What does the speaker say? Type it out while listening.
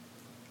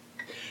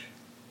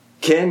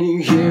Can you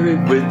hear it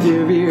with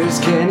your ears?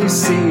 Can you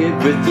see it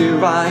with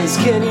your eyes?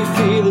 Can you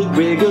feel it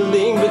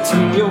wiggling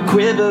between your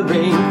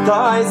quivering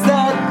thighs?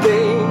 That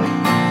thing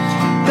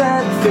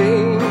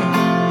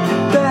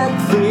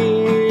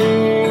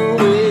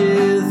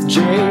with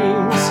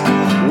James.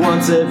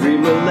 Once every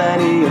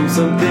millennium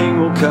something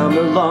will come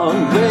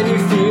along. When you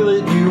feel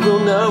it you will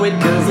know it,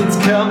 'cause it's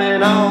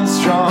coming on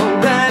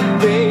strong.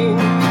 That thing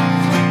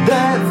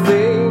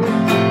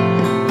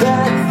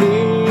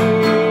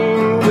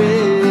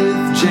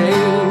with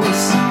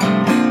James.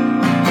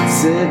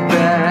 Sit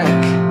back,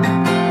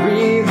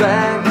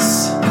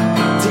 relax,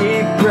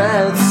 deep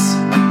breaths,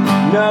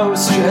 no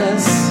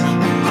stress.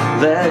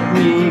 Let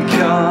me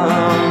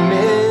come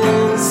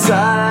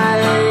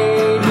inside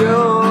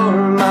your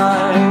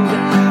mind.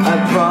 I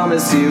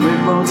promise you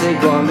it won't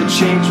take long, the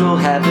change will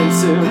happen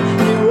soon.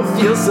 You will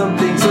feel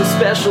something so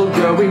special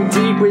growing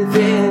deep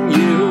within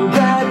you.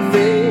 That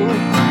thing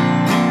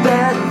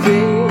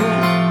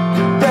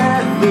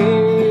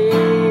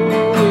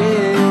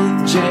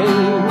with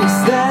James.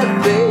 That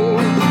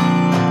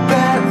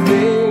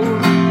thing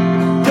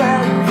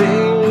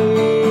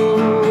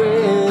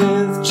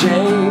with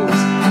James.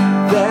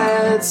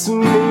 That's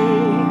me.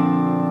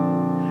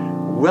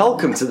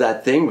 Welcome to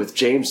That Thing with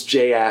James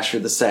J. Asher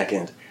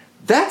II.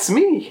 That's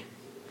me.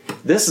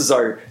 This is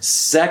our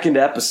second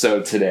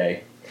episode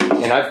today,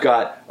 and I've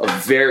got a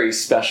very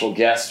special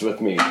guest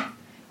with me.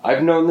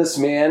 I've known this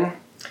man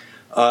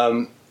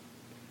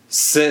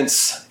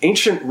since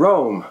ancient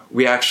Rome.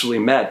 We actually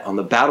met on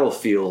the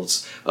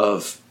battlefields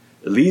of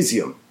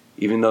Elysium,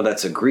 even though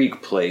that's a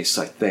Greek place,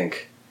 I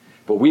think.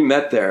 But we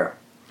met there,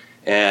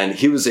 and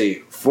he was a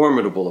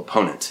formidable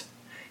opponent.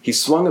 He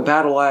swung a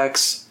battle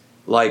axe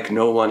like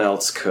no one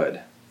else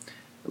could.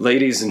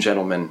 Ladies and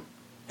gentlemen,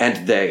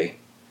 and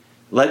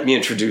let me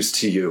introduce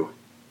to you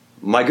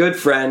my good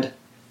friend,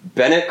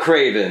 Bennett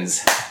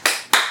Cravens.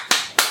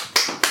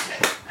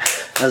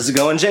 How's it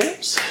going,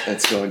 James?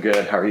 It's going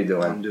good. How are you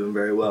doing? I'm doing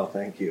very well,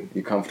 thank you.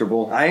 You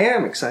comfortable? I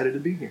am excited to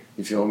be here.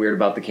 You feeling weird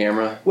about the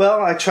camera?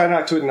 Well, I try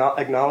not to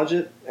acknowledge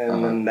it,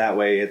 and then that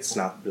way it's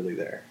not really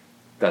there.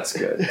 That's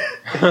good.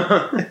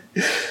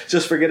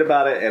 Just forget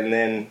about it, and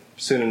then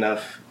soon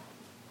enough,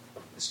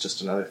 it's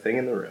just another thing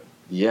in the room.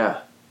 Yeah.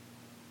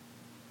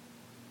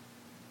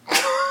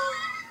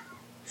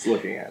 It's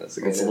looking at us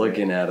again. It's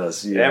looking at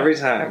us. Yeah. Every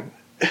time.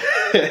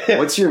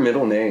 What's your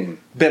middle name?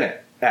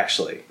 Bennett,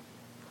 actually.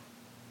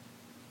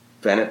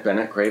 Bennett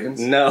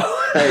Cravens? No.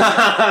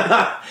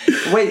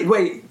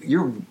 Wait,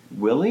 you're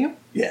William?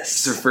 Yes.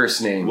 It's your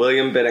first name.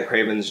 William Bennett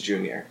Cravens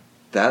Jr.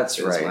 That's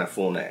is right. my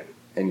full name.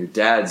 And your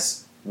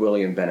dad's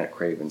William Bennett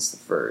Cravens the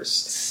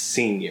first.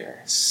 Senior.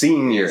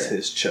 Senior. Is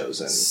his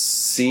chosen.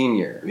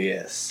 Senior.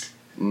 Yes.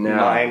 No.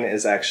 Mine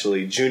is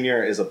actually,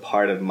 Junior is a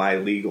part of my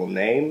legal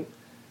name.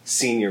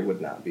 Senior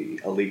would not be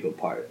a legal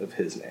part of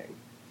his name.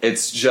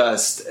 It's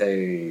just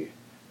a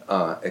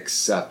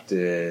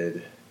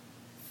accepted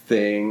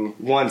thing.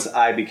 Once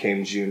I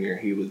became Junior,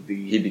 he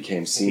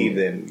became Senior. He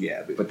then,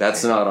 yeah. But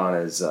that's not on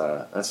his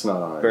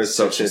birth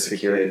Social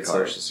Security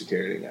card. Social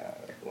Security.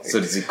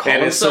 So does he call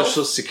and himself? his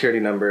Social Security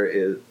number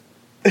is...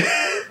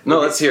 No,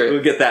 let's hear it.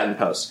 We'll get that in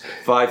post.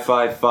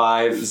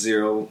 555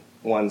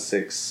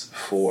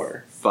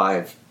 0164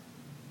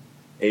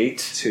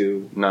 58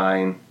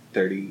 29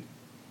 30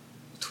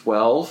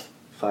 12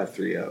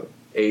 530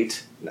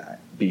 8 9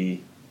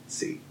 B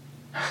C.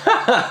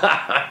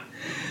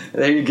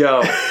 There you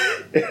go.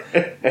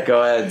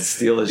 Go ahead,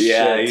 steal his shit.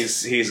 Yeah,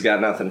 he's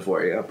got nothing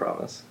for you, I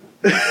promise.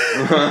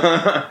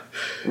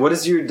 What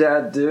does your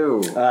dad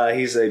do?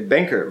 He's a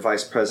banker,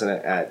 vice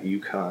president at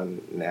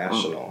Yukon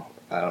National.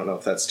 I don't know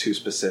if that's too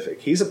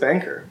specific. He's a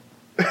banker.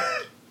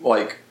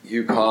 Like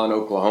Yukon,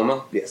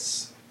 Oklahoma?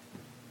 Yes.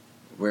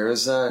 Where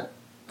is that?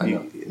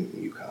 In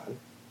Yukon.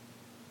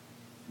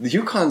 The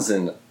Yukon's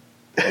in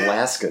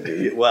Alaska,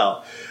 dude.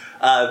 Well,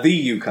 the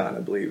Yukon, I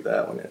believe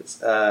that one is.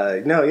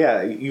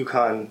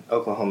 Yukon,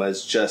 Oklahoma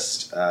is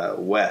just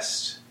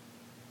west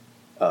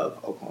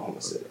of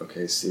Oklahoma City.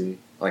 Okay, see?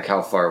 Like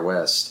how far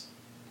west?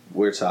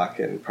 We're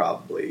talking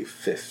probably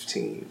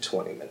 15,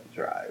 20-minute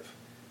drive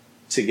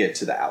to get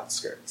to the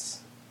outskirts.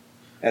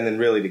 And then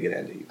really to get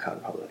into Yukon,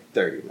 probably like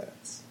 30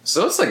 minutes.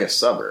 So it's like a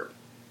suburb.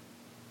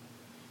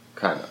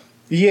 Kind of.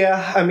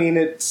 Yeah, I mean,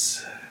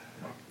 it's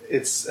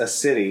a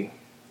city,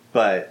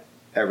 but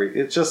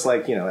it's just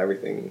like,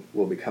 everything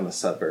will become a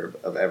suburb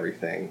of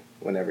everything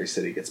when every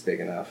city gets big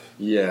enough.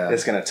 Yeah.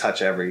 It's going to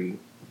touch every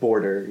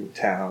border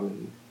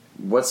town.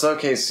 What's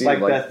OKC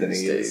like Bethany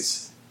these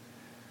days?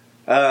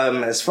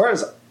 As far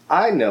as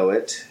I know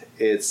it,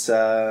 it's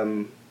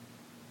a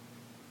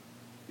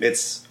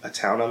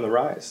town on the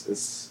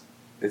rise.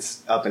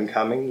 It's up and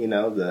coming,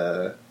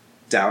 the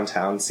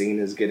downtown scene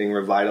is getting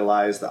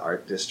revitalized, the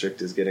art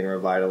district is getting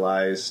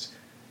revitalized.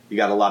 You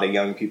got a lot of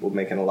young people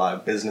making a lot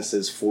of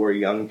businesses for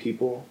young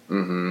people.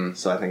 Mm-hmm.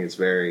 So I think it's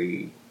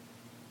very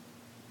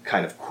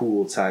kind of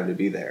cool time to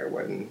be there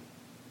when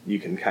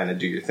you can kind of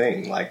do your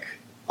thing like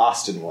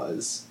Austin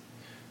was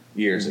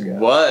years ago.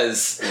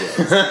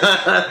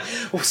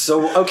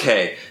 So,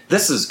 okay,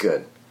 this is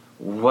good.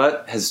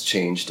 What has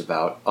changed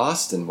about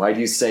Austin? Why do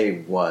you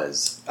say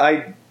was?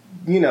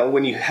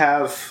 When you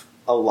have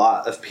a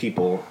lot of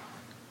people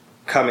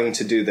coming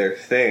to do their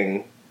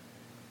thing,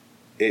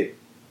 it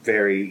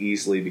very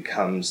easily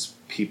becomes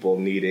people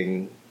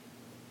needing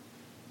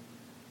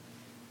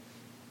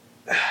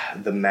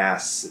the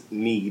mass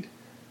need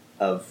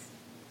of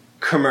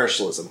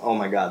commercialism. Oh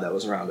my God, that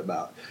was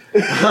roundabout.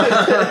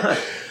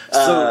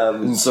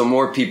 So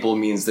more people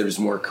means there's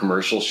more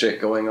commercial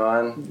shit going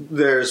on?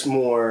 There's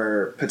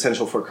more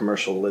potential for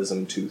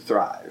commercialism to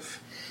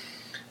thrive.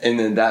 And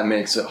then that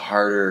makes it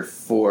harder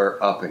for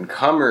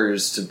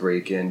up-and-comers to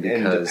break in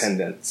because...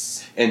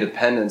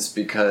 Independence,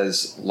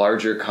 because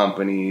larger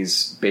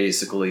companies,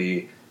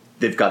 basically,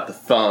 they've got the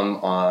thumb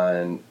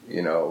on,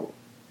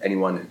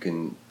 anyone who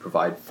can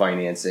provide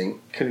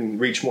financing. Can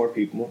reach more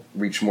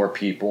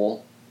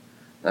people.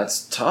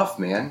 That's tough,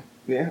 man.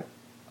 Yeah.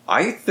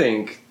 I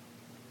think...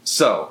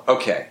 So,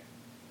 okay.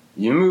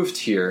 You moved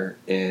here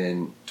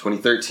in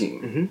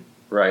 2013, mm-hmm.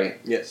 right?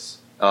 Yes.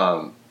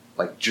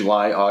 Like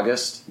July,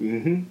 August?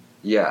 Mm-hmm.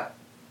 Yeah.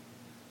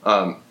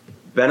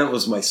 Bennett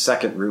was my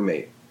second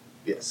roommate.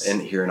 Yes.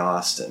 Here in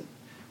Austin.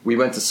 We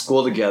went to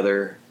school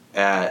together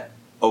at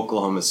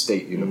Oklahoma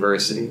State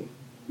University.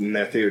 Mm-hmm. In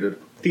their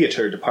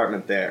theater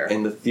department there.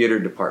 In the theater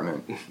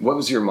department. What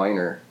was your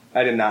minor?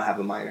 I did not have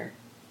a minor.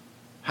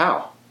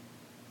 How?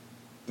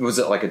 Was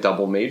it like a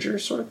double major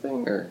sort of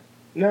thing? Or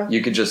no.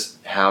 You could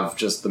just have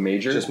just the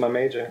major? Just my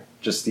major.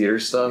 Just theater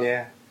stuff?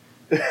 Yeah.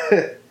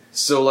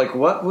 So,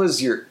 what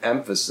was your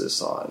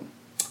emphasis on?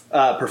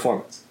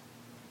 Performance.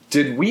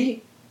 Did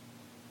we...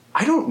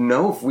 I don't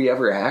know if we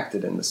ever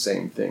acted in the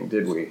same thing,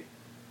 did we?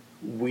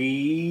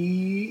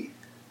 We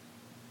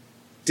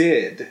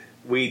did.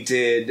 We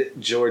did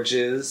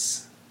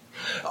George's...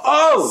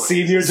 Oh!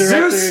 Senior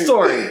director. Zoo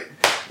Story!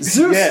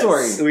 Zoo yes,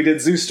 Story! We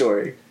did Zoo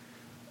Story.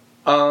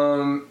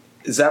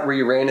 Is that where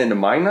you ran into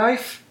my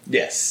knife?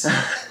 Yes.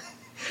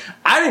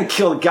 I didn't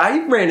kill a guy,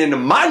 he ran into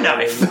my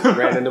knife!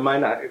 Ran into my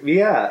knife.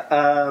 Yeah.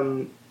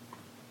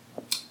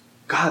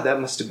 God, that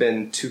must have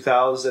been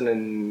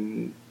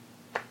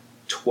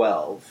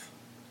 2012.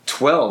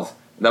 12?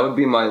 That would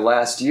be my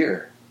last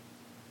year.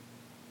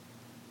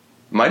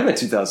 Might have been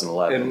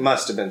 2011. It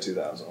must have been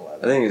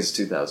 2011. I think it was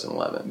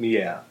 2011.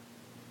 Yeah.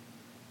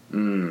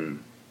 Hmm.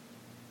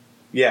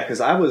 Yeah, because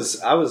I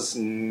was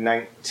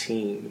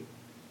 19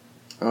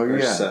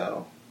 or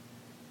so.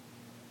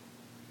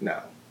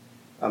 No.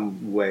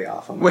 I'm way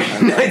off on Wait,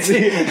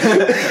 19?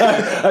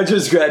 I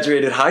just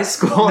graduated high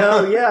school.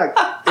 No,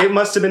 yeah. It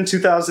must have been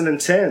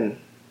 2010.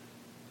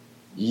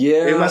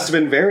 Yeah. It must have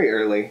been very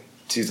early.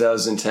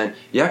 2010.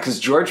 Yeah, because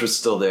George was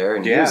still there,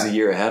 and he was a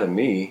year ahead of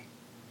me.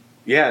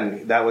 Yeah,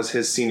 and that was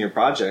his senior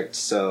project,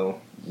 so...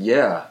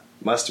 Yeah.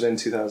 Must have been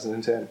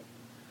 2010.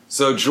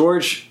 So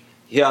George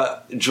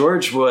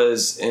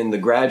was in the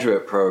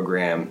graduate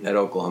program at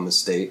Oklahoma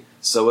State.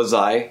 So was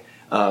I.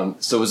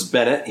 So was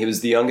Bennett. He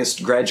was the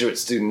youngest graduate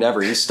student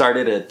ever. He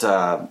started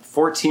at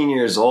 14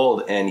 years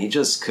old, and he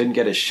just couldn't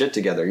get his shit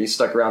together. He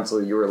stuck around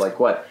till you were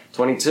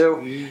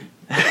 22?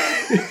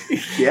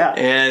 Yeah.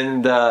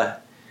 And...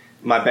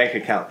 my bank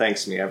account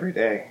thanks me every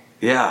day.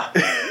 Yeah.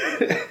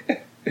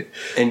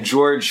 And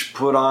George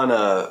put on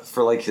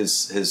for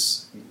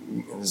his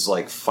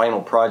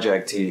final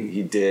project,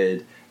 he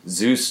did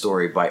Zoo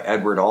Story by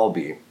Edward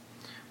Albee,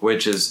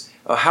 which is,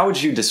 how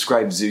would you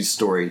describe Zoo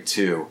Story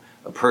to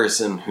a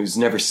person who's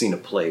never seen a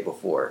play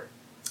before,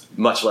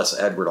 much less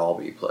Edward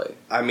Albee play?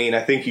 I mean,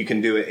 I think you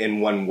can do it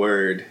in one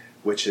word,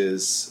 which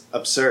is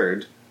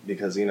absurd,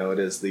 because, it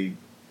is the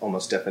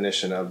almost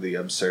definition of the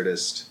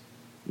absurdist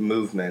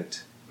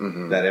movement.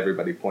 Mm-hmm. That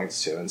everybody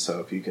points to, and so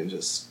if you can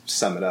just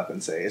sum it up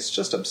and say it's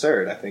just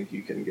absurd, I think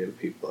you can give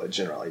people a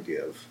general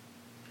idea of.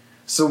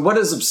 So what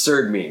does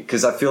absurd mean?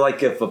 Because I feel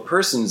like if a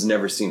person's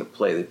never seen a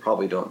play, they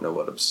probably don't know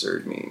what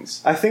absurd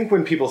means. I think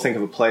when people think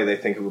of a play, they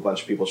think of a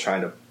bunch of people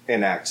trying to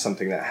enact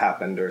something that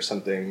happened or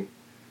something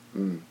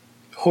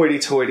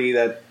hoity-toity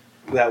that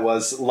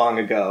was long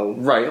ago.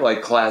 Right,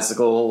 like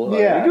classical.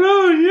 Yeah.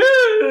 Oh, yeah.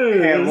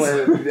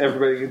 Hamlet,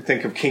 everybody can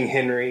think of King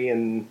Henry,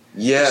 and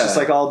yeah. It's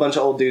just all a bunch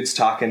of old dudes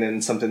talking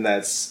in something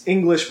that's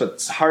English, but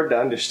it's hard to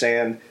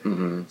understand.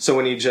 Mm-hmm. So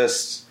when you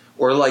just...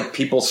 Or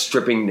people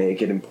stripping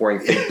naked and pouring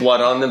fake blood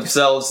on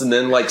themselves and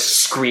then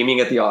screaming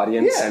at the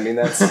audience. Yeah, I mean,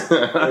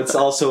 it's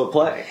also a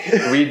play.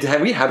 We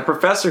had a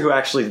professor who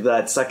actually did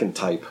that second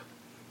type.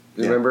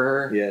 You remember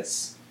her?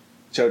 Yes.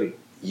 Jody.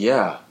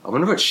 Yeah. I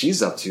wonder what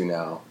she's up to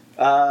now.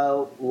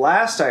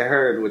 Last I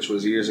heard, which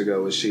was years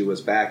ago, was she was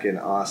back in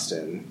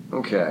Austin.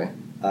 Okay.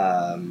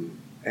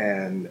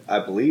 And I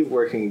believe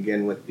working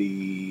again with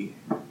the...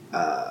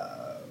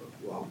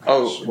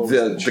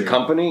 the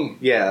company?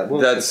 Yeah.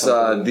 That's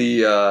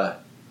the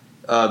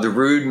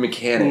Rude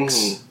Mechanics.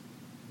 Mm.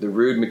 The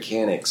Rude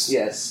Mechanics.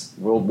 Yes.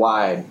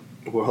 Worldwide.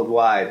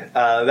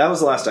 That was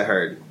the last I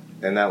heard,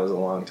 and that was a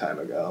long time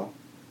ago.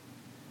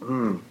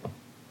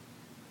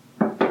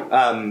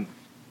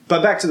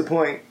 But back to the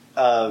point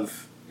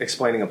of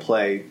explaining a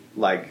play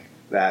like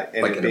that,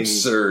 and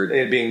absurd.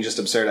 It being just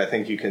absurd. I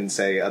think you can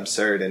say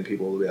absurd, and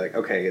people will be like,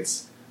 "Okay,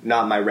 it's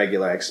not my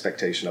regular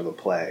expectation of a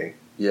play.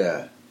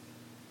 Yeah.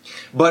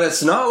 But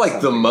it's not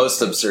like the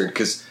most absurd,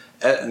 because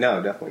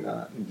No, definitely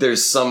not.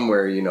 there's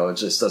somewhere, it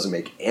just doesn't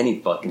make any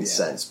fucking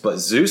sense. But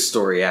Zeus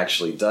Story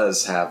actually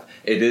does have,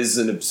 it is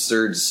an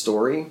absurd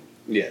story.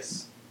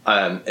 Yes.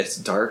 It's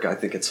dark. I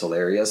think it's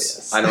hilarious.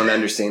 Yes. I don't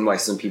understand why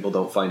some people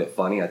don't find it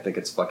funny. I think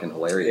it's fucking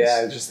hilarious.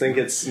 Yeah, I just think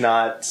it's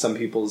not some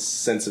people's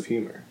sense of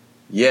humor.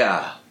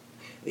 Yeah.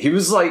 He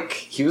was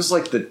like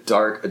the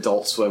dark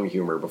Adult Swim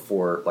humor long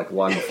before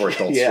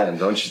Adult Yeah. Swim,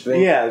 don't you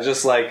think? Yeah,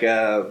 just like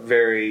a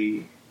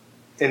very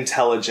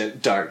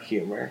intelligent, dark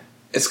humor.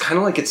 It's kind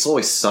of like It's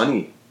Always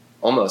Sunny,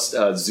 almost.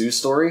 Zoo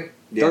Story.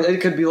 Yeah. It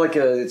could be like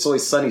a It's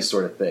Always Sunny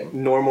sort of thing.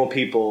 Normal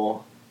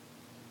people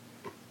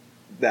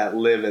that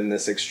live in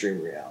this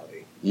extreme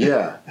reality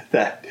Yeah.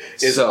 that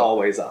is So-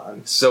 always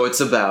on. So it's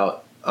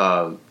about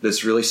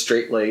this really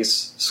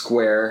straight-laced,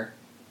 square,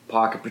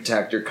 pocket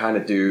protector kind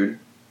of dude.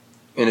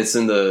 And it's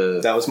in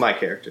That was my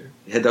character.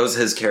 that was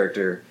his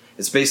character.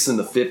 It's based in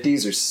the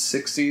 50s or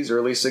 60s,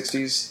 early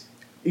 60s.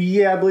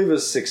 Yeah, I believe it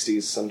was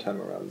 60s, sometime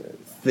around there.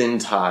 Thin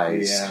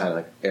Ties Yeah. kind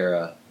of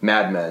era.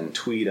 Mad Men.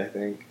 Tweed, I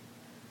think.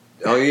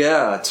 Oh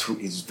yeah,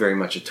 he's very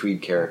much a tweed I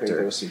think there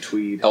character. was some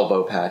tweed.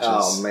 Elbow patches.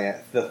 Oh man,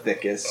 the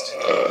thickest,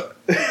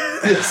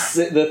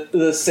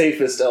 the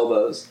safest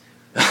elbows.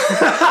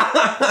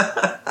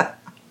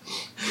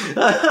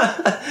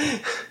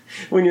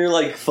 When you're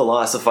like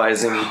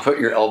philosophizing, you put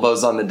your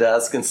elbows on the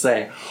desk and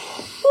say,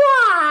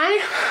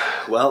 "Why?"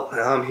 Well,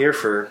 I'm here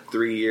for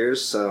 3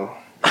 years, so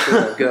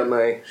I've got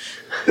my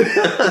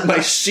my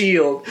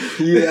shield.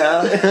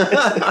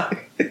 Yeah.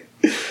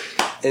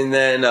 and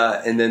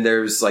then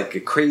there's like a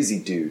crazy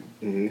dude,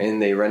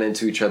 and they run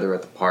into each other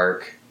at the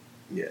park.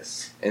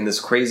 Yes. And this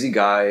crazy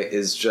guy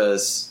is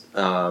just I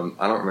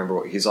don't remember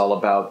what he's all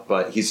about,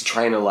 but he's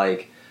trying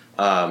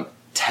to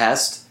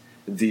test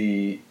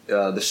the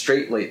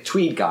straight late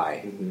tweed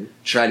guy,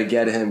 try to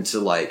get him to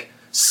like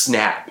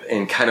snap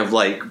and kind of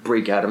like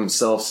break out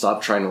himself,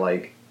 stop trying to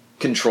like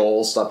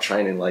control, stop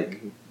trying to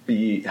like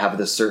have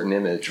this certain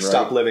image, right?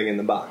 Stop living in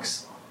the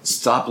box.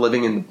 Stop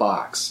living in the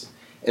box.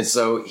 And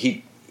so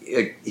he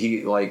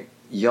like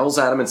yells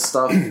at him and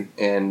stuff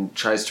and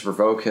tries to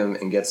provoke him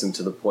and gets him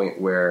to the point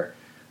where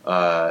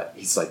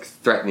he's like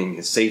threatening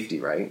his safety,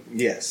 right?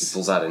 He Yes.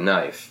 pulls out a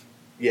knife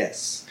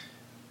Yes.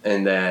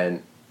 and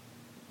then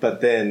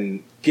But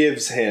then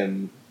gives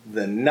him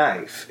the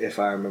knife, if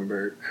I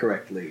remember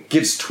correctly.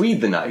 gives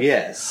Tweed the knife.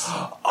 Yes.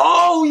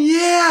 Oh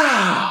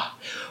yeah.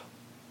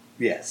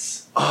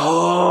 Yes.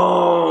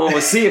 Oh,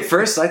 see, at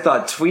first I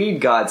thought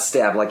Tweed got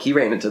stabbed, like he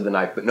ran into the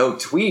knife, but no,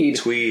 Tweed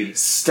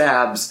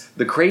stabs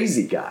the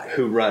crazy guy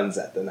who runs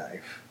at the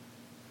knife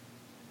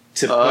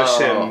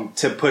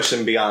to push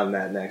him beyond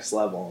that next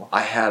level.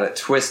 I had it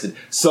twisted.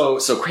 So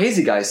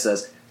crazy guy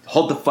says,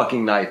 "Hold the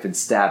fucking knife and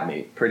stab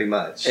me." Pretty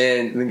much.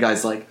 And the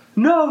guy's like,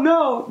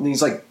 "No." And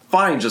he's like,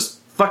 "Fine, just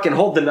fucking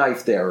hold the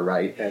knife there,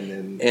 right?"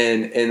 And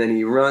then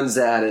he runs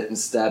at it and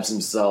stabs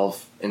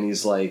himself, and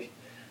he's like,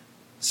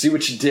 "See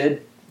what you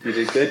did?" you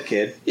did good,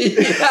 kid.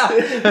 Yeah.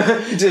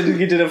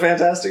 You did a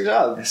fantastic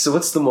job. So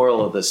what's the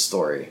moral of this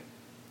story?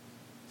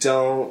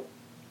 Don't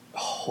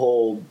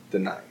hold the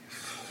knife.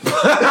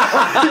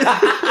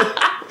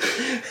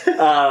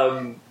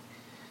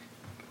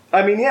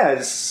 I mean, yeah,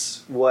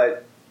 it's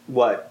what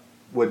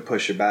would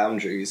push your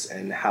boundaries,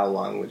 and how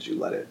long would you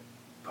let it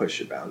push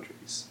your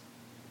boundaries?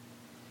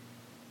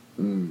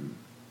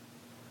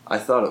 I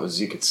thought it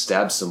was you could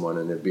stab someone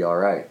and it'd be all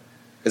right,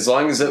 as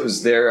long as it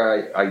was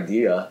their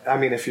idea. I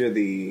mean, if you're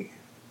the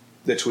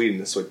tweed in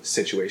this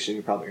situation,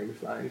 you're probably gonna be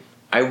fine.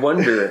 I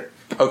wonder.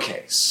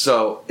 Okay,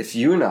 so if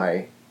you and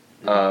I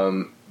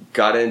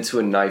got into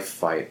a knife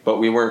fight, but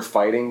we weren't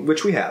fighting,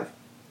 Which we have.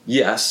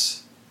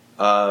 yes,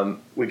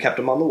 We kept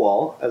them on the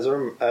wall as a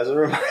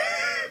reminder.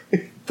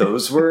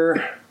 those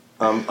were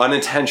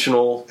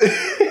unintentional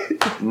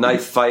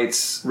knife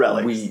fights.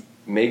 Relics. We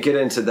may get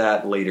into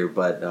that later,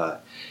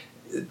 but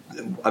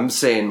I'm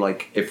saying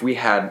like if we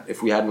had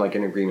like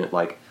an agreement,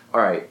 like,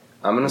 all right,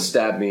 I'm gonna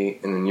stab me,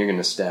 and then you're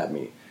gonna stab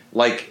me,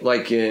 like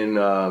in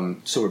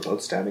So we're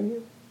both stabbing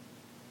you?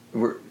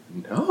 we're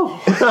no,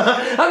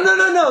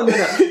 no.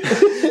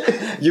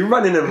 You're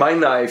running into my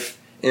knife,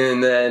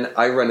 and then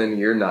I run into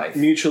your knife.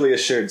 Mutually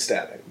assured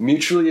stabbing.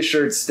 Mutually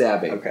assured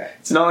stabbing. Okay.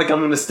 It's not like I'm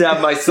going to stab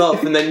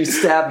myself and then you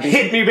stab me.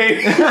 Hit me,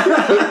 baby!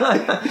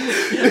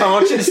 I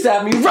want you to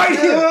stab me right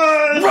here.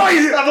 Right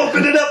here! I've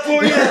opened it up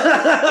for you!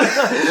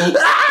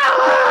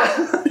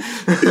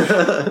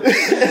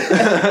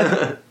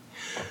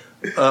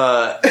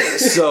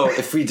 So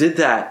if we did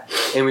that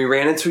and we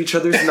ran into each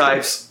other's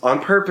knives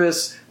on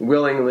purpose,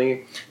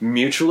 willingly,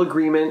 mutual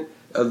agreement,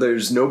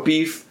 there's no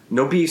beef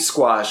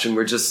squash, and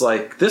we're just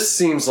like, this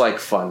seems like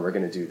fun, we're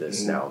going to do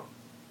this now.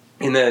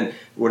 And then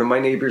one of my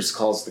neighbors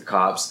calls the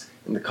cops,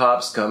 and the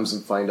cops comes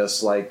and find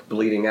us like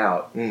bleeding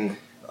out.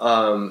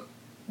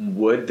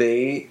 Would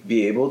they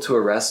be able to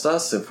arrest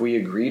us if we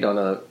agreed on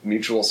a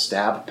mutual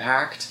stab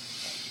pact?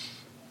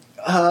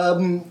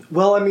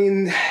 Well, I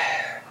mean,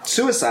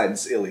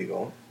 suicide's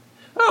illegal.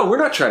 Oh, we're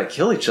not trying to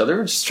kill each other.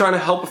 We're just trying to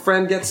help a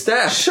friend get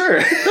stabbed. Sure.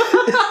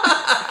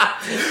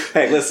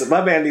 Hey, listen,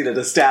 my man needed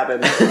a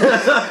stabbing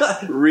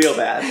real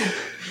bad.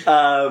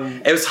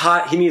 It was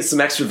hot. He needed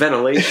some extra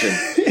ventilation.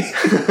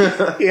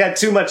 He had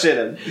too much in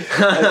him.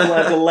 I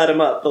had to let him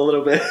up a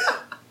little bit.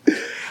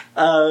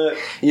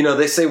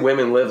 They say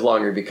women live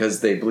longer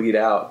because they bleed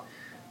out.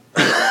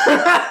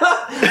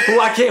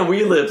 Why can't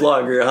we live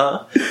longer,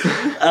 huh?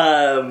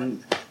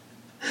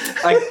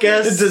 I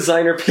guess The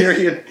designer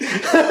period.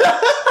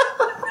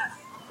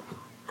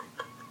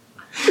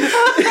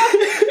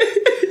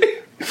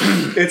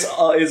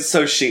 it's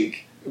so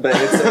chic, but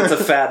it's a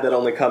fad that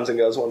only comes and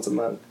goes once a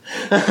month.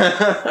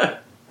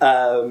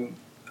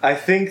 I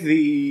think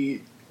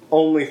the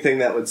only thing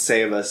that would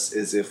save us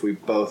is if we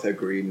both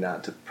agreed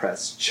not to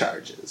press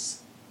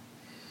charges.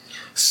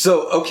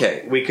 So,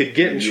 okay. We could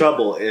get in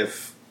trouble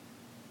if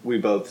we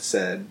both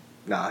said,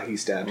 nah, he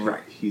stabbed me.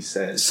 Right. He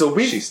said,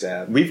 she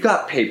stabbed. We've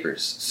got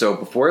papers. So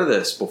before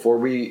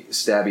we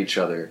stab each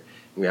other,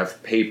 we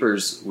have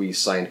papers, we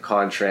signed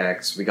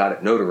contracts, we got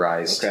it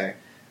notarized. Okay.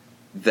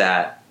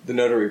 That... The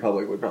notary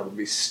public would probably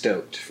be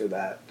stoked for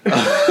that for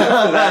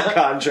that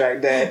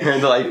contract day.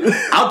 And they're like,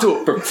 I'll do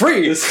it for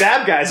free. The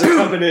stab guys are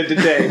coming in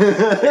today.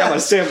 I got my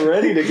stamp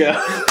ready to go.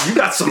 You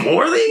got some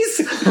more of these?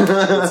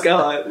 Let's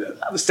go.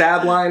 The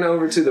stab line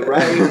over to the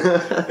right.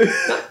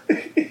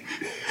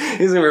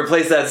 He's gonna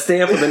replace that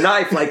stamp with a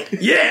knife. Like,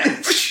 yeah.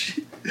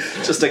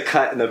 Just a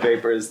cut in the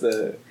paper is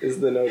the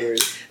notary.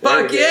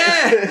 Fuck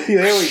yeah.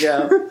 There we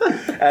go.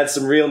 Add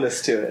some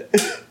realness to it.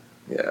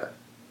 Yeah.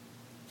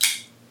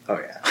 Oh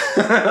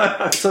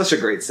yeah. Such a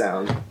great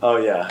sound. Oh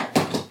yeah.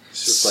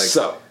 It's just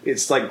like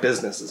it's like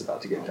business is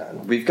about to get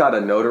done. We've got a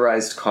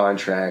notarized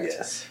contract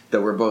Yes.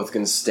 that we're both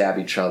going to stab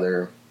each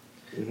other,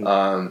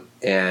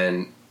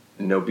 and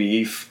no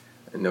beef,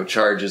 no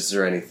charges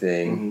or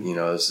anything.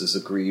 This is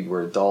agreed.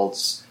 We're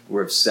adults.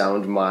 We're of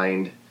sound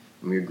mind,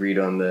 and we agreed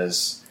on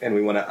this. And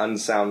we want to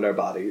unsound our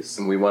bodies.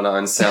 And we want to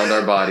unsound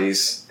our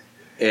bodies,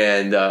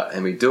 and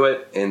we do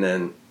it, and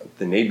then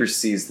the neighbor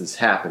sees this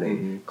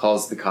happening,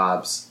 calls the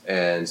cops,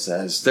 and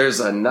says, there's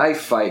a knife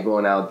fight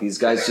going out. These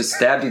guys just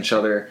stabbed each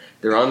other.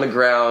 They're on the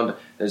ground.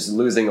 There's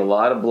losing a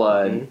lot of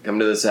blood. Come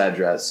to this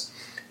address.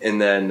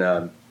 And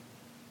then,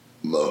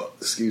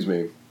 excuse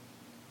me.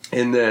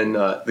 And then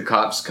the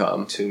cops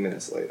come. 2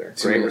 minutes later.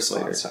 2 minutes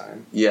later.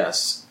 Time.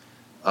 Yes.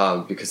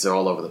 Because they're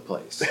all over the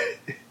place.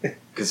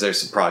 Because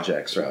there's some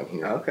projects around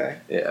here. Okay.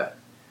 Yeah.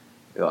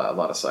 A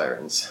lot of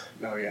sirens.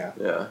 Oh, yeah.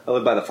 Yeah. I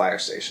live by the fire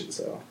station,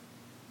 so...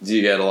 Do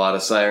you get a lot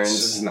of sirens?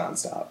 It's just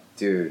nonstop.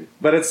 Dude.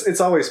 But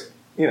it's always,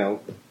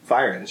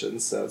 fire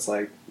engines, so it's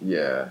like...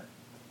 Yeah.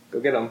 Go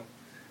get them.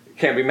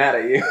 Can't be mad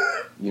at you.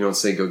 You don't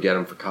say go get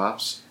them for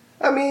cops?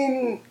 I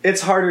mean,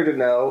 it's harder to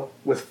know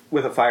with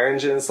a fire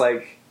engine. It's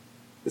like,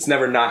 it's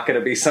never not going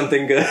to be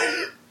something good.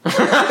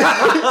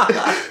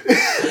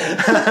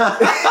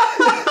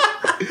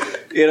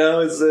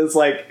 It's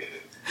like...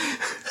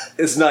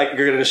 It's not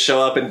you're going to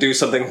show up and do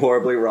something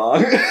horribly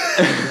wrong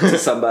to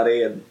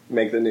somebody and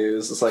make the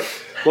news. It's like,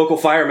 local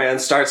fireman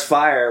starts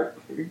fire.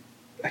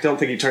 I don't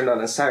think he turned on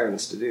his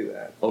sirens to do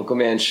that. Local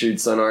man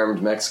shoots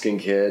unarmed Mexican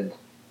kid.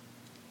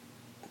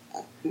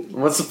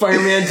 What's the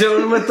fireman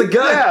doing with the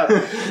gun?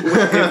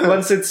 Yeah.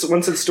 Once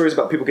it's stories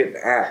about people getting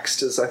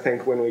axed is, I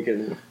think, when we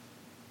can...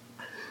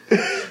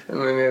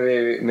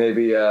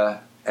 maybe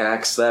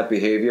axe that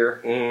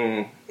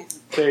behavior.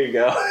 There you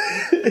go.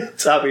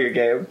 Top of your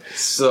game.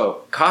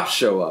 So, cops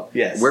show up.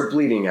 Yes. We're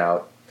bleeding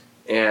out.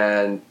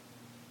 And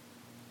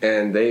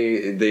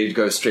they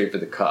go straight for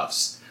the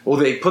cuffs. Well,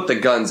 they put the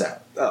guns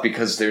out. Oh.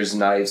 Because there's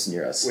knives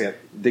near us. Yeah.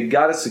 They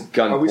got us at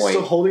gunpoint. Are we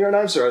still holding our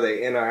knives, or are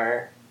they in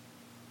our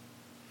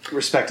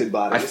respected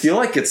bodies? I feel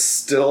like if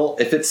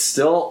it's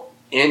still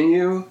in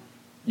you,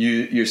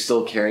 you're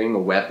still carrying a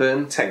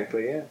weapon.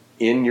 Technically, yeah.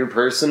 In your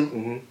person.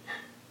 Mm-hmm.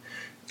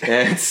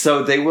 And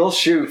so they will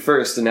shoot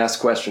first and ask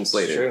questions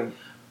later. True.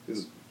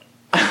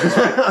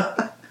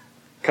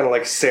 Kind of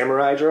like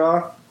samurai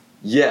draw.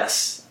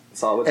 Yes.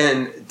 That's all.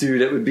 And dude,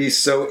 it would be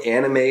so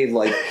anime,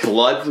 like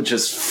blood would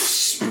just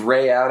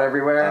spray out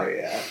everywhere. Oh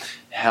yeah.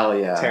 Hell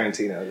yeah.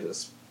 Tarantino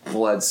just.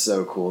 Blood's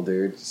so cool,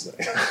 dude.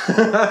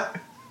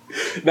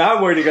 Now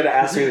I'm worried you're going to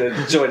ask me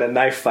to join a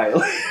knife fight.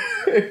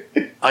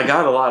 I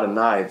got a lot of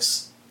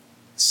knives.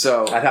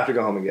 So I'd have to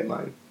go home and get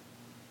mine.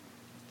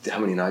 How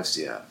many knives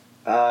do you have?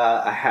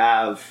 I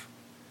have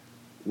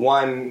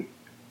one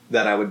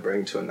that I would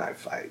bring to a knife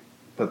fight,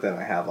 but then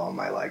I have all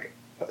my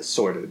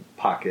assorted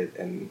pocket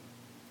and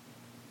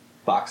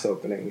box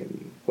opening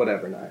and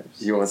whatever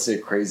knives. You want to see a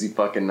crazy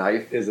fucking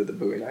knife? Is it the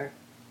Bowie knife?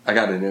 I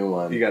got a new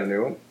one. You got a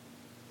new one?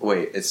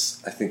 Wait, I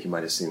think you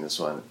might have seen this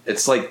one.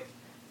 It's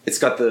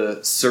got the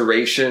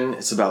serration.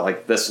 It's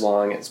about this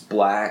long. It's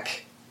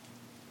black.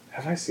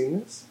 Have I seen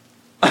this?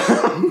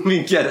 Let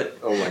me get it.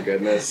 Oh my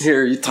goodness.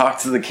 Here, you talk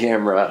to the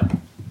camera.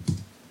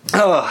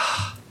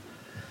 Ugh.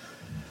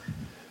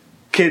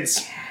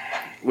 Kids,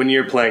 when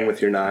you're playing with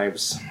your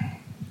knives,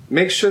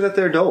 make sure that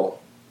they're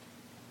dull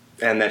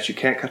and that you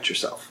can't cut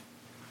yourself.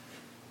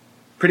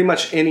 Pretty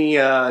much any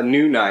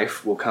new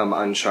knife will come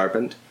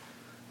unsharpened.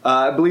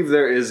 I believe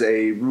there is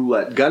a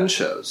roulette gun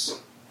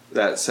shows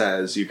that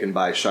says you can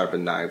buy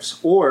sharpened knives,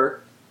 or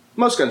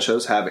most gun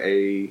shows have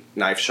a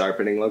knife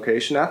sharpening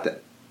location at them.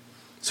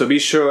 So be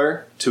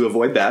sure to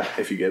avoid that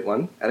if you get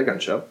one at a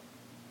gun show.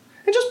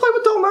 And just play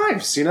with dull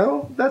knives, you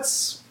know?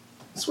 That's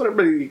what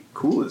everybody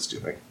cool is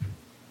doing.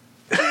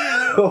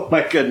 Oh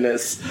my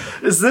goodness.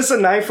 Is this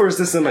a knife or is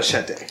this a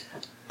machete?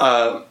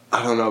 I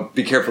don't know.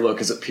 Be careful though,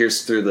 because it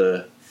pierced through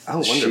the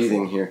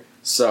sheathing here.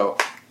 So,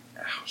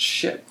 oh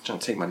shit! I'm trying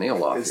to take my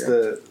nail off. Is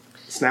the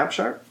snap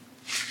sharp?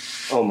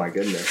 Oh my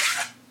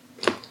goodness!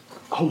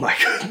 Oh my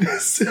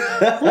goodness!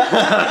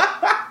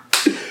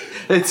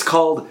 It's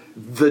called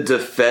the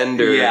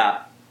Defender.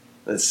 Yeah.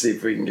 Let's see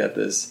if we can get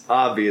this.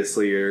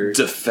 Obviously, you're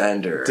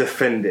Defender.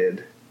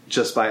 defended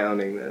just by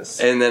owning this.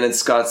 And then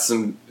it's got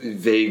some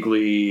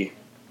vaguely,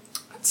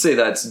 I'd say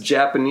that's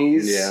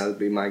Japanese. Yeah, that'd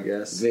be my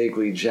guess.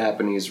 Vaguely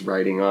Japanese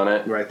writing on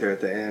it. Right there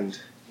at the end.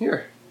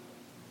 Here.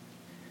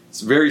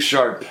 It's very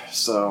sharp,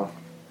 so.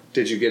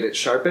 Did you get it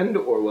sharpened,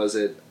 or was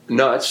it?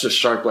 No, it's just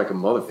sharp like a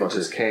motherfucker. It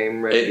just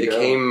came ready to it go?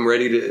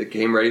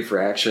 came ready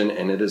for action,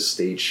 and it is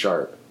stayed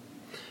sharp.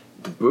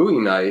 The Bowie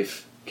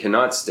knife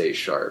cannot stay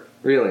sharp.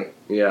 Really?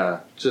 Yeah,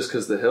 Just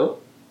because the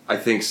hilt? I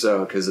think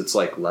so, because it's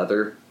like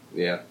leather.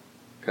 Yeah.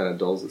 Kind of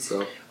dulls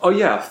itself. Oh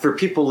yeah, for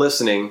people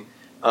listening,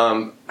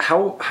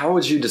 how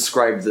would you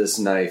describe this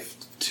knife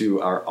to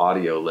our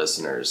audio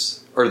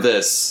listeners? Or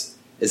this?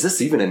 Is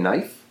this even a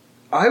knife?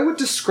 I would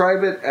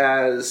describe it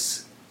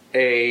as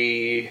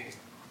a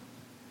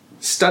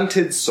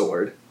stunted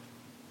sword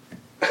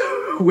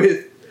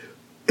with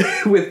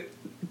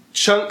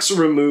chunks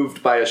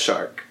removed by a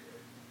shark.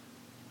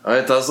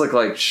 It does look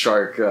like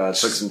shark took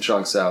some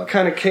chunks out.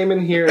 Kind of came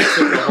in here and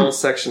took the whole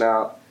section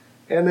out,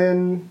 and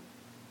then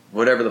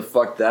Whatever the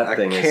fuck that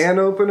thing a is. can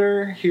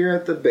opener here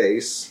at the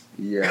base.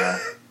 Yeah.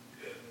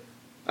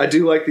 I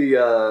do like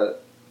the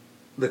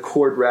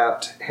cord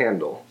wrapped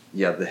handle.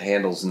 Yeah, the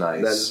handle's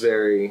nice. That is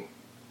very.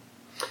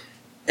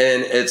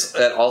 And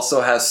it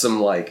also has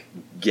some like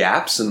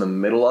gaps in the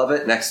middle of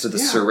it next to the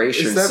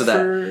serration, Is that so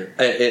for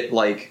that it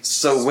like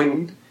so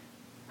when,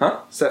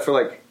 huh? Is that for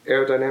like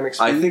aerodynamic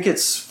speed? I think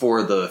it's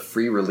for the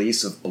free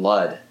release of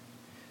blood,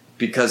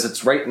 because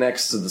it's right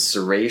next to the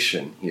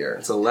serration here.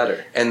 it's a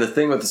letter. And the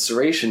thing with the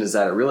serration is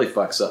that it really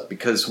fucks up,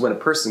 because when a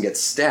person gets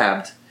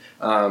stabbed,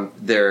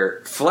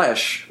 their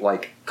flesh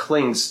like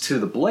clings to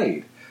the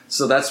blade.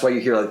 So that's why you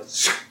hear like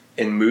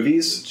in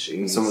movies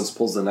when someone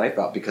pulls the knife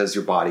out, because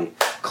your body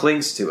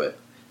clings to it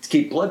to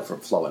keep blood from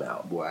flowing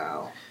out.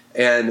 Wow.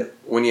 And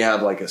when you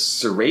have like a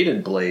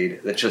serrated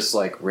blade that just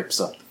like rips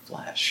up the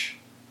flesh.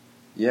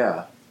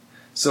 Yeah.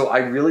 So I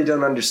really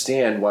don't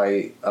understand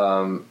why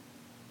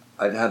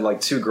I've had like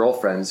 2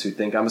 girlfriends who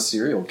think I'm a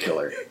serial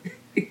killer.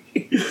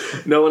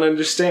 No one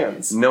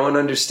understands. No one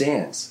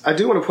understands. I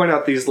do want to point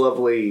out these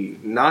lovely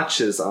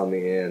notches on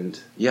the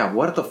end. Yeah,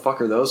 what the fuck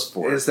are those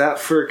for? Is that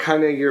for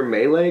kind of your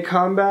melee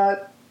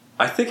combat?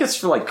 I think it's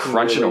for like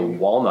crunching really- a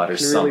walnut or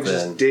Can you something. really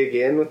just dig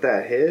in with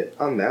that hit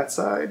on that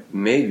side?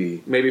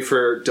 Maybe. Maybe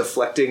for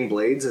deflecting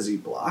blades as you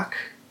block?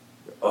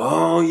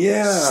 Oh,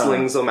 yeah.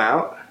 Slings them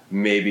out?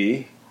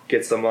 Maybe.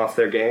 Gets them off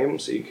their game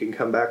so you can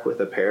come back with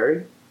a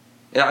parry?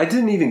 And I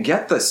didn't even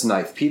get this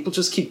knife. People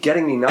just keep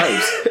getting me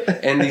knives.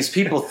 And these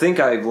people think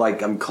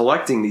I'm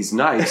collecting these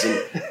knives,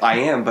 and I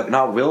am, but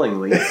not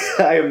willingly.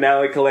 I am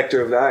now a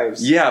collector of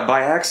knives. Yeah,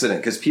 by accident,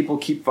 because people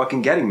keep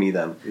fucking getting me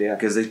them. Yeah.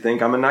 Because they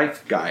think I'm a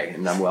knife guy.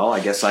 And I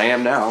guess I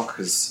am now,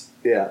 because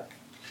Yeah.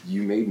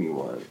 you made me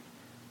one.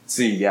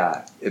 See,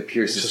 yeah, it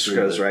pierces It just through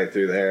goes the- right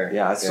through there.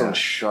 Yeah, that's some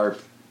sharp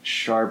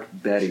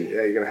Betty.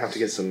 Yeah, you're going to have to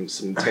get some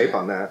tape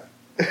on that.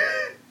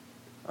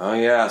 Oh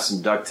yeah,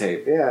 some duct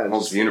tape. Yeah.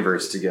 Holds just- the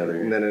universe together.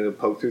 And then it'll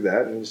poke through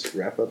that and just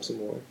wrap up some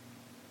more.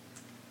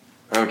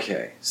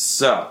 Okay,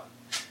 so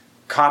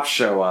cops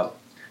show up.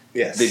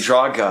 Yes. They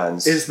draw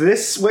guns. Is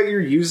this what you're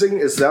using?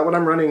 Is that what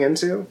I'm running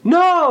into?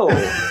 No!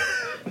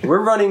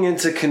 We're running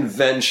into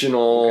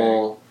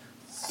conventional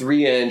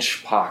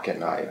 3-inch pocket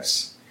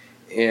knives.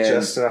 And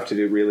Just enough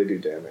to really do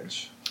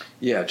damage.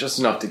 yeah, just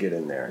enough to get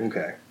in there.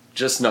 Okay.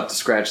 Just enough to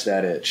scratch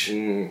that itch.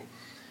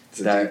 It's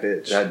a deep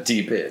itch. That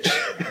deep itch.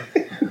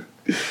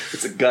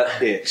 It's a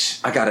gut itch.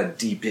 I got a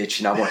deep itch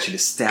and I want you to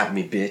stab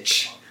me,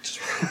 bitch. It's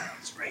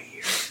right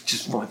here.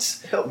 Just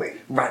once. Help me.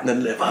 Right in the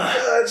liver.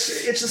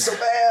 It's itches so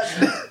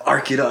bad.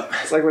 Arc it up.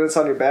 It's like when it's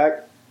on your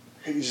back.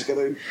 You just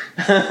gotta.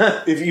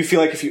 If you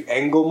feel like if you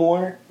angle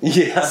more,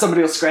 Yeah.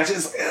 somebody will scratch it.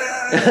 It's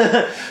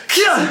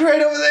like,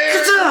 right over there.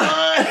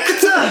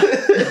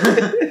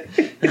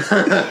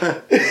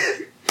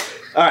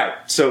 All right,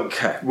 so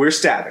Okay. we're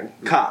stabbing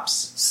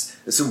cops.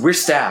 So we're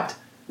stabbed.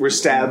 We're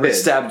stabbed. We're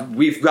stabbed.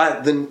 We've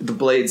got the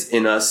blades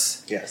in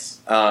us. Yes.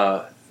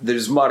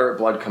 There's moderate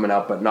blood coming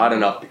out, but not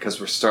enough, because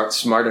we're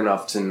smart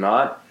enough to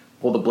not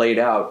pull the blade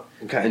out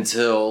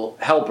until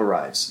help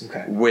arrives,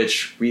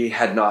 which we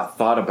had not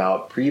thought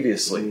about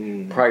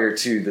previously prior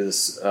to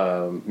this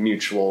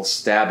mutual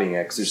stabbing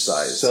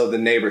exercise. So the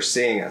neighbor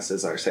seeing us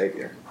is our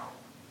savior.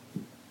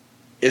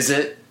 Is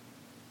it?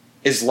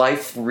 Is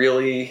life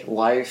really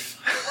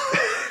life?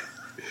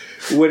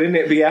 Wouldn't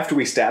it be after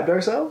we stabbed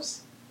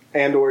ourselves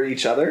and or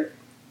each other?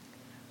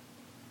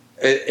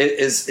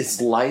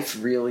 Is life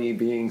really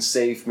being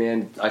safe,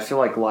 man? I feel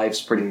like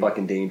life's pretty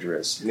fucking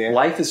dangerous. Yeah.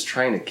 Life is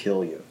trying to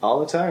kill you.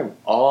 All the time.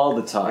 All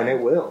the time. And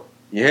it will.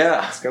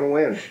 Yeah. It's gonna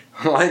win.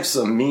 Life's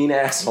a mean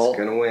asshole. It's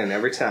gonna win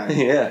every time.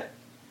 Yeah.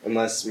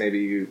 Unless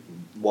maybe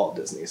Walt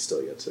Disney is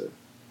still yet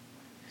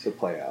to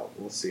play out.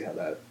 We'll see how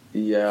that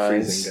Yeah,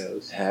 freezing his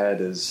goes. head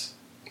is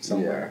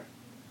Somewhere.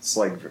 Yeah. It's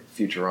like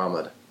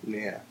Futurama.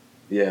 Yeah.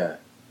 Yeah.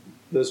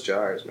 Those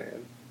jars,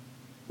 man.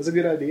 That's a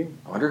good idea.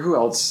 I wonder who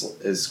else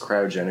is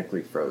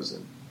cryogenically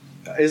frozen.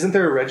 Isn't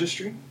there a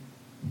registry?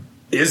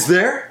 Is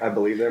there? I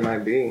believe there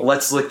might be.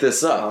 Let's look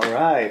this up. All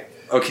right.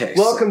 Okay.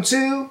 Welcome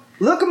to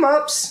Look 'em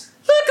Ups.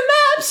 Look 'em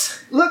ups.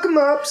 Look 'em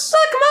Ups.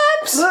 Look 'em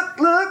ups. Look.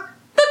 Look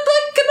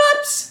 'em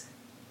ups.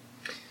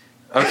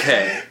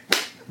 Okay.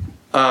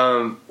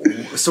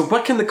 So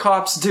what can the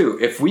cops do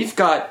if we've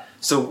got?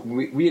 So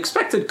we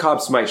expected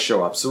cops might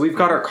show up. So we've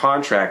got our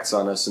contracts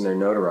on us and they're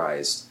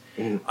notarized.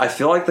 I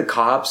feel like the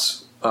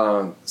cops,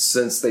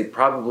 since they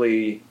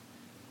probably,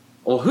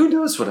 well, who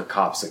knows what a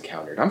cop's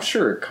encountered? I'm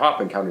sure a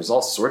cop encounters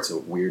all sorts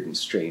of weird and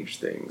strange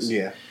things.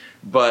 Yeah.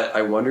 But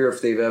I wonder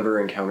if they've ever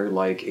encountered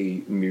like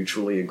a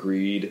mutually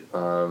agreed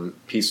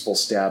peaceful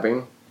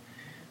stabbing.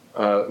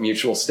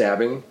 Mutual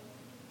stabbing.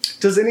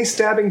 Does any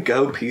stabbing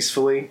go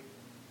peacefully?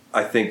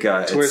 I think To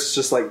where it's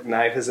just like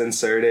knife is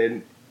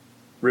inserted,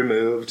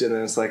 removed, and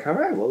then it's like, all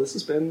right, well, this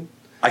has been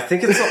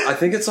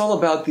all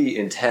about the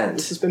intent.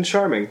 This has been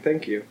charming.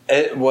 Thank you.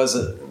 It was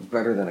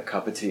better than a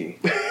cup of tea.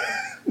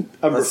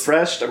 I'm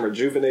refreshed. I'm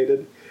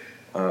rejuvenated.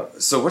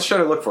 So what should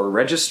I look for?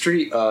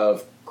 Registry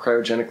of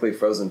cryogenically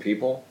frozen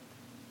people?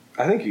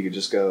 I think you could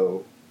just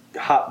go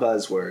hot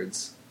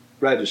buzzwords.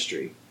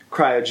 Registry.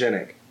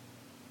 Cryogenic.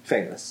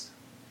 Famous.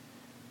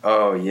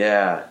 Oh,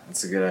 yeah.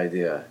 That's a good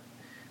idea.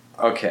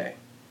 Okay.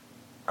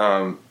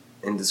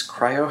 And does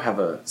cryo have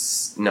a...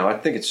 No, I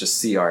think it's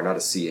just CR, not a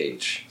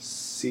CH.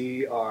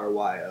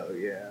 CRYO,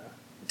 yeah.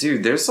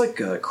 Dude, there's like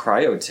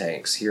cryo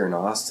tanks here in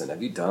Austin.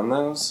 Have you done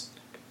those?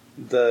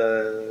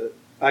 The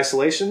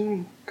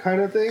isolation kind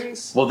of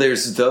things? Well,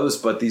 there's those,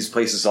 but these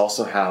places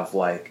also have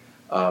like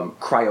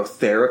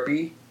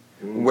cryotherapy,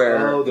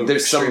 where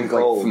there's something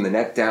like from the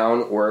neck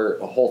down or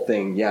a whole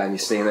thing. Yeah, and you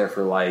stay in there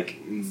for like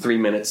 3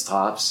 minutes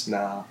tops.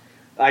 Nah.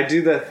 I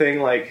do the thing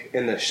like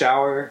in the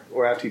shower,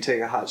 where after you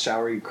take a hot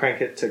shower, you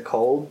crank it to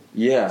cold.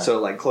 Yeah. So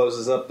it like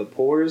closes up the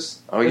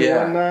pores. Oh, and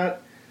yeah.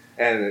 whatnot,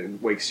 and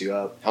it wakes you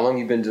up. How long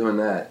you been doing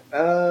that?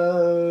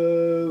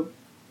 2-3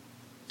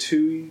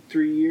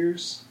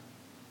 years.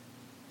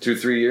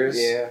 2-3 years?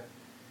 Yeah.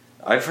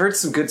 I've heard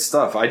some good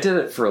stuff. I did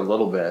it for a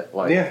little bit,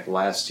 like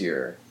last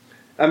year.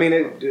 I mean,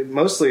 it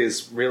mostly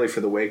is really for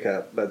the wake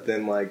up, but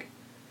then like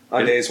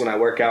on days when I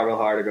work out real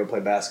hard or go play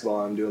basketball,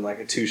 I'm doing like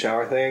a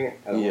 2-shower thing.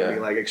 I don't want to be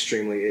like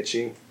extremely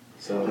itchy,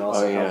 so it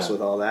also helps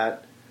with all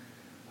that.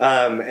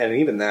 And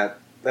even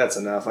that's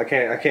enough. I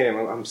can't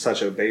even, I'm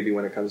such a baby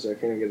when it comes to it. I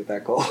can't even get it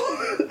that cold.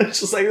 It's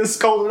just like, this is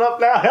cold enough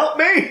now. Help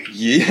me!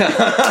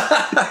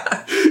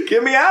 Yeah.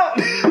 Get me out!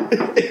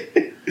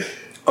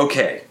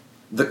 Okay.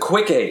 The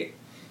quick 8.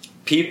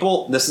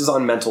 People, this is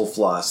on Mental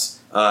Floss.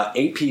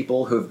 8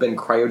 people who have been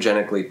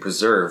cryogenically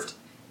preserved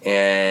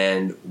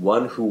and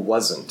 1 who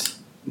wasn't.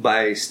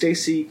 By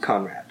Stacy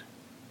Conrad.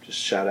 Just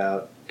shout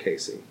out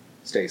Casey.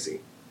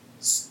 Stacy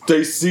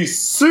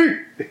C.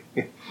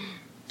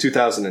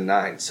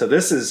 2009. So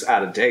this is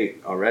out of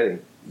date already.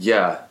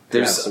 Yeah.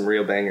 There's some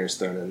real bangers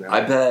thrown in there.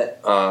 I bet,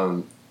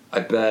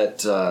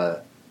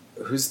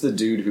 who's the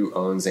dude who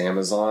owns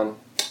Amazon?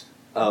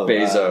 Oh,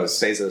 Bezos.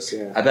 Bezos,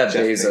 yeah. I bet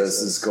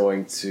Bezos is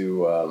going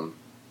to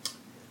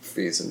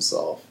freeze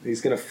himself.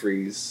 He's going to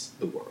freeze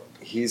the world.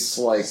 He's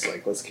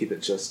like, let's keep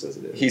it just as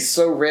it is. He's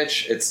so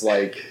rich, it's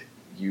like,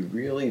 you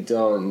really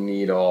don't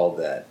need all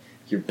that.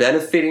 You're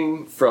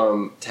benefiting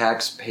from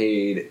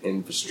tax-paid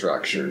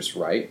infrastructures,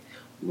 right?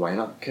 Why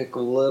not kick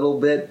a little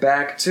bit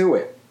back to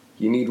it?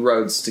 You need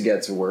roads to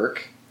get to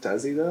work.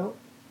 Does he, though?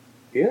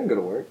 He doesn't go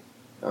to work.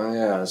 Oh,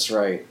 yeah, that's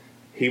right.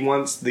 He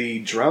wants the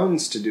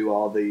drones to do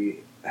all the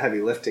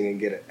heavy lifting and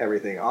get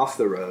everything off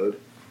the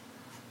road.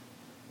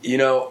 You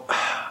know,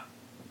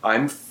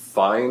 I'm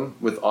fine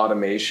with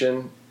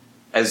automation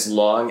as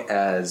long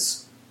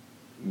as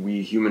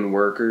we human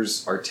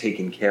workers are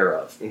taken care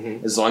of.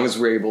 Mm-hmm. As long as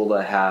we're able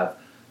to have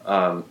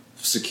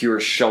secure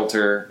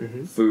shelter,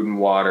 food and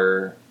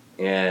water,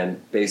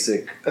 and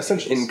basic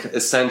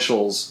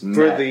essentials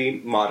for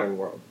the modern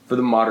world. For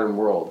the modern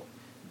world.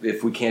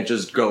 If we can't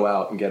just go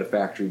out and get a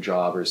factory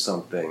job or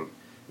something,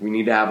 we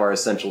need to have our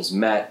essentials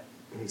met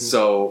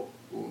so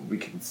we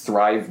can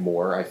thrive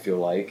more, I feel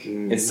like.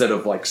 Instead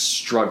of like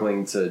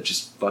struggling to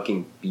just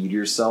fucking feed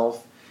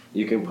yourself,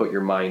 you can put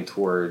your mind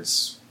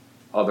towards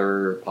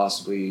other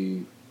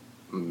possibly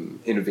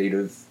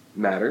innovative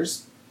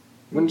matters.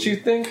 Wouldn't you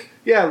think?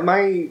 Yeah,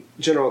 my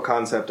general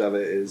concept of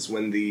it is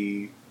when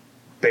the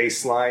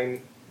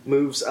baseline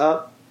moves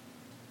up,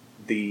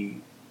 the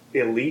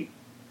elite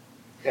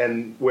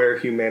and where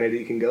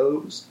humanity can go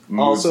Moves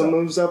also up.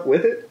 moves up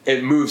with it.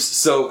 It moves,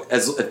 so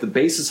as if the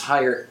base is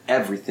higher,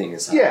 everything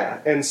is higher. Yeah,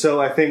 and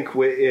so I think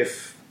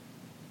if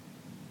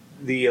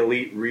the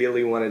elite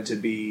really wanted to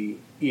be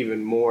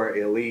even more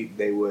elite,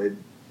 they would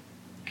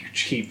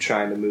keep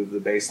trying to move the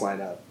baseline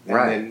up. And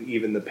Right. then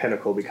even the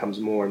pinnacle becomes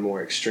more and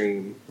more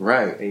extreme,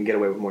 Right. and you can get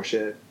away with more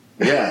shit.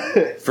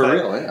 Yeah. For But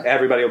real, yeah.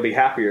 everybody will be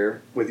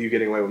happier with you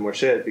getting away with more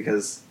shit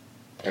because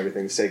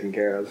everything's taken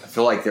care of. I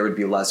feel like there would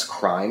be less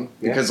crime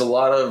Yeah. because a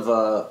lot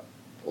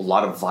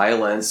of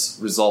violence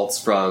results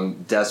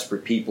from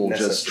desperate people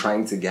just Necessity.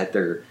 trying to get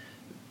their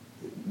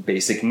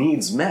basic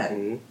needs met,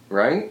 Mhm.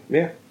 right?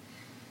 Yeah.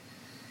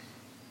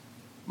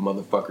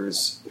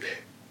 Motherfuckers,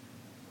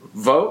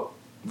 vote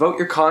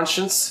your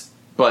conscience,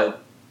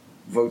 but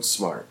vote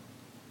smart.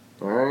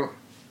 All right.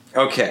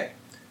 Okay,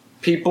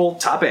 people.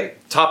 Top 8.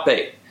 Top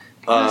 8.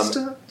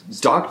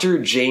 Dr.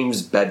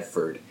 James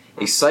Bedford,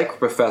 a psych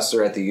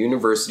professor at the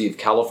University of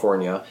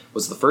California,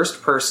 was the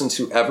first person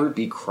to ever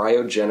be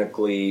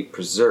cryogenically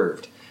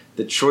preserved.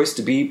 The choice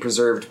to be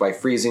preserved by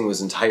freezing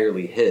was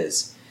entirely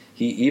his.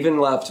 He even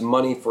left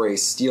money for a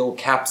steel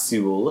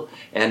capsule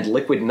and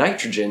liquid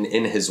nitrogen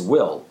in his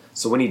will.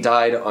 So when he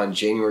died on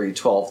January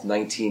 12th,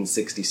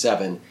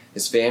 1967,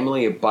 his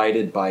family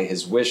abided by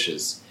his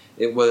wishes.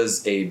 It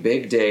was a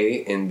big day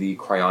in the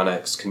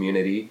cryonics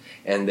community,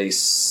 and they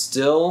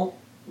still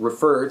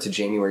refer to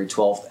January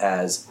 12th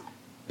as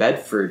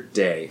Bedford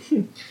Day.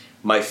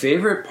 My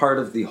favorite part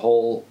of the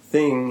whole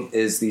thing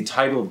is the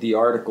title of the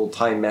article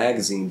Time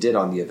Magazine did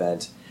on the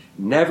event,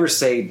 Never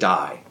Say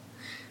Die.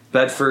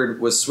 Bedford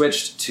was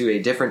switched to a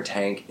different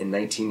tank in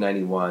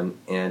 1991,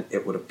 and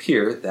it would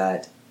appear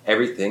that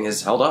everything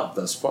has held up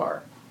thus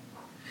far.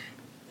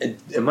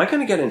 Am I going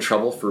to get in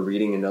trouble for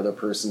reading another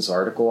person's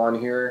article on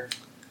here?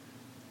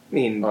 I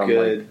mean, On,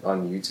 good. like,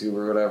 on YouTube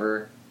or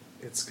whatever?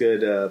 It's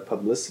good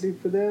publicity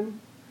for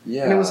them.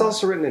 Yeah. And it was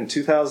also written in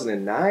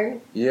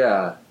 2009.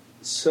 Yeah.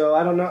 So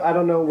I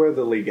don't know where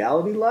the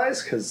legality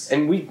lies because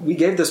And we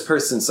gave this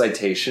person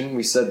citation.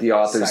 We said the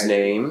author's Cited.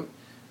 name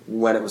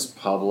when it was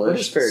published.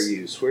 it's fair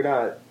use.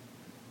 We're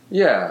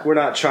Yeah.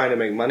 not trying to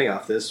make money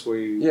off this.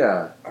 We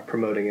Yeah. are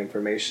promoting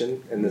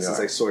information, and this We is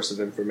are. a source of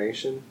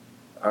information.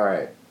 All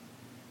right.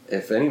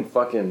 If any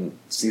fucking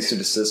cease or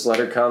desist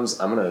letter comes,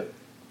 I'm going to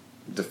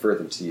defer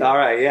them to you. All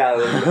right, yeah.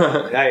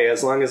 Then, hey,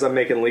 as long as I'm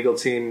making legal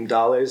team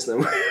dollars,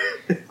 then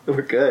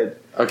we're good.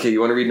 Okay, you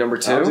want to read number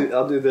 2?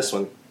 I'll do this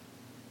one.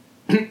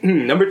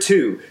 Number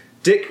 2,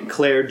 Dick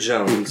Clare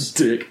Jones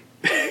Dick.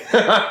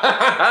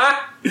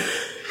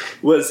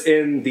 was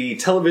in the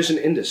television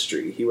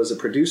industry. He was a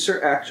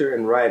producer, actor,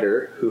 and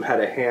writer who had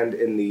a hand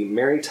in the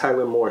Mary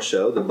Tyler Moore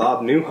Show, the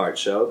Bob Newhart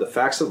Show, The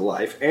Facts of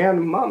Life,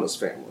 and Mama's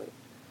Family.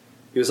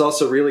 He was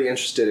also really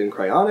interested in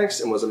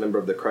cryonics and was a member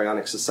of the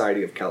Cryonics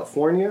Society of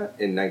California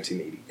in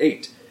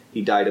 1988.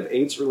 He died of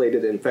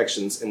AIDS-related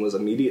infections and was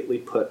immediately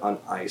put on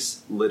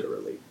ice,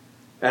 literally.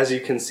 As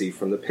you can see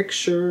from the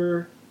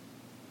picture...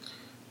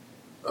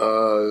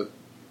 Wait.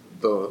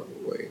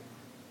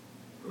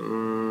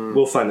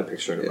 We'll find the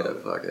picture in a Yeah,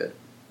 moment. fuck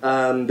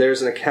it.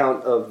 There's an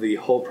account of the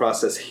whole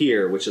process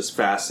here, which is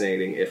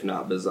fascinating, if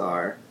not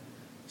bizarre.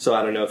 So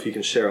I don't know if you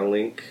can share a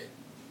link,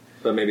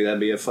 but maybe that'd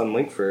be a fun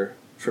link for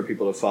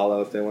people to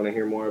follow if they want to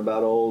hear more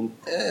about old...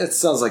 It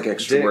sounds like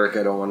extra Dick. work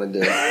I don't want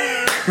to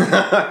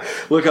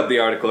do. Look up the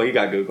article. You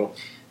got Google.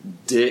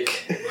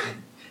 Dick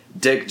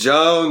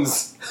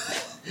Jones.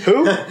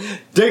 Who?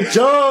 Dick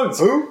Jones.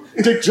 Who?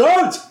 Dick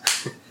Jones.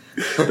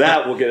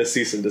 That will get a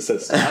cease and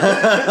desist.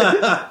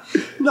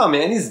 No,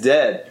 man, he's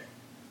dead.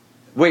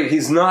 Wait,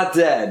 he's not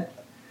dead.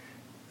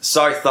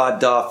 Sorry, thought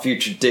da,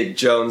 future Dick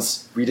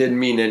Jones. We didn't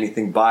mean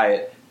anything by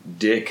it.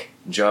 Dick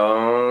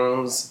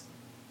Jones.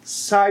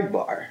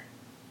 Sidebar.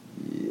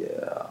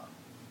 Yeah.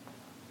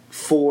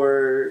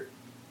 For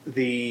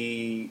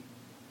the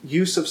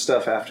use of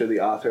stuff after the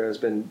author has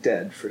been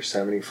dead for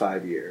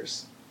 75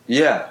 years,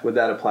 Yeah. would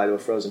that apply to a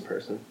frozen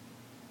person?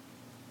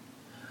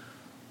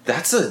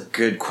 That's a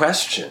good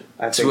question.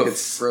 I to think a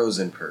it's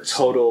frozen person.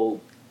 Total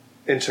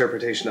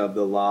interpretation of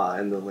the law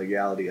and the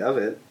legality of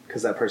it,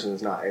 because that person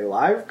is not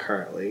alive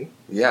currently.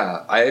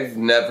 Yeah, I've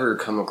never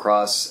come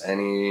across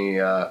any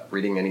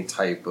reading any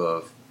type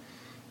of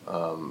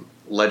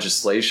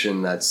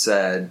legislation that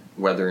said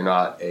whether or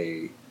not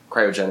a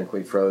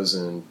cryogenically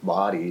frozen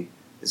body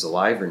is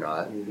alive or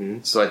not. Mm-hmm.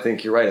 So I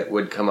think you're right. It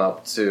would come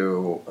up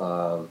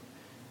to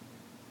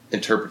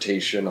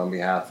interpretation on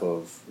behalf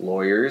of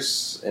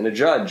lawyers and a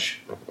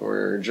judge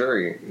or a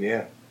jury.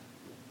 Yeah.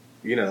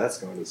 You know that's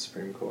going to the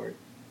Supreme Court.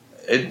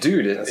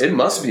 It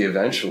must be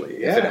eventually,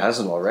 if it Yeah.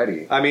 hasn't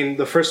already. I mean,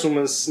 the first one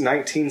was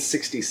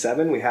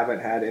 1967. We haven't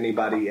had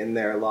anybody in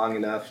there long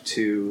enough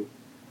to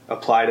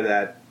apply to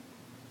that,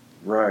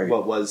 Right.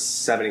 what was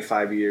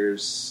 75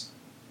 years,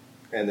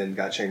 and then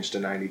got changed to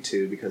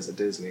 92 because of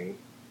Disney.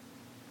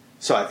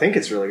 So I think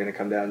it's really going to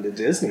come down to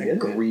Disney, isn't it?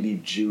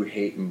 Greedy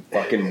Jew-hating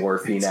fucking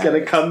morphine It's going to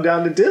addict. come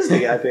down to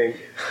Disney, I think.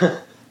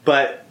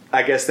 But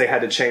I guess they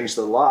had to change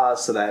the law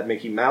so that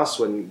Mickey Mouse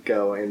wouldn't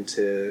go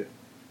into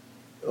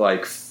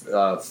like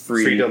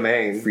Free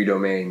domain. Free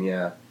domain,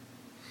 yeah.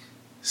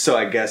 So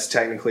I guess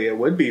technically it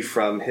would be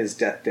from his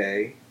death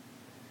day,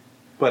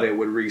 but it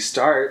would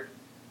restart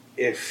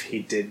if he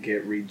did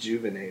get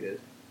rejuvenated.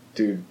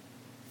 Dude,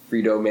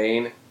 free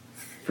domain.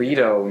 Free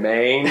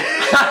domain.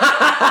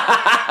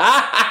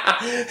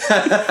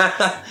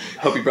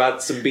 Hope you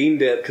brought some bean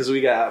dip because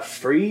we got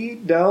free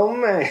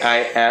domain.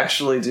 I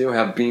actually do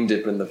have bean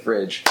dip in the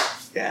fridge.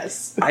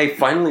 Yes. I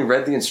finally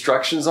read the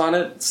instructions on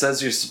it. It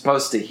says you're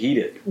supposed to heat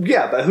it.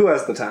 Yeah, but who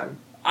has the time?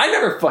 I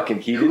never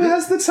fucking heated Who it.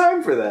 has the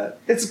time for that?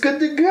 It's good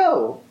to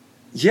go.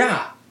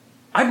 Yeah.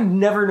 I've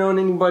never known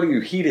anybody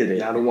who heated it.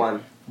 Not a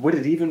one. Would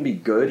it even be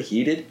good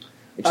heated?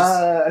 It just,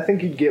 I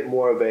think you'd get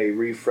more of a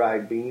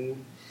refried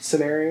bean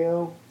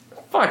scenario.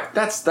 fuck,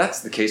 that's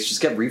the case.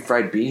 Just get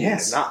refried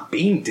beans. Yeah, not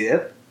bean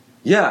dip.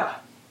 Yeah.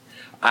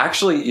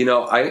 Actually,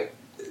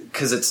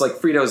 because it's like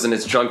Fritos and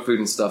it's junk food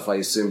and stuff, I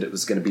assumed it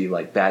was going to be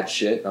like bad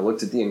shit. I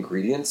looked at the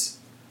ingredients.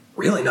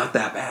 Really not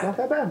that bad. Not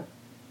that bad.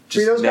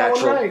 Just Fritos got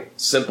natural, one right.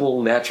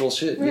 simple, natural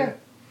shit. Yeah.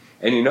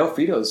 And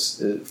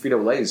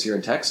Frito-Lay's here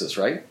in Texas,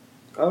 right?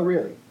 Oh,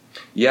 really?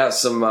 Yeah,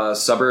 some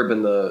suburb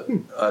in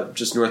the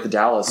just north of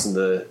Dallas in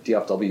the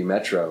DFW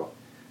metro.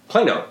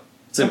 Plano.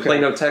 It's in Okay.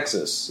 Plano,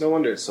 Texas. No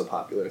wonder it's so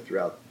popular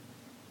throughout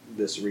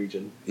this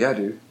region. Yeah,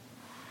 dude.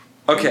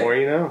 The Okay, more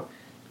you know.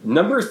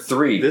 number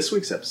 3. This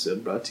week's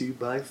episode brought to you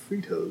by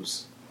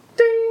Fritos.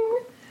 Ding!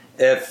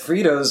 If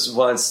Fritos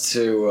wants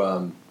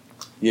to,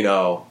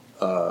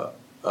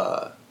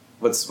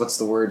 what's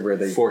the word where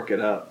they Fork it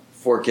up.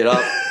 fork it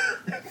up?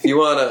 if you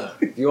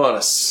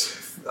wanna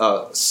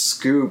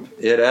scoop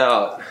it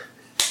out.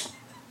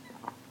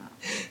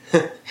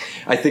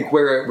 I think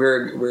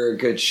we're a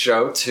good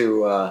show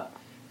to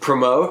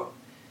promote.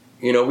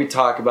 We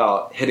talk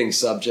about hitting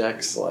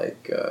subjects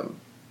like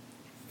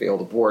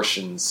failed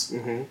abortions,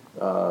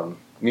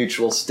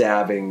 mutual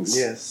stabbings,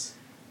 Yes.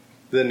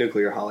 The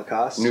nuclear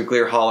holocaust.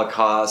 nuclear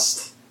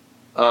holocaust.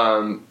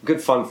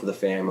 Good fun for the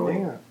family.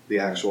 Yeah. The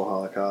actual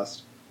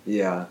Holocaust.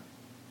 Yeah.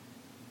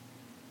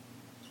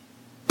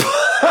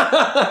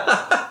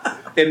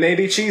 It may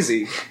be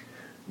cheesy,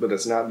 but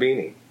it's not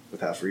beanie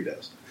without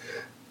Fritos.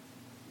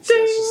 So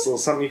it's just a little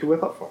something you can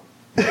whip up for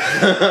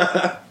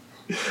 'em.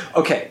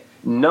 Okay,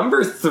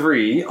 number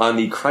 3 on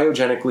the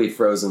cryogenically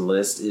frozen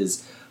list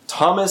is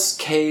Thomas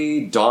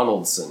K.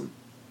 Donaldson.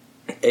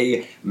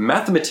 A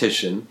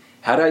mathematician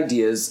had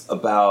ideas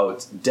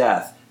about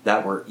death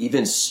that were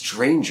even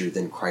stranger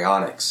than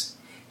cryonics.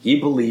 He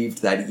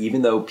believed that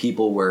even though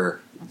people were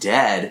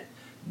dead,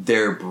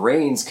 their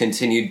brains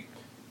continued.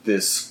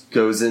 This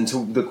goes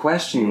into the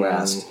question you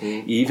asked.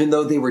 Even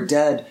though they were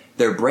dead,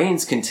 their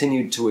brains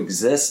continued to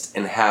exist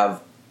and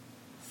have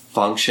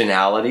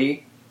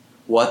functionality.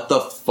 What the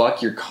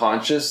fuck? You're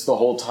conscious the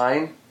whole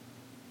time?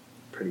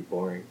 Pretty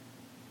boring.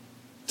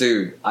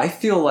 Dude, I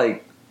feel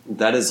like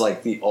that is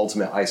like the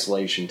ultimate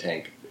isolation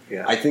tank.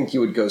 Yeah. I think you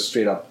would go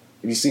straight up.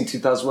 Have you seen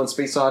 2001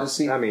 Space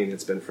Odyssey? I mean,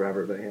 it's been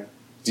forever, but yeah.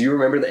 Do you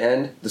remember the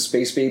end? The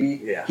space baby?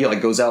 Yeah. He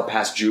goes out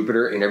past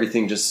Jupiter and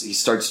everything he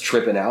starts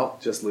tripping out.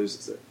 Just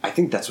loses it. I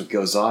think that's what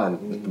goes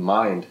on with the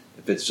mind.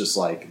 If it's just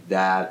like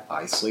that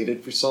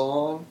isolated for so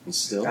long and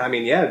still. I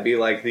mean, yeah, it'd be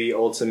like the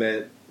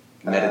ultimate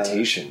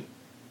Meditation.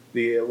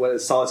 what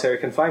is solitary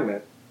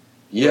confinement?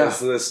 Yeah. What's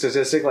the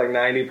statistic? Like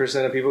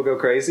 90% of people go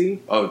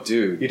crazy. Oh,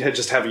 dude. You'd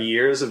just have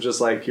years of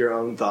just like your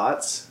own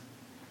thoughts.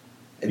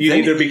 And You'd then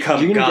either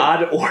become you're gonna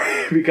God or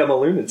become a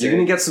lunatic. You're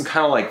going to get some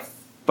kind of like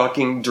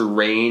fucking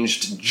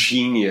deranged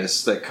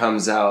genius that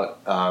comes out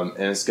and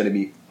it's going to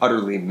be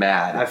utterly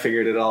mad. I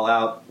figured it all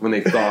out. When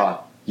they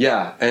thaw.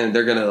 Yeah, and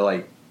they're going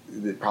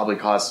to probably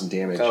cause some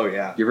damage. Oh,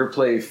 yeah. You ever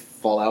play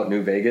Fallout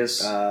New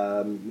Vegas?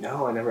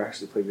 No, I never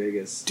actually played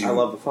Vegas. Dude. I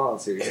love the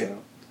Fallout series, though.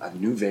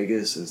 New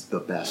Vegas is the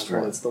best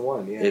one. It's the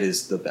one, yeah. It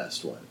is the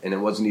best one, and it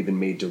wasn't even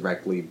made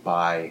directly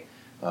by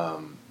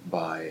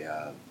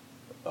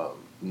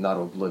not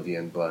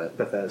Oblivion, but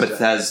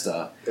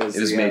Bethesda. It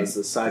was made a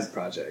side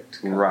project.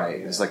 right.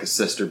 Yeah. It was like a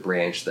sister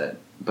branch that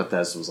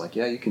Bethesda was like,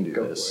 yeah, you can do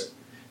Go this, for it.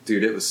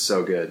 dude. It was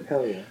so good.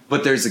 Hell yeah.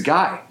 But there's a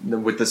guy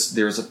with this.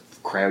 There's a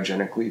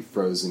cryogenically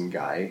frozen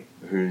guy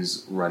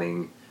who's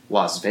running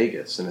Las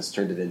Vegas, and has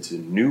turned it into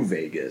New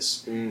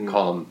Vegas.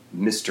 Call him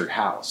Mr.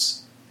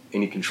 House,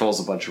 and he controls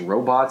a bunch of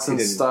robots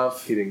and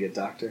stuff. He didn't get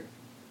Doctor.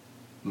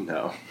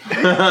 No.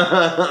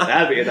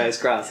 That'd be a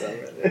nice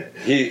crossover.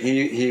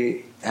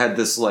 He had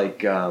this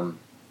like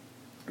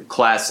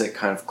classic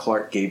kind of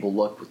Clark Gable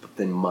look with the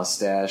thin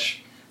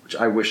mustache, which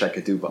I wish I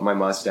could do, but my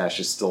mustache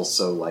is still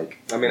so like.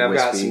 I mean, I've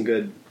got wispy. some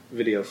good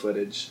video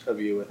footage of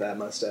you with that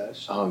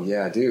mustache. Oh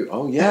yeah, dude.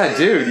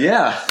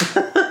 Yeah.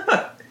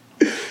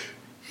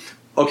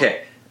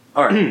 Okay.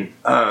 All right.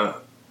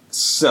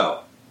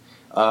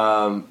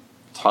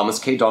 Thomas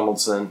K.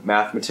 Donaldson,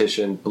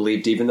 mathematician,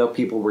 believed even though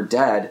people were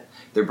dead,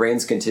 their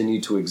brains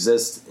continued to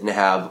exist and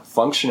have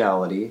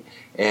functionality,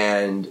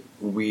 and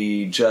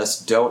we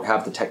just don't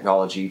have the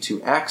technology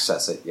to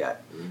access it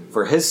yet.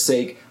 For his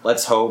sake,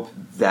 let's hope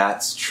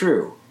that's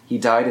true. He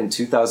died in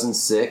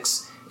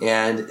 2006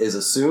 and is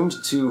assumed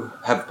to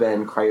have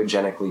been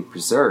cryogenically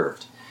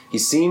preserved. he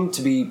seemed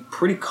to be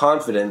pretty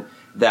confident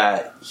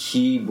that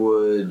he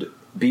would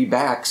be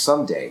back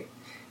someday.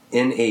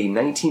 In a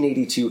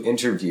 1982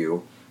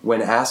 interview,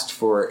 when asked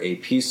for a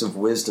piece of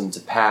wisdom to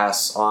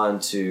pass on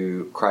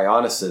to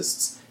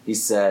cryonicists, he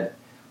said,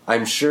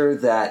 "I'm sure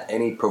that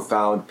any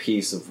profound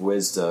piece of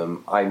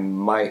wisdom I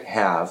might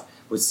have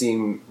would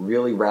seem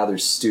really rather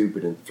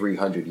stupid in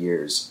 300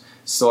 years.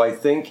 So I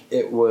think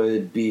it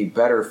would be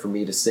better for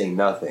me to say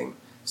nothing,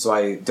 so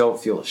I don't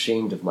feel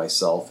ashamed of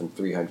myself in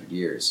 300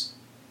 years."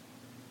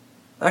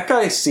 That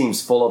guy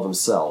seems full of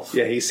himself.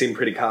 Yeah, he seemed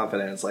pretty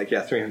confident. It's like, yeah,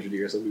 300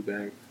 years, I'll be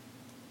back.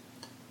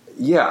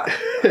 Yeah.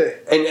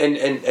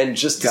 and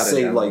just to Got it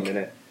say, down in a like,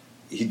 minute.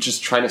 he's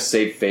just trying to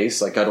save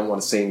face. Like, I don't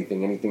want to say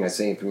anything. Anything I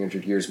say in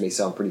 300 years may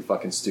sound pretty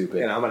fucking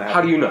stupid. And I'm gonna have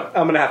How do you know?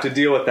 I'm going to have to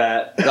deal with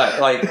that.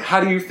 Like, how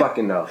do you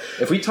fucking know?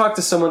 If we talk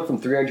to someone from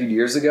 300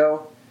 years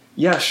ago,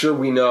 yeah, sure,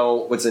 we know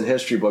what's in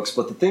history books.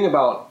 But the thing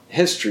about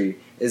history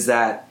is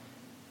that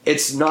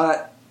it's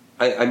not...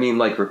 I mean,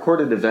 like,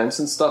 recorded events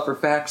and stuff are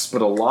facts,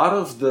 but a lot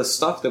of the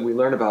stuff that we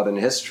learn about in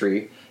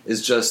history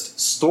is just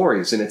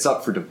stories, and it's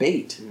up for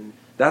debate. Mm.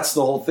 That's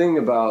the whole thing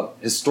about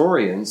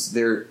historians.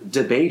 They're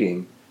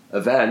debating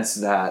events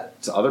that,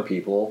 to other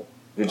people,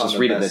 they just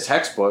read it in the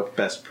textbook.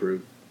 Best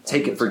proof.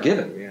 Take it for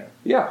given. Yeah.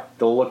 Yeah.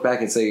 They'll look back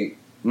and say,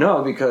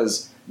 no,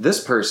 because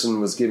this person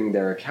was giving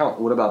their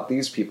account. What about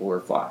these people who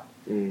are fought?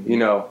 Mm-hmm. You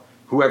know,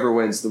 whoever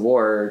wins the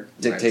war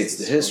dictates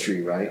the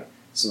history, right? Yeah.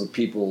 So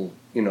people...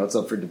 You know, it's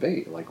up for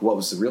debate. Like, what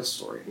was the real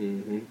story?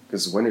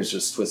 Because the winner's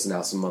just twisting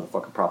out some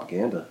motherfucking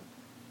propaganda.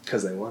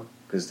 Because they won.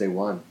 Because they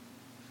won.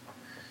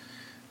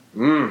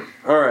 All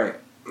right.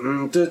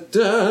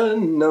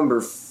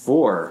 Number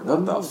 4.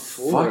 What the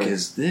fuck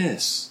is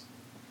this?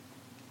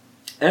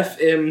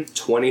 FM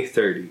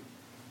 2030.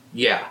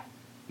 Yeah,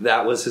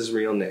 that was his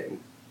real name.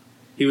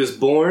 He was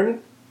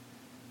born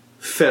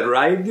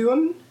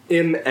Ferraidun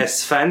im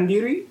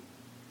Esfandiri.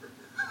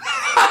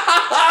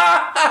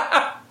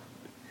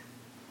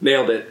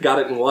 Nailed it. Got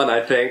it in one,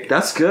 I think.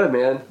 That's good,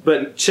 man.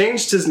 But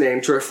changed his name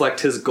to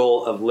reflect his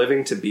goal of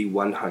living to be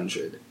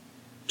 100.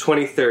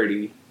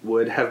 2030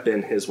 would have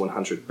been his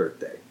 100th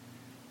birthday.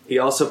 He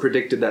also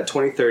predicted that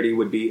 2030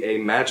 would be a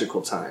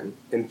magical time.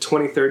 In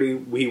 2030,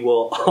 we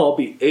will all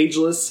be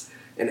ageless,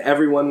 and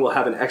everyone will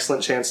have an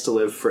excellent chance to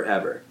live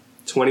forever.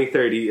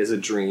 2030 is a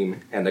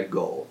dream and a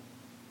goal.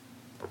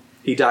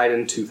 He died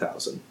in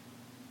 2000,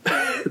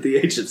 at the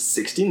age of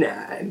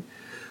 69.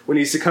 When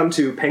he succumbed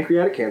to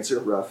pancreatic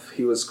cancer,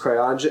 he was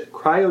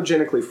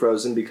cryogenically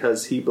frozen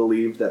because he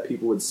believed that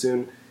people would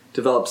soon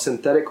develop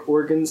synthetic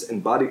organs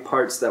and body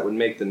parts that would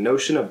make the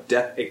notion of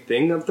death a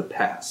thing of the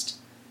past.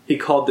 He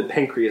called the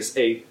pancreas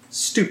a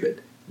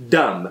stupid,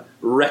 dumb,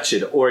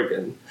 wretched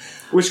organ,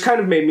 which kind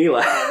of made me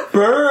laugh.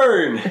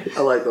 Burn!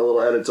 I like the little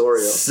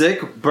editorial.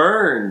 Sick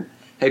burn!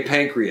 Hey,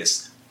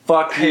 pancreas,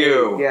 fuck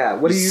you. Yeah,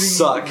 what are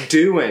you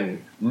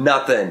doing?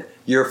 Nothing.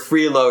 You're a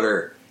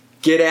freeloader.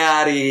 Get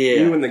out of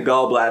here. You and the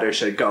gallbladder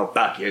should go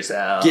fuck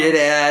yourself. Get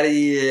out of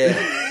here.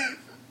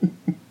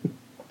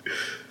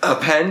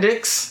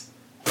 Appendix?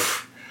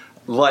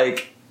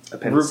 Like...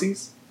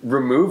 Appendices?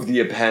 Remove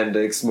the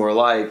appendix, more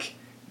like...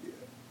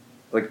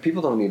 Like,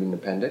 people don't need an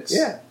appendix.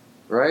 Yeah.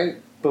 Right?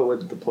 But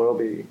would the plural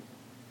be...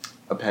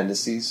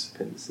 Appendices?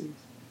 Appendices.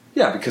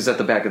 Yeah, because at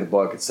the back of the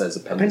book it says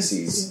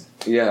appendices.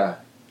 Yeah.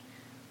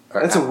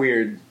 That's a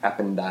weird...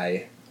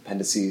 Appendi.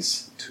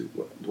 Appendices.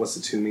 What's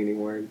the two meaning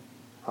word?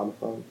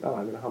 Homophone? Oh,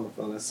 I mean a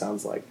homophone. That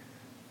sounds like...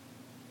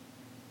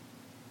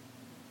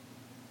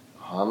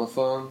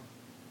 Homophone?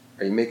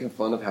 Are you making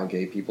fun of how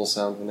gay people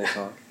sound when they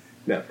talk?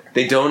 Never.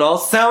 They don't all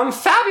sound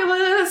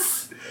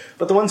fabulous!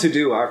 But the ones who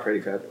do are pretty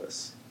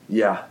fabulous.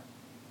 Yeah.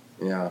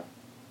 Yeah.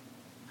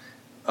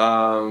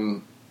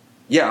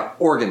 Yeah,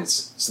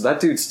 organs. So that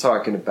dude's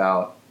talking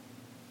about...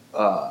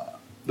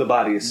 the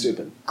body is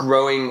stupid.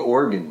 Growing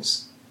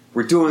organs.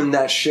 We're doing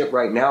that shit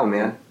right now,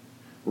 man.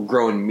 We're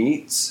growing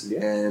meats,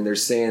 and they're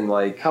saying,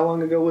 like... How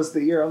long ago was the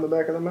ear on the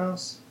back of the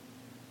mouse?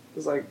 It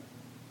was like...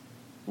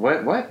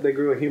 What? They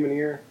grew a human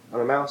ear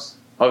on a mouse?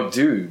 Oh,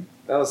 dude.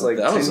 That was like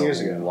 10 years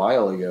ago. A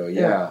while ago,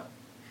 yeah.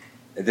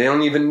 They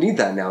don't even need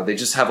that now. They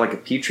just have, like, a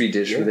petri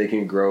dish where they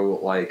can grow,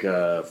 like,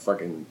 a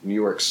fucking New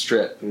York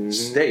strip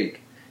steak.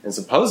 And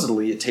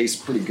supposedly it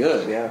tastes pretty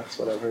good. Yeah, that's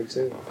what I've heard,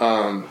 too.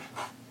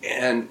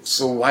 And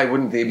so why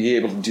wouldn't they be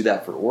able to do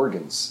that for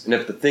organs? And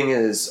if the thing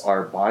is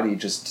our body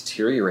just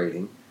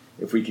deteriorating...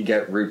 If we could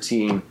get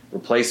routine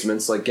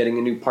replacements, like getting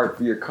a new part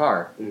for your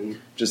car,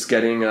 just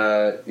getting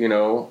a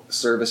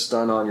service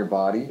done on your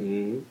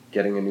body,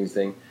 getting a new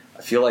thing.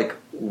 I feel like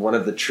one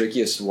of the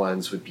trickiest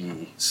ones would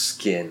be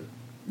skin.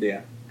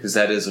 Yeah, because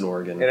that is an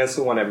organ, and that's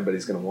the one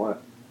everybody's going to want.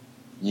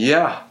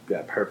 Yeah,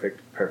 that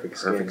perfect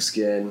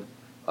skin.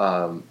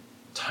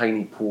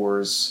 Tiny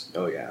pores.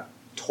 Oh yeah,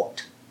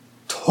 twat.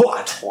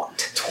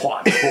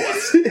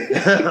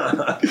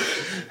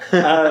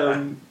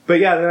 But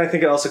yeah, then I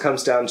think it also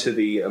comes down to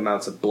the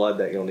amounts of blood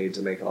that you'll need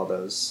to make all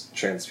those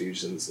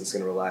transfusions. It's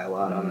going to rely a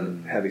lot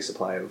on a heavy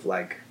supply of,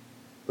 like,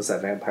 what's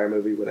that vampire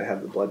movie where they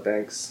have the blood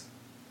banks?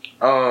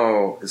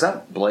 Oh, is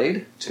that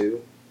Blade?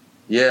 2?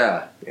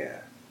 Yeah. Yeah.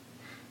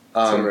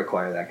 So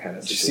require that kind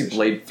of Did you situation. see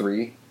Blade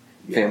 3?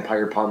 Yeah.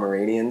 Vampire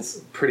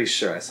Pomeranians? Pretty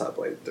sure I saw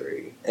Blade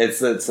 3.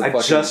 It's a I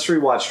fucking... just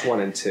rewatched 1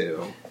 and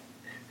 2.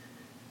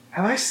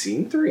 Have I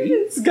seen 3?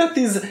 It's got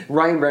these...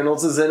 Ryan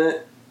Reynolds is in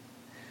it.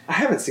 I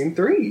haven't seen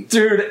 3.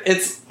 Dude,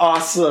 it's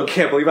awesome.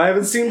 Can't believe I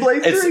haven't seen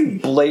Blade 3.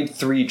 It's Blade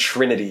 3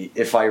 Trinity,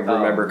 if I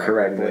remember my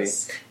correctly.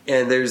 goodness.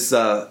 And there's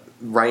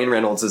Ryan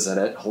Reynolds is in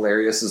it,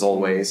 hilarious as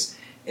always.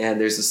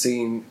 And there's a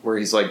scene where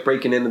he's like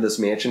breaking into this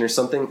mansion or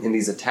something, and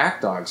these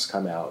attack dogs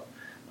come out,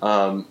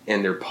 and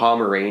they're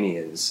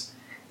Pomeranians,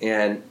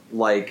 and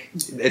like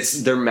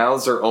it's their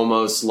mouths are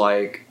almost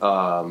like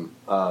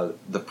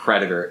the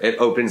Predator. It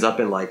opens up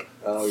in like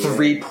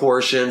 3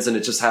 portions, and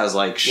it just has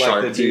like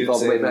sharp the teeth all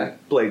the way dudes in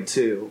back. Blade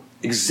 2.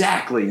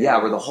 Exactly, yeah,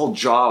 where the whole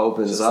jaw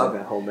opens Just up. like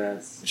that whole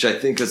mess. Which I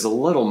think is a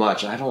little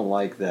much. I don't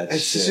like that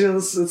It's shit.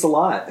 just, it's a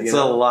lot. It's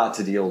a lot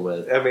to deal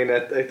with. I mean,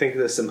 I think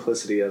the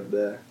simplicity of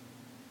the...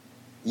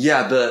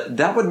 Yeah,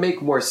 that would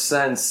make more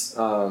sense,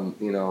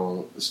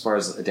 as far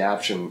as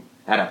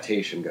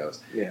adaptation goes.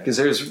 Yeah. Because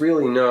there's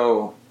really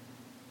no,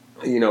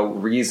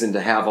 reason to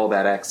have all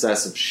that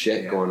excess of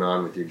shit going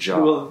on with your jaw.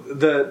 Well,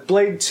 the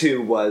Blade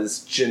 2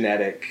 was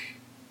genetic,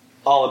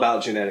 all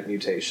about genetic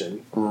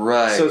mutation.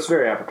 Right. So it's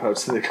very apropos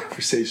to the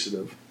conversation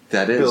of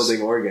that is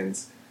building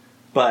organs.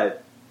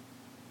 But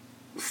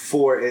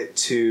for it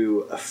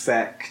to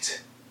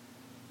affect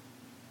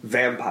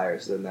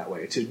vampires in that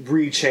way, to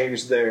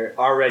rechange their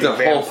already the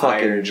whole fucking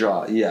vampire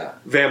jaw. Yeah.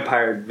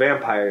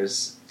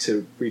 vampires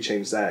to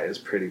rechange that is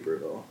pretty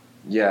brutal.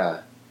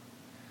 Yeah.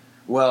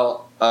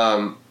 Well,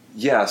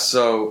 yeah,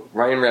 so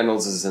Ryan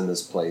Reynolds is in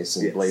this place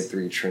in Blade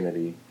 3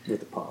 Trinity. With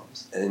the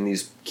palms. And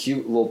these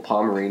cute little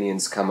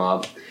Pomeranians come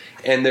up,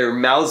 and their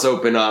mouths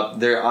open up,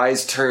 their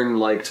eyes turn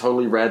like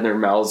totally red, and their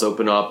mouths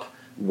open up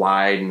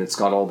wide, and it's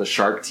got all the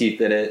shark teeth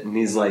in it, and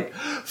he's like,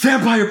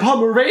 Vampire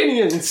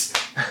Pomeranians!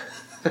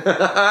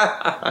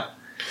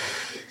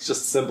 It's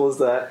just as simple as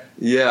that.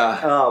 Yeah.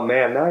 Oh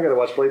man, now I gotta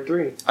watch Blade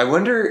 3. I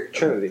wonder,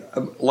 Trinity.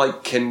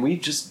 can we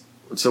just,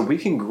 so we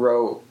can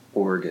grow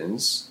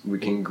organs, we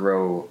can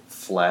grow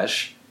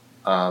flesh,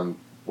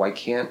 why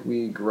can't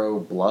we grow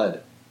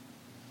blood?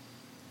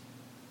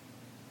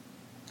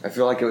 I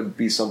feel like it would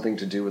be something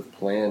to do with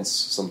plants,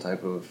 some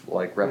type of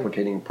like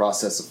replicating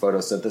process of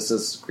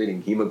photosynthesis,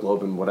 creating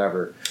hemoglobin,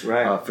 whatever,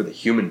 Right. for the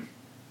human.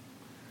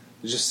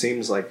 It just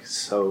seems like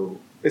so...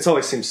 It's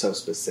always seemed so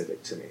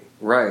specific to me.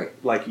 Right.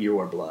 Like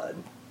your blood.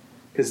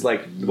 Because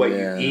like what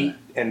Yeah. you eat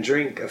and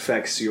drink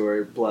affects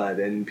your blood,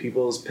 and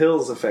people's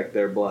pills affect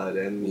their blood,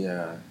 and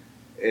Yeah.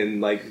 and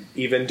like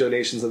even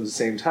donations of the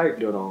same type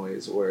don't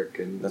always work.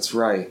 And That's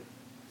right.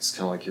 It's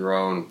kind of like your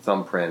own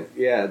thumbprint.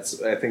 yeah,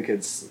 I think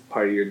it's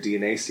part of your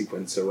DNA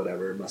sequence or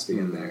whatever must be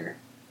in there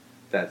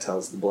that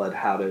tells the blood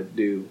how to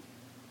do.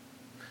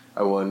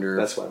 I wonder.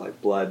 That's why like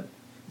blood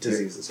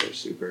diseases are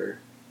super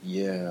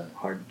Yeah.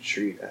 hard to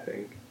treat, I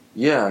think.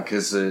 Yeah,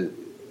 because a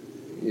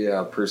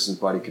person's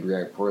body could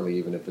react poorly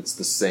even if it's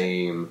the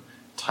same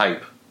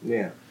type.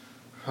 Yeah.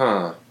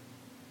 Huh.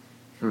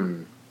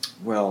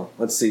 Well,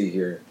 let's see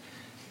here.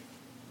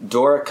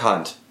 Dora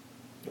Kunt.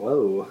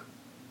 Whoa.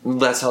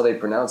 That's how they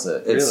pronounce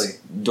it. It's Really?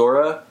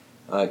 Dora,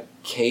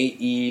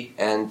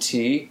 Kent.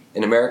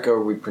 In America,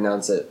 we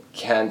pronounce it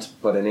Kent,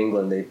 but in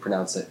England, they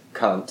pronounce it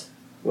cunt.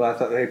 Well, I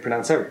thought they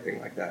pronounce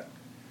everything like that.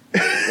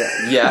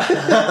 Yeah.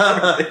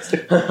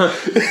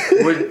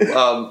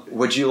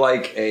 Would you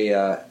like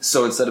a...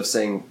 so instead of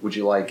saying, would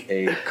you like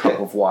a cup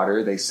of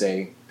water, they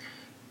say,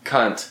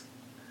 cunt.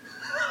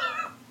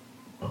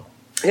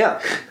 Yeah.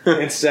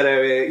 Instead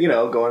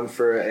of, going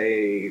for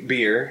a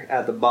beer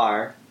at the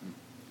bar,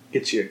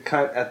 get you a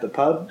cunt at the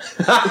pub.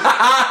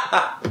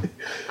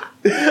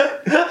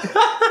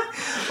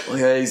 Oh,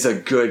 yeah, he's a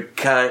good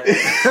cunt.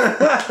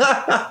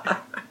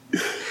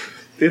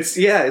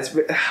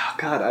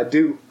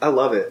 I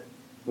love it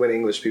when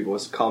English people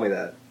call me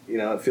that.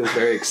 It feels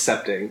very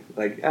accepting.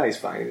 Like, he's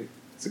fine.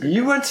 It's a good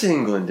You went to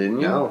England,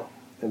 didn't you? No,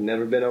 I've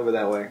never been over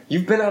that way.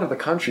 You've been out of the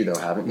country, though,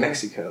 haven't you?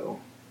 Mexico.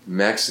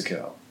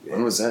 Mexico. Yeah.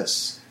 When was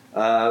this?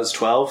 I was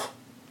 12.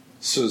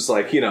 So it's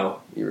like, You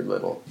were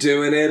little.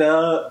 doing it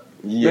up.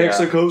 Yeah.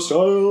 Mexico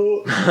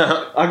style.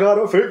 I got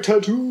a fake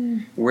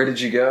tattoo. Where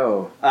did you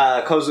go?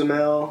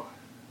 Cozumel.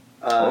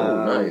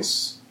 Oh,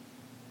 nice.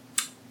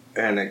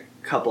 And a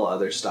couple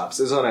other stops.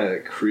 It was on a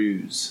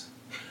cruise.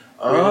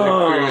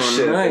 Oh, We did a cruise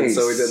ship, and nice.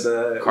 so we did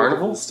the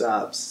Carnival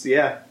stops.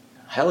 Yeah,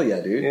 Hell yeah,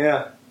 dude.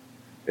 yeah.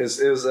 It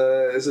was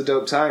a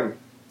dope time.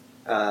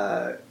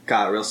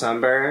 Got real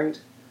sunburned.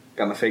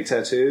 Got my fake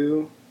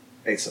tattoo.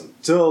 Ate some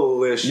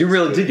delicious. You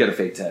really food. did get a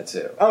fake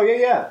tattoo. Oh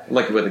yeah.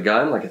 Like with a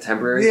gun? Like a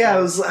temporary Yeah, gun?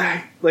 it was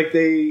like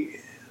they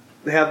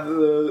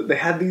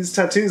had these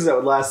tattoos that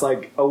would last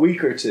like a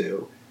week or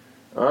two.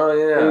 Oh,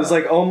 yeah. It was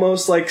like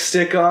almost like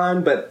stick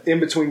on, but in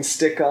between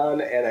stick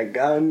on and a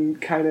gun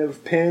kind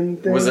of pin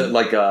thing. Was it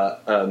like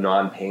a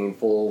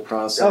non-painful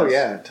process? Oh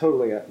yeah,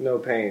 totally no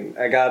pain.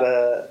 I got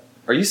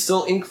Are you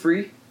still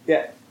ink-free?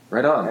 yeah,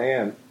 Right on. I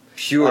am.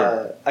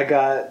 Pure. I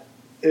got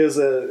it was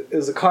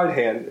a card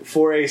hand,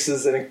 4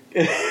 aces and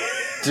a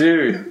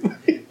Dude.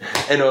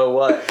 And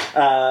what?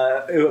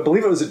 I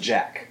believe it was a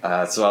jack.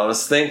 That's what I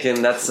was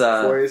thinking. That's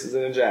 4 aces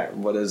and a jack.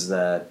 what is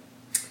that?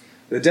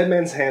 The dead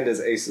man's hand is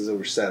aces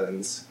over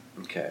sevens.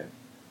 Okay.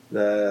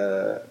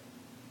 If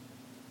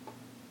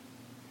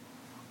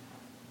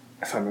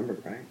I remember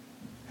right.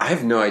 I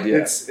have no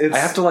idea. It's I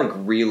have to like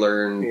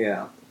relearn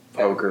Yeah.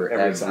 poker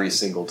every time.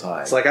 single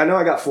time. It's like, I know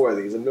I got 4 of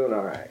these. I'm doing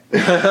all right.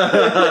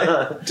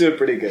 Doing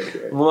pretty good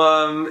here.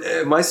 Well,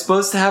 am I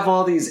supposed to have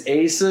all these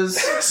aces?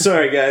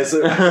 Sorry, guys.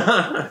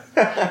 Well,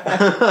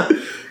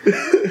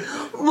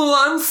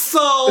 I'm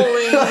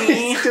sorry.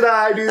 Did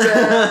I do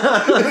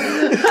that?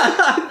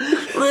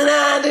 When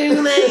I do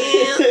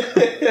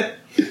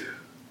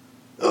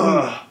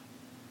that.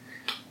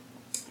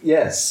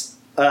 Yes.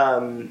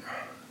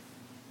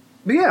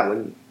 But yeah,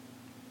 when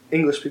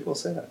English people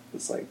say that,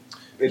 it's like,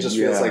 it just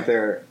feels like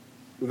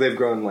they've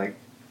grown like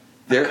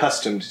They're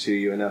accustomed to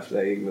you enough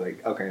that you can be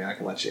like, okay, now I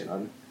can let you in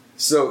on.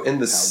 So in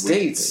the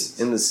States,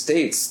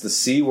 States, the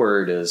C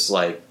word is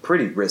like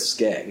pretty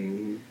risque.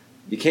 Mm-hmm.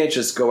 You can't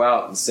just go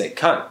out and say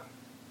cunt.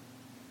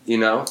 You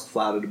know?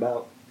 Flouted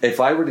about. If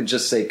I were to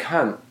just say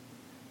cunt,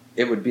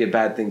 it would be a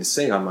bad thing to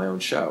say on my own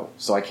show.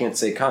 So I can't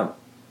say cunt.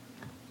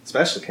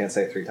 Especially can't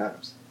say it 3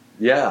 times.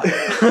 Yeah.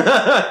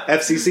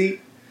 FCC,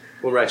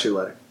 we'll write you a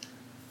letter.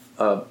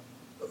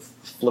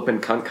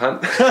 Flippin'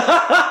 cunt.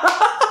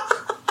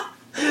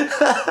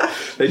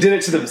 They did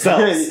it to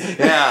themselves.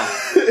 Yeah.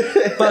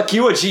 Fuck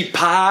you, a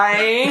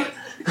G-pie.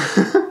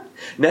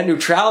 Net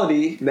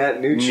neutrality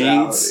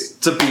needs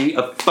to be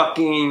a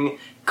fucking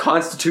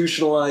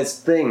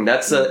constitutionalized thing.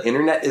 That's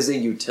internet is a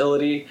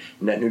utility.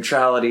 Net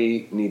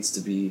neutrality needs to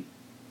be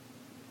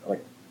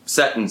like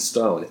set in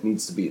stone. It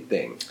needs to be a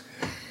thing.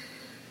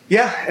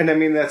 Yeah, and I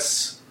mean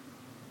that's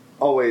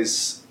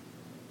always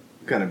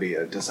going to be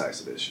a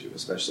decisive issue,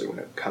 especially when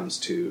it comes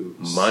to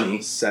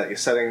money.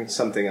 Setting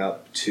something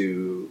up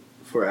to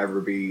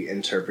forever be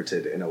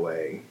interpreted in a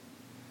way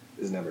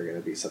is never going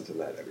to be something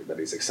that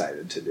everybody's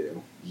excited to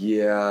do.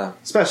 Yeah.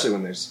 Especially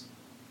when there's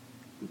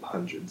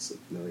hundreds of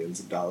millions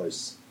of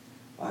dollars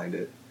behind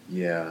it.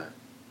 Yeah.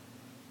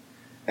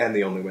 And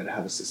the only way to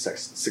have a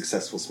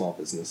successful small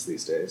business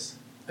these days.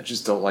 I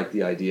just don't like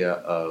the idea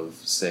of,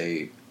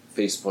 say,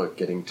 Facebook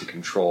getting to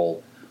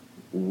control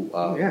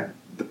the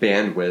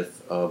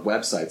bandwidth of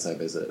websites I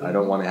visit. Mm-hmm. I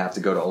don't want to have to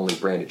go to only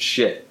branded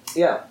shit.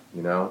 Yeah.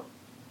 You know?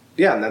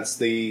 Yeah, and that's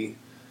the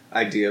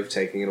idea of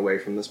taking it away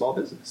from the small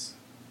business.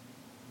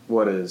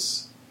 What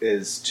is?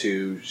 Is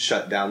to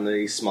shut down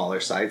the smaller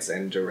sites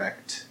and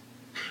direct.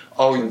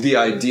 Oh, the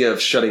idea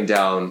of shutting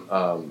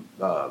down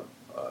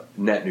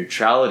net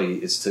neutrality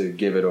is to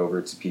give it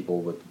over to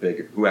people with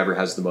whoever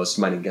has the most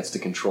money gets to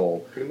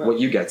control what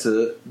you get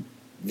to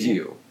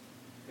view.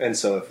 And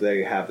so if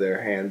they have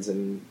their hands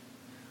in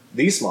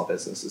these small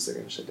businesses, they're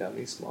going to shut down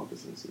these small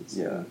businesses.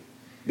 Yeah. And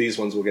these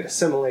ones will get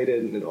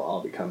assimilated and it'll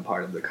all become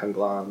part of the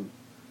conglomerate.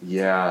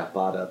 Yeah.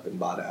 Bought up and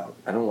bought out.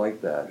 I don't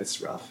like that.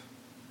 It's rough.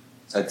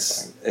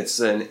 It's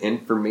an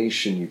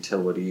information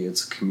utility,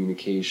 it's a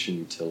communication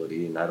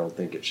utility, and I don't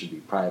think it should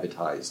be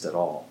privatized at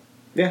all.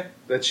 Yeah,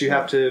 that you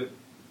have to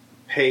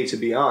pay to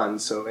be on,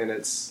 so in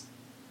its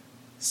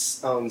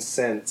own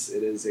sense,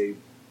 it is a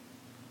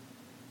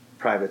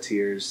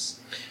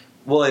privateer's.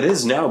 Well, it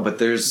is now, but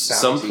there's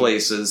bounty. some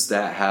places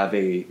that have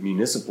a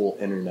municipal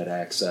internet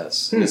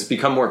access. And it's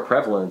become more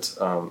prevalent.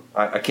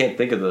 I can't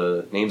think of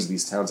the names of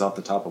these towns off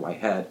the top of my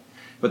head,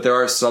 but there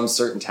are some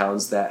certain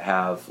towns that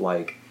have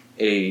like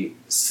a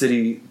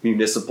city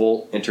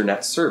municipal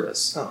internet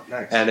service. Oh,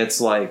 nice. And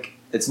it's like,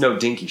 it's no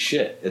dinky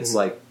shit. It's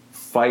like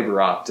fiber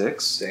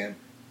optics, Damn.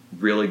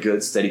 really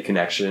good steady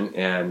connection,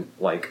 and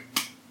like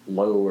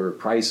lower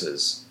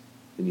prices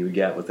than you would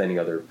get with any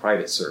other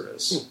private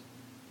service.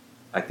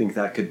 I think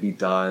that could be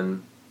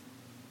done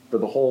for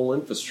the whole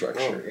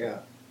infrastructure. Oh, yeah.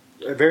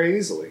 Very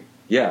easily.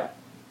 Yeah.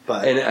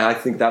 But And I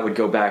think that would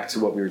go back to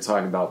what we were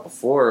talking about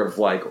before of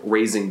like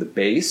raising the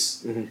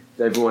base. Mm-hmm.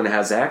 Everyone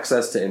has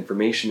access to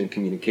information and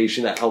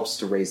communication that helps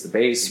to raise the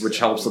base, which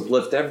helps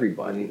uplift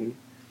everybody. Mm-hmm.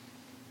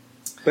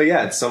 But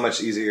yeah, it's so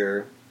much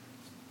easier,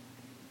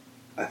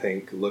 I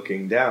think,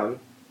 looking down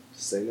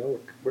to say, no,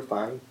 we're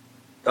fine.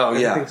 Oh,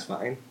 yeah. Everything's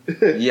fine.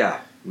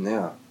 Yeah.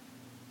 Yeah.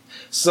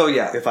 So,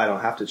 yeah. If I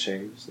don't have to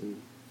change,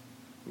 then...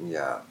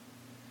 Yeah.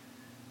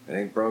 It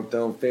ain't broke,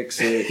 don't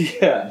fix it.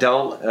 Yeah.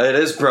 It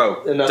is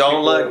broke. Enough Don't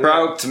people- look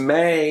broke to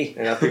me.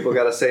 Enough people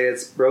gotta say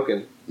it's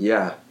broken.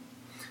 Yeah.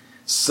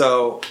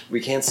 So,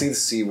 we can't see the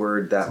C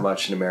word that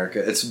much in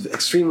America. It's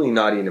extremely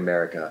naughty in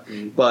America.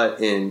 But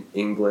in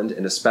England,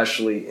 and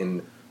especially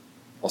in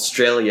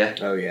Australia,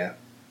 Oh, yeah.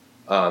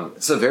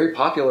 it's a very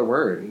popular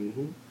word.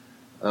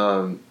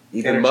 Mm-hmm.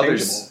 Even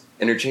mothers...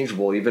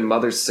 Interchangeable. Even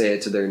mothers say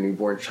it to their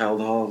newborn child.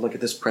 Oh, look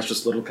at this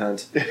precious little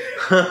cunt.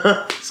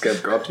 It's gonna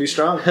grow up to be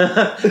strong.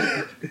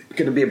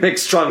 Gonna be a big,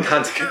 strong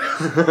cunt.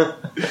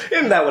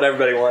 Isn't that what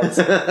everybody wants?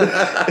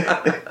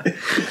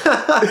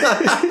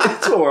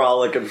 That's what we're all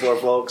looking for,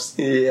 folks.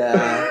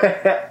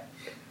 Yeah.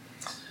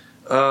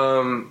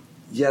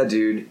 Yeah,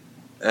 dude.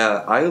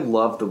 I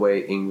love the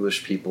way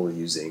English people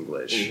use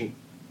English.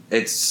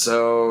 It's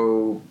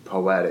so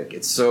poetic.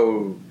 It's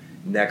so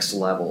next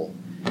level.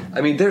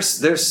 I mean,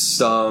 there's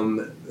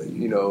some,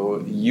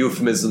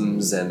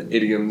 euphemisms and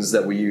idioms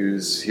that we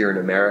use here in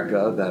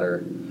America that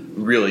are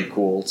really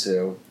cool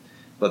too.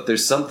 But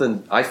there's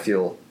something, I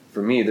feel,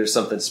 for me, there's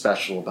something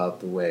special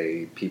about the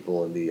way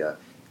people in the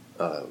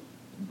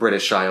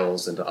British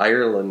Isles and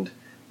Ireland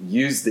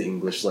use the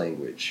English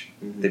language.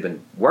 Mm-hmm. They've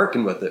been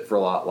working with it for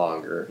a lot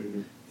longer.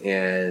 Mm-hmm.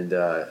 And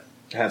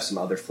have some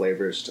other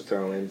flavors to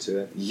throw into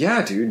it.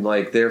 Yeah, dude.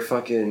 Like, they're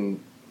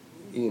fucking,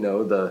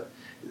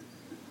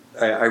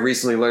 I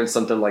recently learned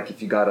something like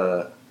if you got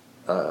a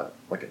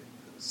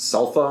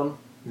cell phone,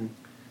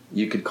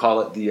 you could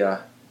call it the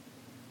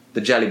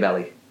Jelly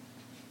Belly.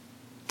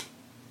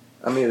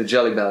 The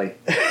Jelly Belly.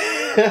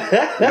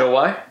 You know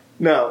why?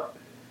 No.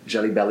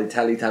 Jelly Belly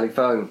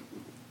telephone.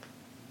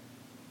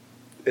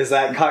 Is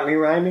that Cockney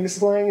rhyming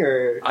slang,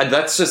 or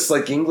that's just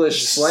like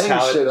English slang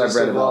shit I've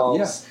read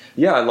about.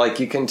 Yeah, like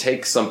you can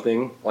take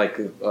something like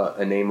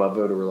a name of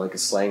it or like a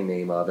slang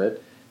name of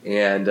it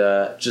and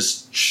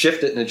just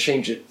shift it and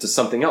change it to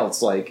something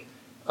else, like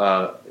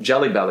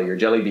Jelly Belly or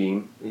Jelly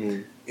Bean,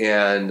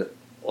 and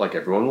like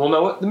everyone will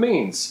know what it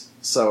means.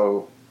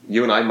 So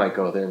you and I might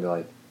go there and be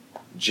like,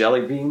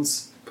 Jelly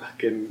Beans?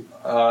 Fucking.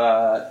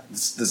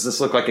 Does this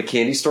look like a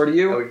candy store to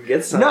you? Oh,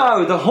 get some.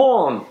 No, the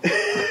horn.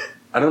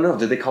 I don't know.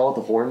 Did they call it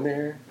the horn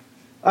there?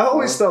 I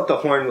always felt the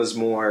horn was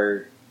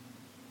more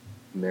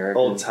American,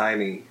 old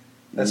timey,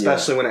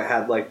 especially when it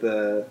had like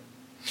the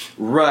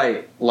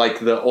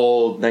like the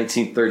old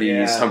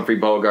 1930s Humphrey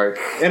Bogart.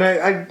 And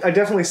I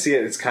definitely see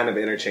it. It's kind of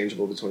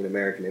interchangeable between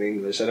American and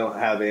English. I don't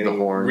have any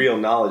real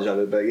knowledge of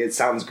it, but it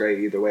sounds great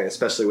either way,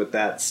 especially with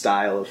that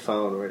style of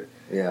phone where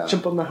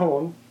jump on the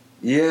horn.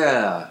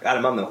 Yeah, got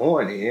him on the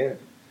horn here.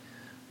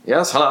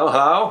 Yes,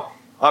 hello,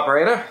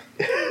 operator.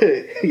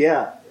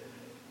 Yeah.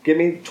 Give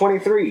me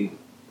 23.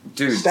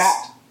 Dude.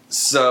 Stat.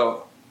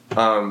 So,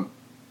 have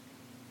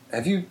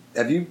you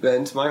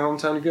been to my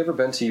hometown? Have you ever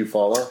been to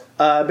Eufaula?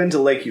 I've been to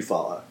Lake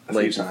Eufaula a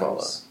few times,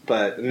 Eufaula.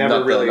 But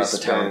never really not the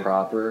town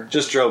proper.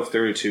 Just drove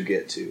through to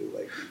get to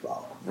Lake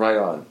Eufaula. Right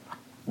on.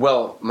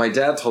 Well, my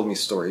dad told me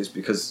stories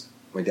because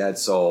my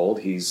dad's so old.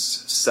 He's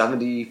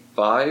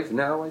 75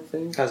 now, I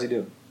think. How's he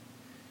doing?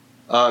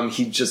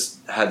 He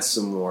just had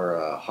some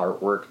more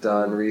heart work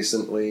done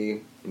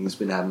recently, and he's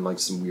been having like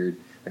some weird.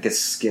 Like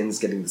his skin's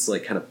getting this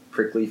like kind of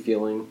prickly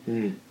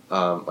feeling.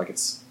 Like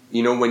it's,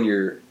 when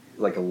you're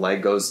like a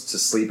leg goes to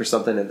sleep or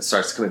something and it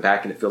starts coming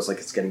back and it feels like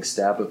it's getting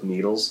stabbed with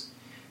needles.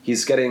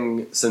 He's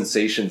getting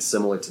sensations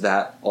similar to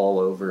that all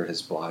over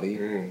his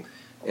body.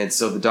 And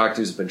so the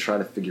doctors have been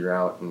trying to figure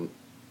out and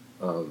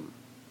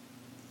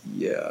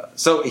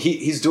so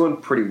he's doing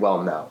pretty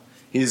well now.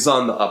 He's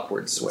on the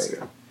upward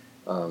swing.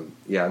 And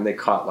they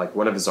caught like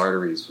one of his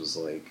arteries was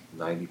like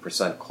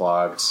 90%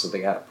 clogged, so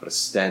they had to put a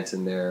stent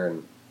in there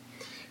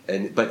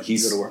but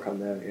he's got to work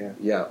on that.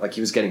 Yeah, like he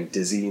was getting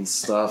dizzy and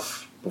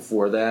stuff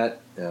before that.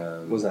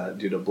 Was that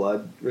due to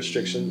blood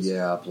restrictions?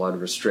 Yeah, blood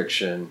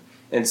restriction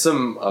and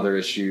some other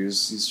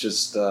issues. He's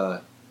just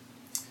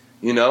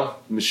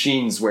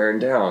machine's wearing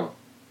down.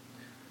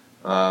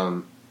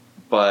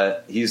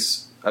 But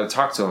I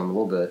talked to him a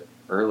little bit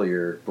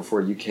earlier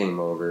before you came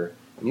over,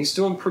 and he's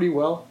doing pretty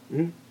well.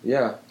 Mm-hmm.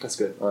 Yeah, that's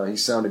good. He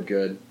sounded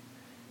good.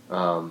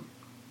 But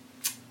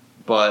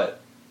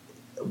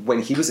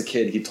when he was a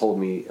kid, he told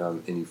me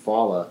in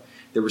Eufaula,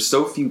 there were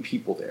so few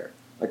people there.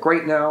 Like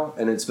right now,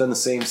 and it's been the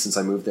same since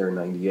I moved there in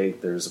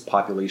 98, there's a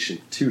population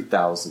of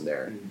 2,000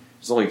 there. Mm-hmm.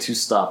 There's only 2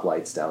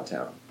 stoplights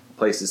downtown. The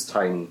place is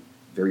tiny,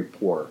 very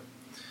poor.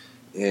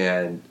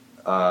 And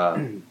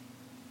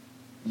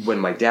when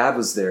my dad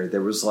was there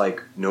was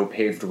like no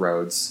paved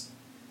roads.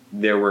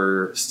 There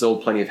were still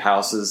plenty of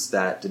houses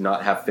that did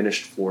not have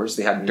finished floors.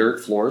 They had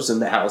dirt floors in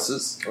the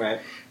houses.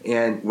 Right.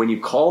 And when you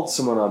called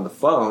someone on the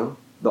phone,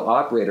 the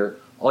operator,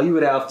 all you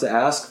would have to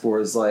ask for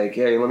is like,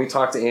 hey, let me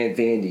talk to Aunt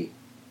Vandy.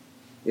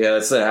 Yeah,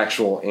 that's the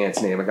actual aunt's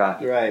name. I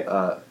got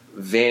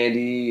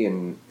Vandy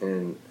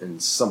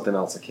and something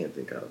else I can't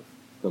think of.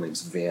 Her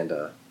name's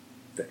Vanda.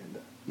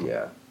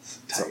 Yeah.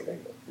 It's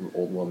an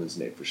old woman's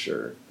name for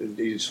sure.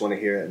 You just want to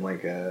hear it in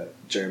like a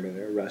German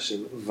or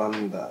Russian.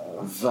 Vanda.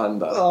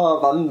 Oh,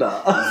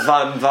 Vanda.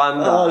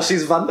 Vanda. Oh,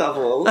 she's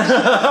wonderful.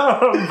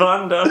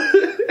 Vanda.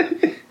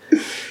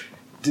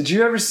 Did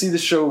you ever see the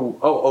show?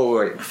 Oh,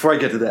 wait. Before I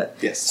get to that.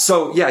 Yes.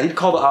 So, yeah, he'd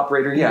call the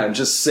operator, and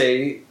just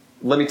say,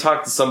 let me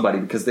talk to somebody,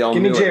 because they all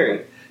Give knew me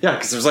Jerry. Yeah,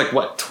 because there's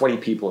 20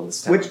 people in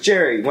this town. Which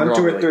Jerry? 1,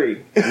 2, or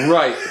 3?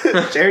 Right.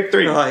 Jerry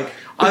 3. You're like,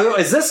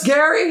 is this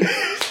Gary?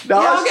 No,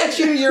 I'll get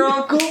you, your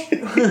uncle.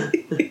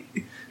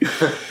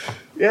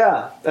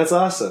 Yeah, that's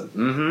awesome.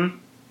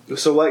 Mm-hmm.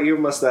 So what year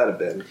must that have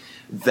been?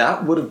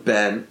 That would have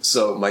been,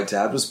 so my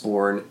dad was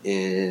born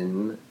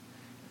in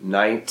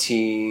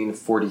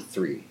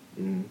 1943.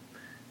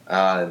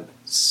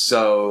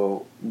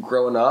 So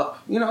growing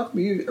up,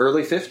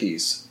 early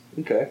 50s.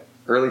 Okay.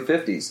 Early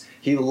 50s.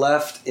 He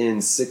left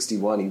in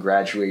 61. He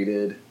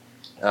graduated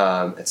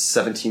at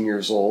 17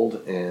 years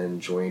old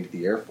and joined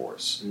the Air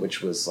Force,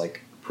 which was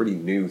like a pretty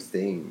new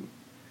thing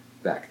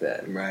back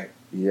then. Right.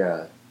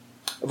 Yeah.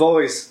 I've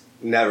always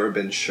never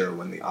been sure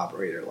when the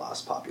operator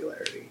lost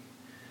popularity.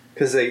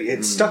 Because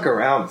it stuck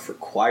around for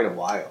quite a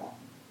while.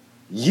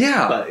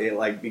 Yeah. But it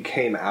like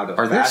became out of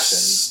Are there fashion.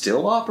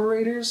 still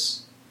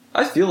operators?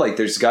 I feel like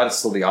there's got to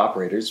still be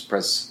operators.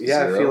 Press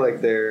Yeah, zero. I feel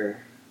like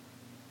they're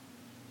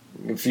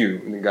a few.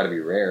 Got to be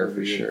rare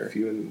for sure.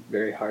 few and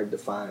very hard to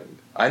find.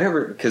 I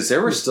never, because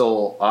there were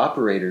still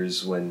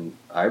operators when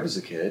I was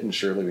a kid, and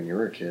surely when you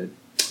were a kid.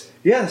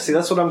 Yeah, see,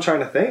 that's what I'm trying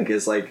to think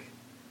is like,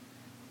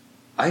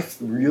 I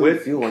really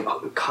what feel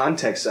like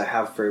context I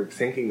have for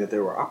thinking that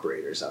there were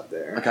operators out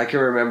there. I can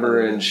remember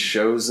in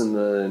shows in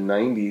the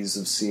 '90s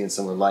of seeing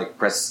someone like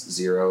press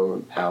 0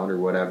 and pound or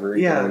whatever.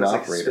 And Yeah, become it an was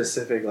like operator.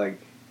 specific like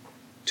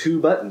 2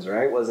 buttons,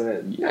 right? Wasn't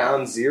it Yeah.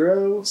 pound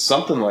 0?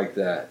 Something like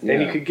that. Yeah.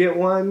 And you could get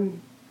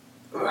one.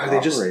 Are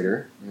they just?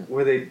 operator.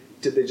 Yeah.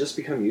 Did they just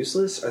become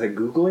useless? Are they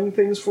Googling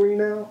things for you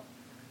now?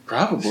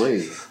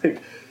 Probably.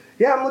 Like,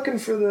 yeah, I'm looking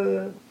for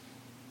the.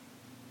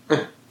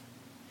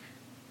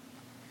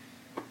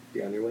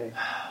 Be on your way.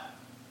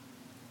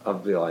 I'll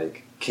be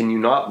like, can you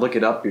not look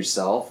it up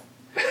yourself?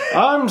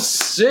 I'm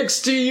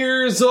 60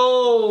 years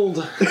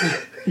old.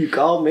 You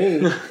called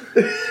me.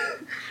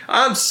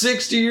 I'm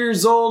 60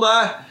 years old.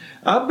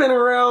 I've been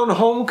around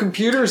home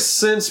computers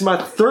since my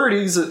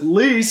 30s at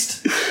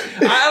least.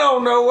 I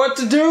don't know what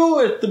to do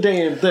with the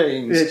damn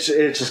things.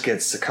 It just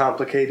gets so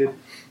complicated.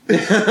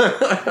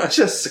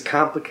 Just so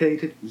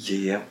complicated.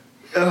 Yeah.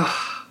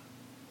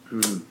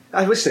 Ugh.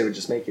 I wish they would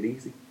just make it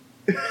easy.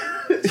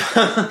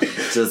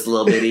 Just a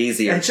little bit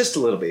easier. It's just a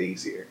little bit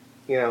easier.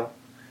 You know,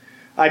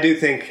 I do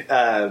think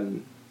the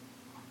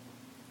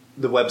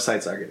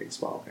websites are getting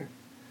smaller.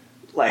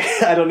 Like,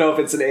 I don't know if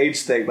it's an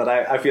age thing, but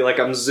I feel like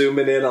I'm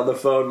zooming in on the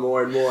phone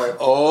more and more.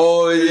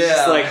 Oh,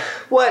 yeah. It's like,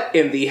 what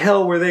in the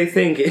hell were they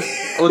thinking?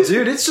 Well,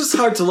 dude, it's just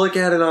hard to look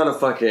at it on a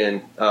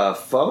fucking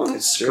phone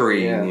It's true,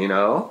 screen, yeah. you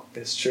know?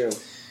 It's true.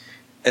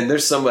 And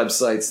there's some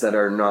websites that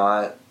are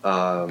not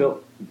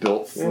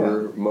built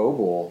for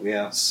mobile.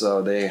 Yeah.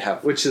 So they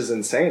have... Which is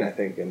insane, I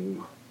think,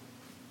 in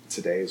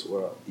today's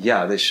world.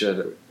 Yeah, they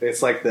should.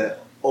 It's like the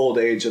old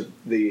age of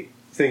the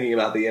thinking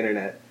about the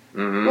internet.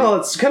 Mhm. Well,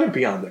 it's kind of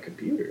beyond the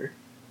computer.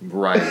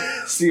 Right.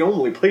 It's the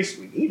only place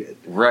we need it.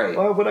 Right.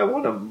 Why would I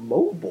want a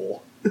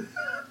mobile?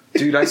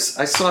 Dude, I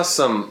saw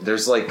some...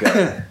 There's like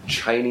a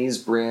Chinese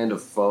brand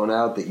of phone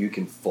out that you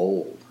can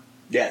fold.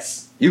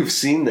 Yes. You've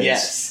seen this?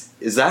 Yes.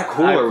 Is that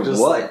cool I'm or just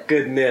what? like,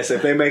 goodness,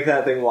 if they make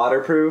that thing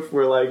waterproof,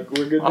 we're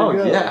good to Oh,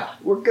 go. yeah.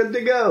 We're good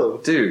to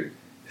go. Dude.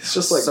 It's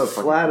just like So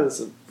fucking flat cool.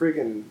 as a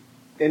freaking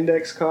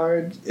index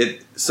card.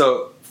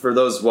 So for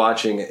those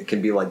watching, it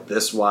can be like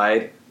this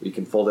wide. You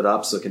can fold it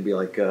up so it can be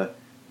like a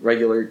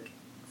regular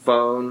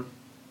phone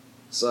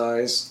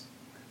size.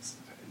 It's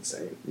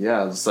insane.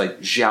 Yeah, it's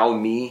like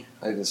Xiaomi.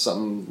 I think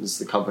something is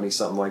the company,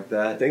 something like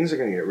that. Things are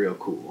going to get real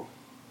cool.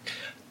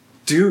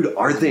 Dude,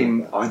 are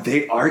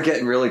they are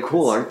getting really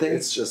cool, aren't they?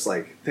 It's just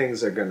like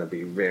things are going to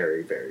be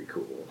very, very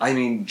cool. I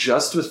mean,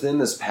 just within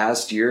this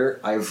past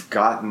year, I've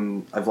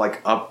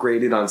like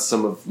upgraded on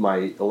some of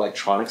my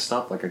electronic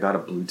stuff. Like I got a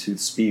Bluetooth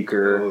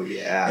speaker. Oh,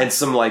 yeah. And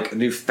some like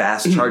new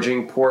fast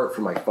charging port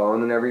for my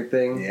phone and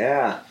everything.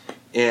 Yeah.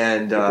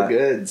 And The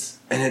goods.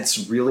 and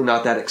it's really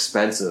not that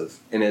expensive,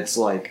 and it's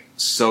like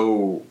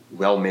so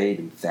well made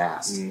and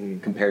fast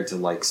compared to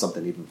like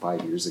something even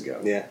 5 years ago.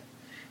 Yeah.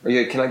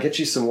 Can I get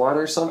you some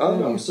water or something? Oh,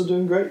 no, I'm still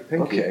doing great.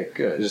 Thank you. Okay,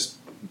 good. Just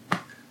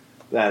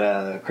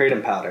that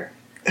kratom powder.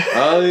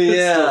 Oh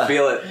yeah, Still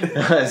feel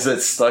it. Is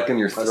it stuck in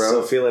your I still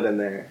throat? feel it in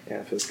there. Yeah,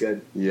 it feels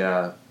good.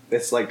 Yeah,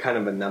 It's like kind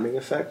of a numbing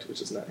effect, which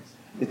is nice.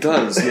 it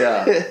does.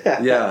 Yeah,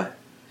 yeah.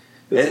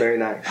 It's It very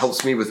nice.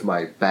 Helps me with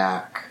my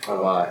back a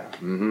Oh, lot. yeah.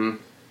 Mm-hmm.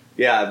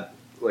 Yeah,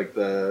 like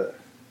the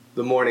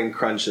morning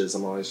crunches,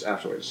 I'm always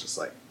afterwards just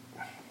like,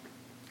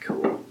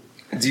 cool.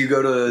 Do you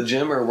go to the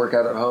gym or work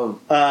out at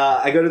home?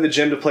 I go to the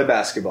gym to play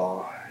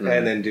basketball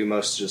and then do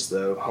most just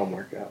the home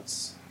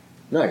workouts.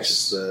 Nice.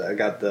 Just I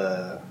got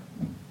the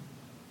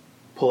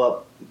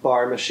pull-up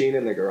bar machine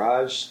in the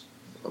garage.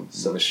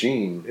 So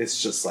machine.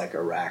 It's just like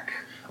a rack.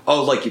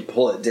 Oh, like you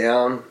pull it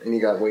down and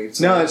you got weights.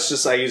 No, on it? it's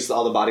just I use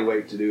all the body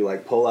weight to do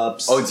like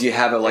pull-ups. Oh, do you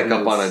have it like And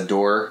up on it's- a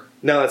door?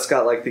 No, it's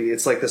got like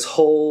it's like this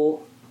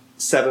whole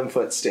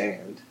 7-foot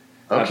stand.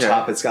 And Okay. on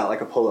top, it's got like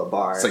a pull-up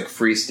bar. It's like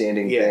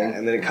freestanding yeah, thing.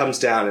 and then it comes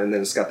down, and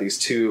then it's got these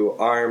 2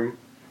 arm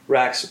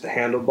racks with the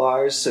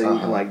handlebars, so you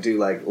can like do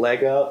like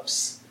leg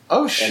ups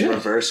Oh and shit!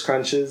 reverse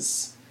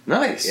crunches.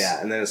 Nice.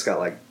 Yeah, and then it's got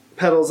like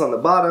pedals on the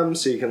bottom,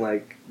 so you can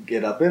like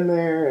get up in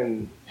there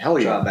and Hell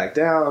yeah. drop back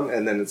down,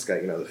 and then it's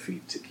got the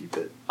feet to keep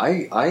it.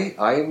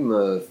 I'm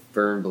a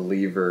firm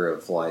believer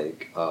of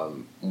like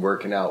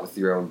working out with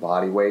your own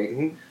body weight.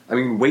 Mhm. I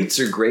mean, weights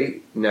are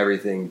great and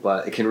everything,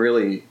 but it can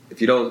really,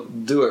 if you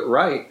don't do it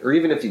right, or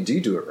even if you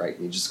do it right,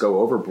 and you just go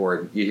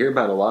overboard. You hear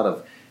about a lot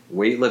of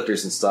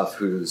weightlifters and stuff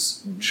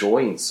whose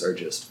joints are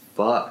just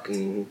fucked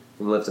from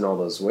lifting all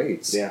those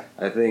weights. Yeah.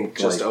 I think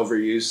Just like,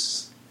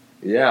 overuse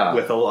yeah,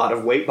 with a lot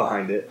of weight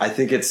behind it. I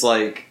think it's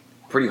like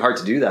pretty hard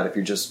to do that if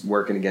you're just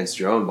working against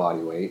your own body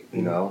weight.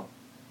 You know.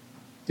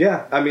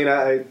 Yeah, I mean,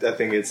 I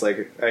think it's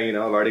like, I've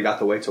already got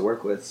the weight to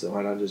work with, so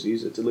why not just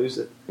use it to lose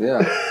it?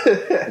 Yeah.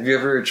 Have you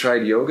ever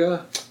tried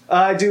yoga?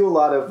 I do a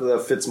lot of the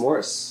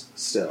Fitzmaurice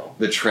still.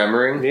 The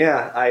tremoring?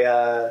 Yeah,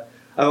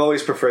 I've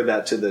always preferred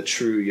that to the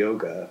true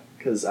yoga,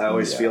 because I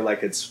always feel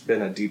like it's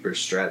been a deeper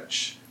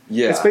stretch.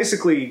 Yeah. It's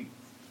basically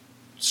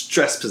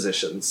stress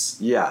positions.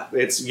 Yeah.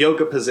 It's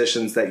yoga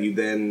positions that you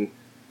then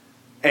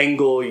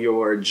angle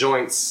your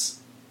joints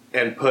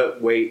and put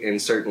weight in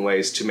certain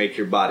ways to make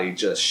your body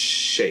just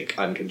shake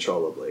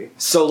uncontrollably.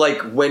 So,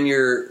 like, when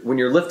you're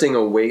lifting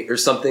a weight or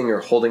something or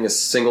holding a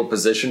single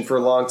position for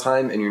a long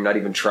time and you're not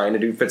even trying to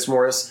do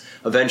Fitzmaurice,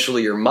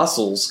 eventually your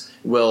muscles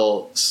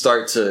will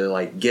start to,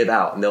 like, give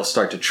out and they'll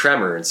start to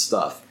tremor and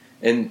stuff.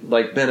 And,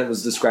 like Bennett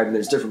was describing,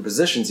 there's different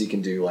positions you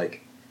can do,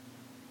 like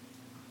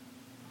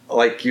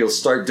you'll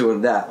start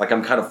doing that. Like,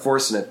 I'm kind of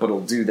forcing it, but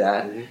it'll do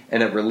that. Mm-hmm.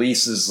 And it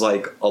releases,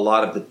 like, a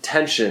lot of the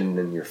tension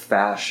in your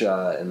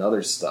fascia and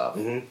other stuff.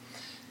 Mm-hmm.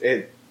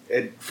 It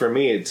for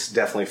me, it's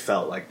definitely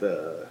felt like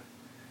the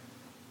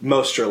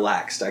most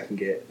relaxed I can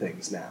get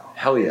things now.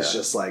 Hell yeah. It's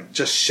just like,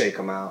 just shake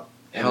them out.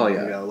 Hell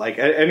yeah. Like,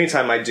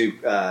 anytime I do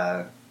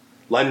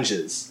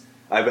lunges,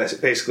 I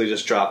basically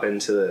just drop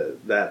into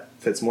that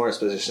Fitzmaurice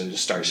position and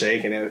just start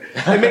shaking it.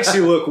 It makes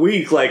you look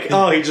weak, like,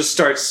 he just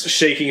starts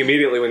shaking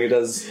immediately when he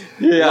does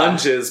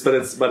lunges, but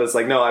it's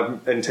like, no,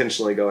 I'm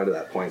intentionally going to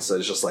that point, so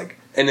it's just like,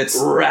 and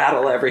it's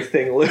rattle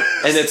everything loose.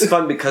 And it's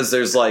fun because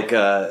there's like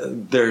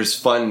there's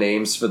fun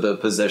names for the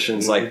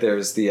positions. Mm-hmm. Like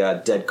there's the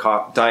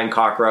dying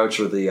cockroach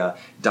or the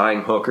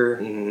dying hooker.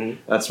 Mm-hmm.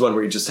 That's one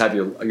where you just have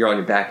you're on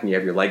your back and you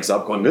have your legs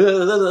up going.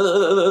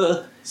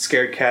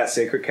 Scared cat,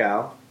 sacred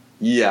cow.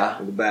 Yeah.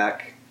 In the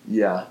back.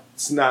 Yeah.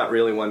 It's not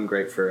really one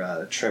great for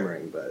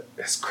tremoring, but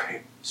it's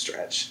great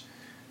stretch.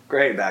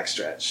 Great back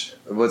stretch.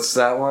 What's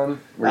that one?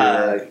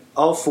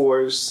 All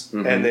fours,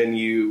 mm-hmm. and then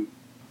you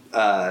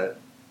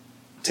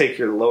take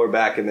your lower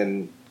back and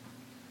then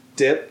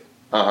dip.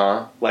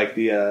 Like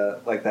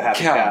the happy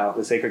cow,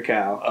 the sacred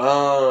cow.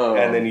 Oh.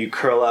 And then you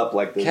curl up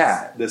like the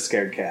cat. The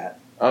scared cat.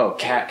 Oh,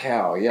 cat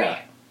cow, yeah.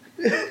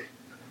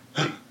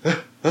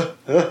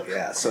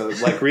 Yeah, so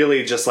like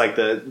really just like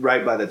the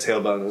right by the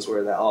tailbone is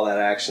where all that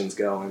action's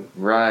going.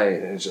 Right.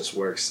 And it just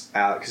works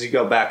out because you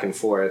go back and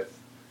forth.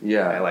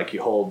 Yeah. And like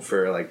you hold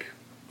for like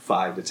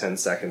 5 to 10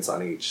 seconds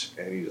on each,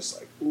 and you just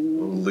like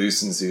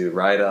loosens you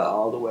right up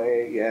all the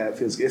way. Yeah,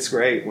 it's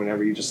great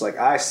whenever you just like,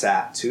 I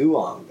sat too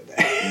long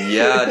today.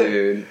 Yeah,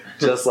 dude.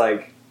 Just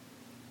like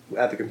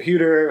at the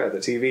computer, at the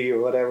TV, or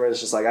whatever. It's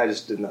just like I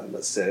just did nothing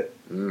but sit.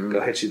 Mm-hmm.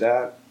 Go hit you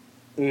that.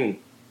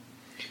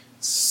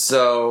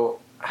 So.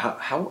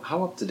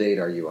 How up to date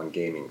are you on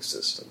gaming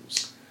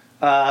systems?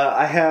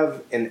 I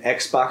have an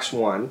Xbox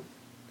One.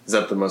 Is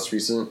that the most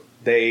recent?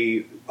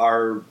 They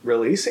are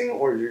releasing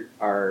or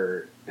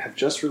have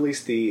just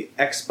released the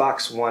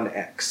Xbox One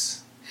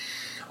X.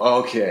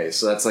 Okay,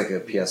 so that's like a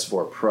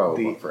PS4 Pro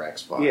for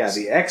Xbox. Yeah,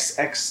 the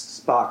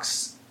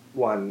Xbox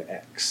One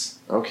X.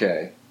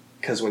 Okay.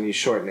 Because when you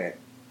shorten it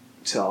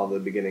to all the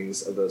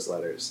beginnings of those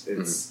letters,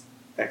 it's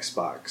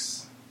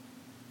Xbox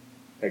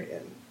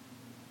again.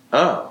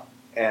 Oh.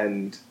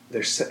 And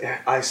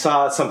I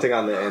saw something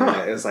on the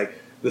internet. It was like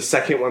the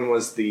second one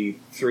was the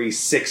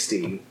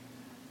 360,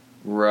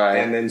 right?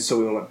 And then so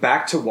we went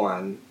back to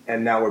one,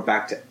 and now we're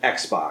back to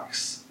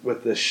Xbox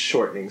with the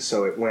shortening.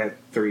 So it went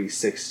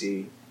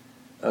 360.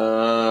 It's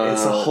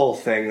a whole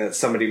thing that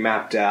somebody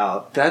mapped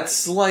out.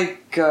 That's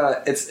like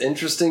it's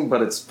interesting,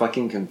 but it's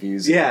fucking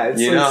confusing. Yeah,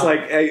 it's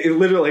like I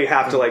literally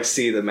have to like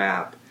see the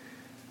map.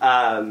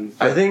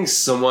 I think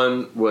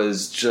someone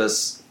was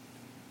just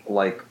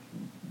like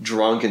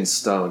drunk and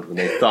stoned when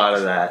they thought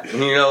of that.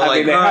 You know,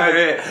 like,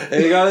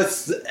 they got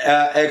this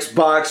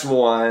Xbox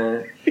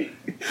One.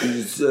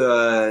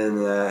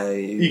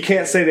 You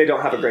can't say they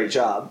don't have a great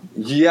job.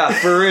 Yeah,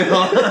 for real.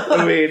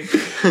 I mean,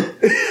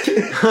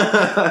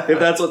 if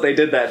that's what they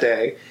did that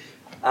day,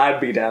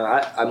 I'd be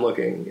down. I'm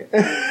looking.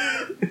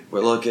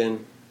 We're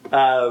looking.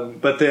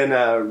 But then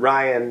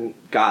Ryan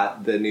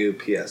got the new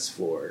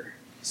PS4,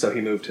 so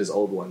he moved his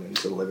old one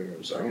into the living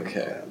room so I can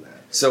play on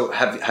that. So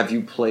have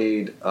you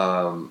played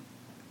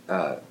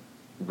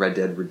Red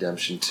Dead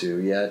Redemption 2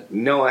 yet?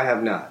 No, I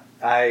have not.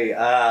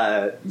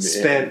 I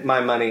spent my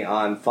money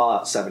on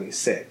Fallout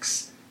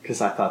 76 because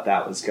I thought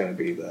that was going to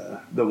be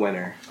the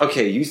winner.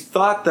 Okay, you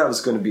thought that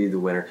was going to be the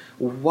winner.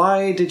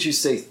 Why did you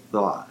say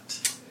thought?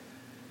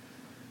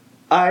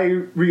 I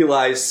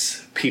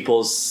realize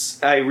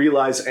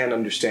and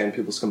understand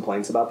people's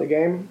complaints about the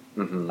game.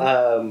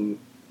 Mm-hmm.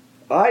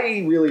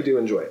 I really do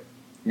enjoy it.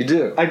 You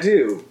do? I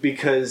do,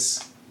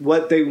 because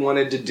what they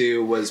wanted to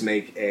do was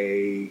make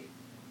a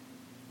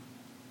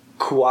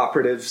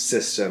cooperative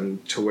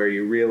system to where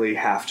you really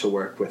have to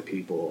work with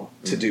people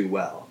to do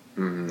well.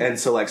 Mm-hmm. And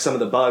so like some of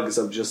the bugs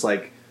of just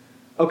like,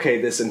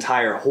 okay, this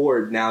entire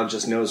horde now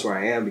just knows where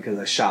I am because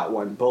I shot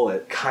one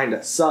bullet kind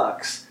of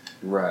sucks.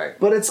 Right.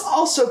 But it's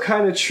also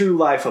kind of true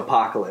life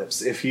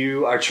apocalypse. If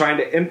you are trying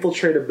to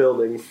infiltrate a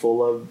building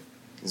full of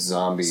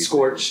zombies,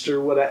 scorched or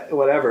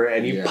whatever,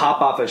 and you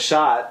pop off a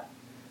shot,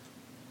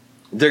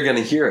 They're going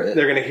to hear it.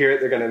 They're going to hear it.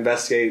 They're going to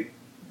investigate.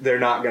 They're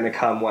not going to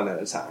come one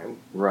at a time.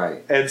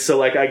 Right. And so,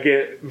 like, I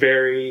get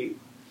very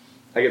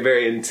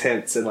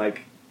intense and,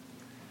 like,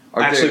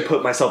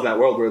 put myself in that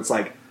world where it's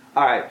like,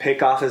 all right,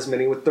 pick off as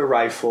many with the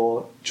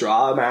rifle,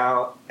 draw them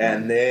out,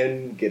 and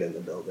then get in the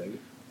building.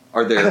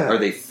 Are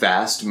they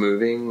fast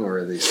moving or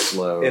are they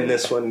slow? In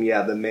this one,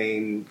 yeah, the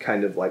main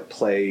kind of like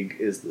plague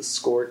is the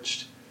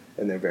Scorched,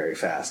 and they're very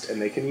fast,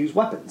 and they can use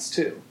weapons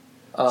too.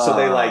 So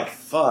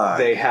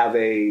they have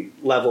a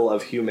level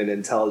of human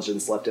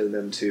intelligence left in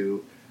them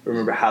to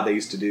remember how they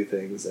used to do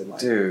things, and like,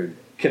 dude,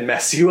 can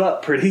mess you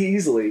up pretty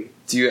easily.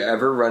 Do you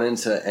ever run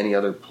into any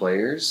other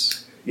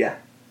players? Yeah.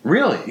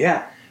 Really?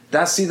 Yeah.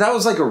 That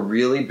was like a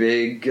really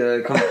big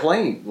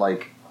complaint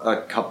like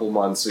a couple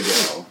months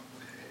ago.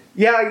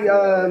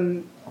 Yeah,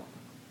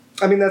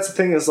 I mean, that's the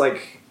thing is,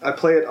 like, I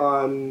play it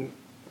on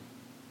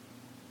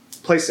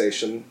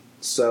PlayStation,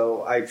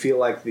 so I feel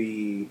like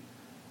the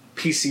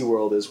PC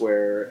world is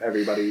where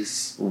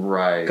everybody's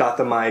got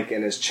the mic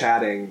and is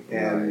chatting,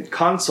 and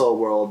console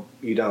world,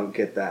 you don't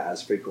get that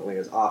as frequently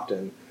as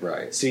often.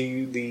 Right. So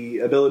the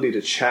ability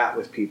to chat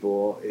with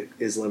people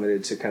is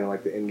limited to kind of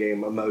like the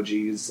in-game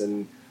emojis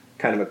and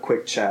kind of a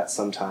quick chat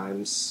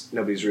sometimes.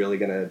 Nobody's really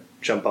going to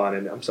jump on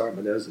and, I'm sorry,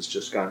 my nose has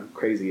just gone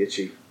crazy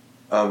itchy.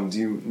 Do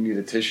you need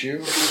a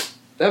tissue?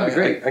 That'd be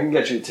great. I can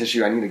get you a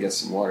tissue. I need to get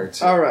some water,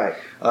 too. All right.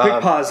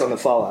 Quick pause on the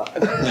Fallout.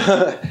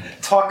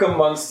 Talk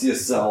amongst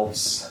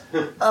yourselves.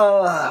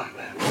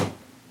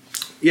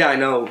 Yeah, I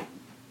know.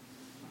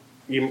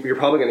 You're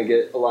probably going to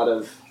get a lot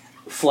of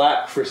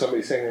flack for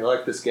somebody saying they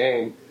like this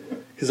game,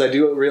 because I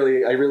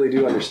really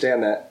do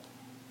understand that.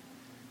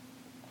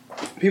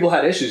 People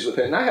had issues with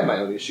it, and I had my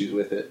own issues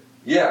with it.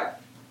 Yeah.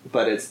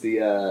 But it's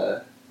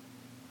the,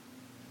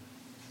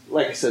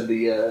 like I said,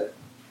 the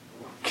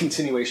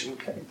continuation.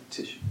 Okay, the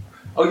tissue.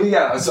 Oh,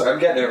 yeah. Sorry, I'm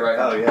getting it right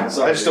now. Oh, yeah.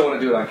 Sorry, I just don't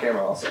want to do it on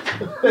camera also.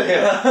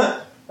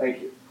 Yeah.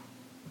 Thank you.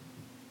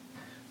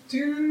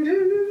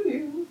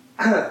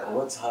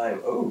 What time?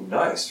 Oh,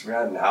 nice. We're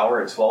at an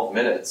hour and 12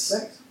 minutes.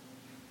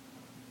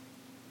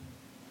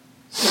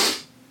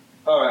 Thanks.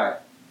 All right.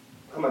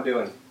 How am I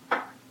doing?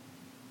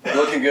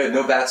 Looking good.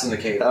 No bats in the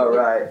cave. All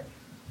right.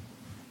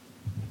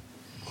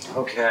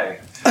 Okay.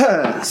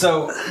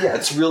 So, yeah,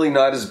 it's really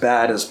not as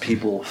bad as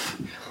people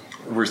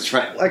were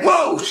trying. Like,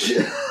 whoa!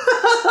 Shit.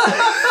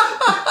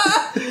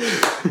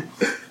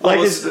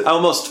 I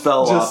almost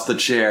fell off the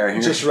chair.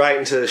 Just right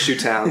into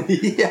Shoetown.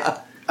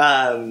 Yeah.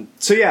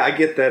 So yeah, I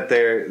get that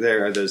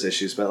there are those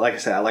issues, but like I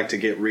said, I like to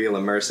get real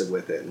immersive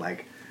with it and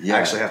like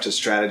actually have to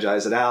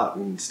strategize it out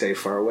and stay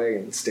far away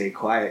and stay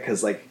quiet,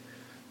 because like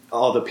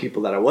all the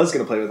people that I was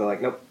going to play with are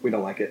like, nope, we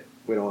don't like it.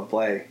 We don't want to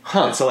play.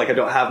 And so like I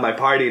don't have my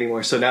party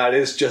anymore. So now it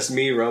is just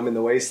me roaming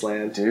the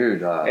wasteland.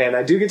 Dude. And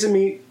I do get to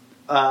meet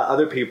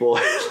other people.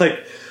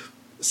 Like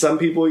some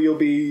people you'll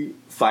be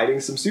fighting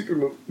some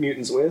super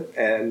mutants with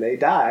and they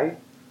die.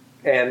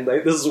 And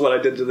like, this is what I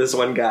did to this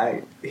one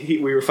guy. We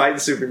were fighting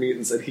super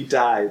mutants and he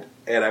died.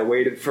 And I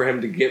waited for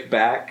him to get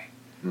back.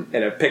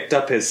 And I picked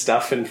up his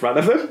stuff in front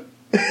of him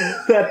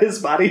that his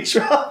body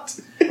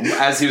dropped.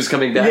 As he was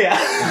coming back?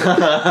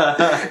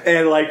 Yeah.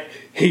 And like,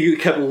 he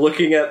kept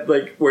looking at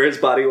like where his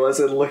body was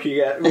and looking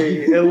at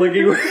me and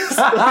looking where his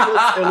body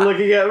was and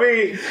looking at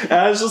me. And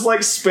I was just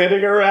like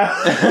spinning around.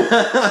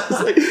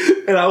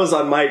 And I was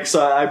on mic,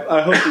 so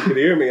I hope you could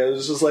hear me. I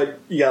was just like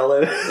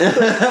yelling,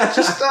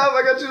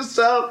 I got you to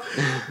stop.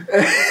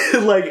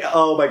 And like,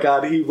 oh my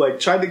God, he like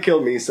tried to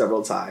kill me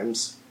several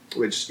times,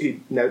 which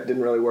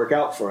didn't really work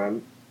out for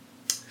him.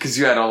 Because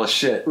you had all the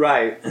shit.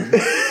 Right.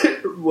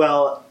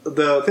 Well,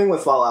 the thing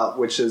with Fallout,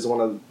 which is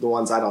one of the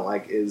ones I don't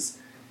like, is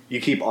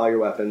you keep all your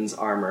weapons,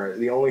 armor.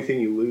 The only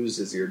thing you lose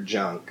is your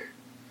junk.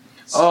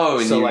 So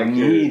you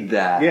need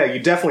that. Yeah, you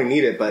definitely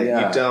need it, but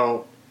you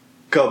don't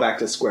go back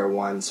to square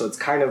one. So it's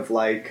kind of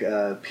like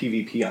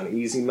PvP on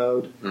easy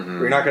mode. Mm-hmm.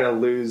 You're not going to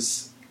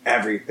lose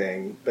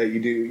everything, but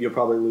you'll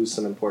probably lose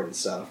some important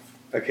stuff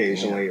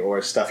occasionally,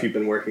 or stuff you've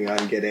been working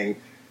on getting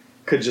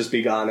could just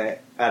be gone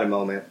at a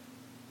moment.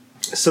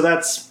 So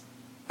that's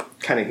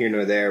kind of here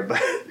nor there,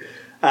 but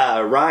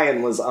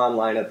Ryan was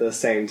online at the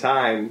same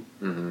time,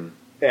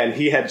 and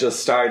he had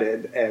just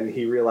started, and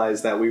he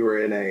realized that we were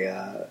in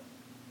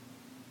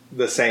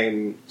the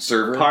same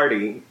server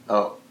party.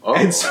 Oh.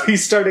 And so he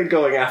started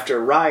going after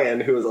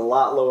Ryan, who was a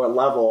lot lower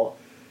level,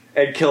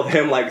 and killed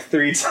him like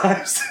 3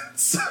 times.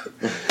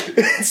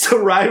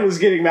 So Ryan was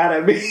getting mad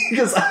at me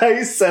because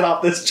I set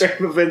off this chain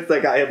of events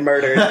that guy had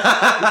murdered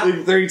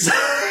like 3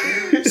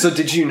 times. So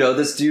did you know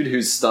this dude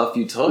whose stuff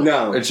you took?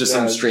 No. It's just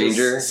some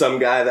stranger? Just some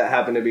guy that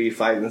happened to be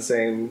fighting the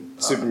same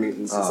super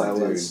mutants as I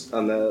was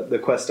on the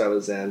quest I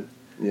was in.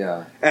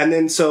 Yeah. And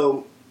then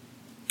so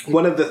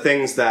one of the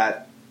things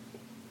that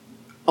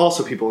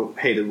also people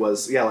hated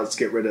was, let's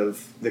get rid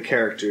of the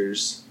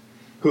characters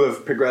who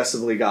have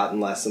progressively gotten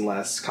less and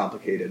less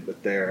complicated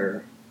with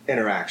their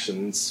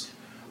interactions.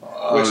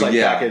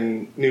 Back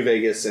in New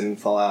Vegas and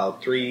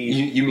Fallout 3...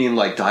 You mean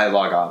like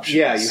dialogue options?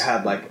 Yeah, you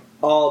had like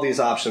all these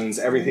options.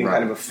 Everything Right.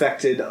 kind of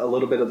affected a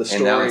little bit of the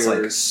story. And now it's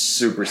or like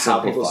super how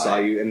simplified. people saw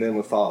you. And then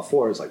with Fallout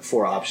 4, it's like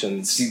 4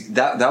 options. See,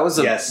 that was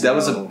a Yes, that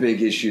was a no.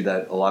 big issue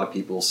that a lot of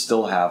people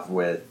still have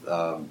with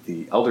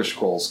the Elder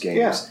Scrolls games.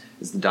 Yeah.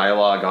 Is the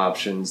dialogue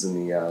options and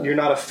the You're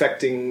not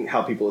affecting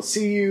how people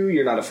see you.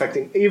 You're not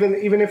affecting... Even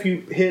if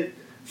you hit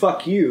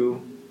fuck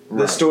you, the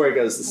Right. story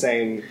goes the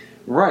same...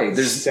 right.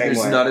 There's Same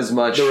way. not as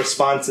much The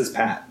response is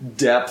pat.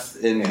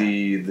 depth in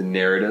Yeah. the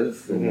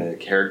narrative and Mhm. the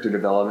character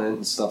development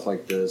and stuff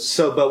like this.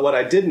 So, but what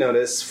I did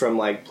notice from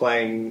like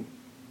playing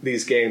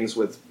these games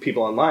with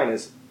people online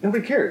is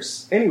nobody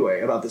cares anyway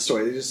about the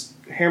story. They just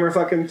hammer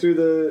fucking through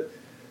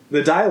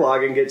the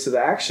dialogue and get to the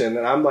action.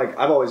 And I'm like,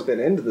 I've always been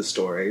into the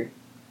story,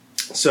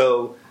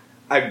 so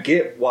I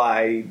get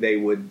why they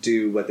would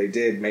do what they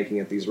did, making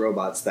it these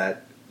robots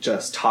that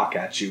just talk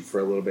at you for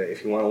a little bit.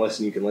 If you want to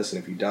listen, you can listen.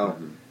 If you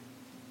don't,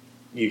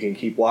 you can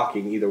keep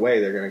walking. Either way,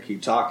 they're going to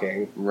keep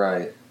talking.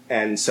 Right.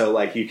 And so,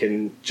 like, you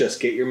can just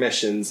get your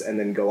missions and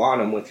then go on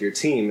them with your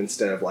team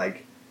instead of,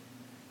 like,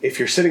 if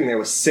you're sitting there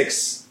with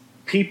 6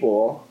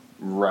 people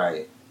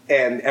Right.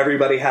 and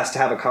everybody has to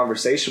have a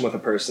conversation with a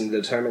person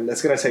to determine,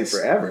 that's going to take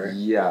forever.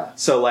 Yeah.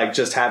 So, like,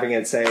 just having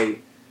it say,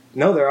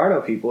 no, there are no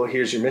people,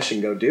 here's your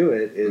mission, go do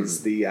it,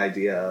 is the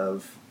idea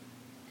of,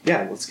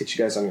 yeah, let's get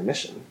you guys on your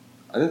mission.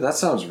 I think that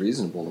sounds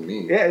reasonable to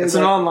me. Yeah, it's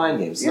an like- online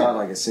game. It's yeah. not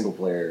like a single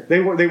player. They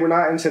were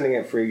not intending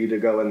it for you to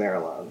go in there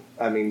alone.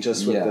 I mean,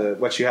 just with Yeah.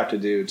 what you have to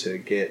do to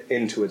get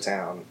into a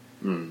town.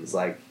 Mm. It's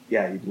like,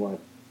 yeah, you'd want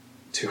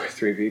 2 or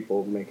 3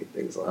 people making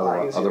things a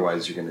lot easier.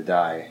 Otherwise, you're going to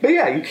die. But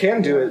yeah, you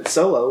can do Yeah. it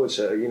solo, which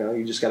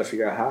you just got to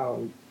figure out how.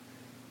 And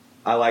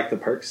I like the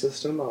perk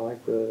system. I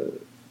like the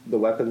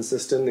weapon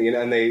system.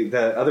 And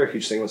the other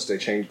huge thing was they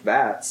changed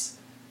VATS.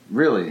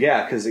 Really?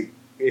 Yeah, because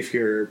if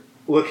you're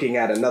looking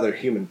at another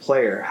human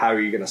player, how are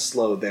you going to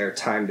slow their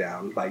time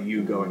down by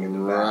you going into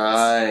VATS?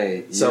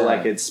 Right. So yeah.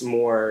 like it's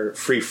more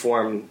free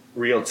form,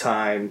 real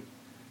time,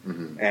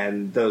 Mhm.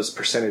 and those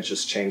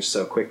percentages change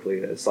so quickly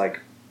that it's like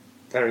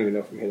I don't even know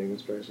if I'm hitting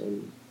this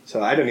person,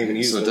 so I don't even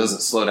use So it. it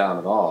doesn't slow down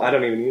at all. I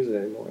don't even use it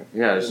anymore.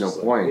 Yeah, there's I'm no just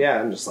like- point. Yeah,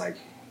 I'm just like,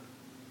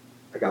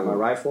 I got my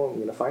rifle. I'm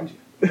gonna find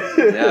you.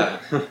 Yeah.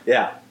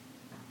 Yeah.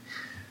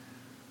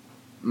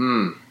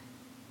 Mm.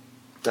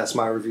 That's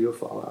my review of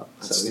Fallout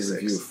That's the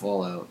 76. review of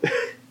Fallout. Do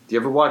you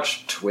ever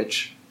watch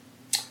Twitch?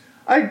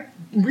 I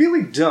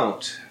really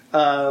don't.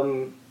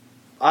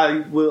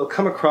 I will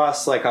come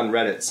across like on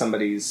Reddit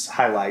somebody's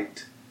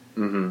highlight.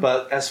 Mm-hmm.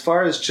 But as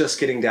far as just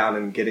getting down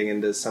and getting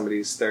into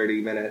somebody's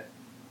 30-minute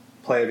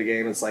play of a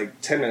game, it's like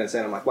 10 minutes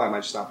in, I'm like, why am I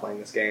just not playing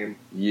this game?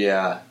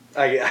 Yeah.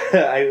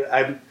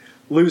 I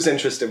lose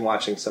interest in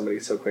watching somebody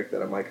so quick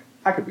that I'm like,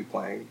 I could be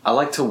playing. I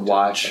like to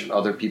watch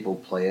other people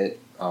play it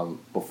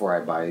before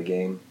I buy a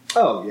game.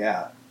 Oh,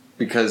 yeah.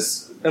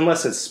 Because,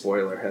 Unless it's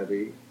spoiler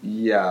heavy.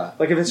 yeah.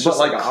 Like if it's just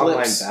like an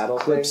online battle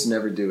clips thing.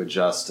 never do it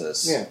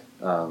justice. Yeah.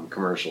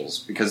 Commercials.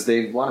 Because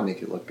they want to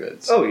make it look good.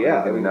 Oh, yeah. You're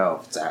I going mean- to know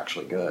if it's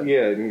actually good.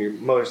 Yeah, and you're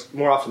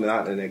more often than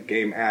not in a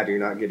game ad, you're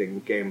not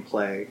getting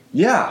gameplay.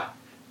 Yeah.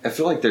 I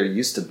feel like there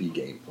used to be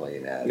gameplay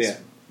in ads. Yeah.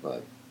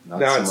 But not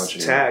Now so it's much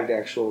anymore. tagged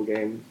actual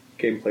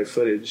gameplay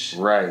footage.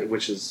 Right.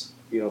 Which is,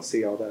 you don't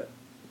see all that.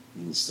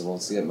 You still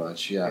won't see it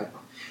much, yeah.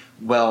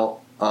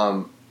 Well,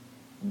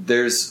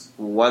 there's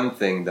one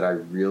thing that I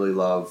really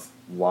love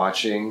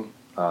watching,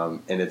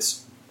 and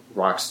it's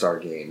Rockstar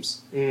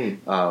games.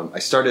 I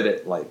started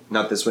it, like,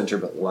 not this winter,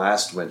 but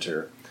last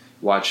winter,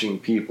 watching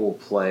people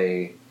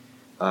play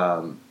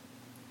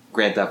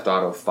Grand Theft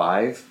Auto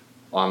 5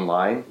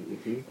 online.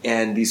 Mm-hmm.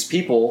 And these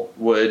people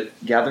would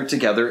gather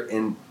together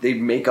and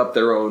they'd make up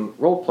their own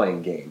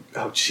role-playing game.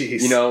 Oh,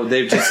 jeez. You know,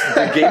 the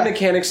game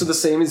mechanics are the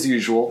same as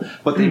usual,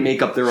 but they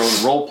make up their own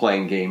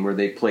role-playing game where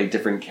they play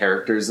different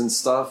characters and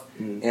stuff,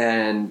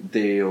 and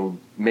they'll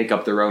make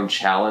up their own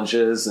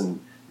challenges and,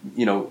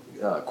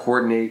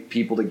 coordinate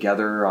people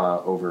together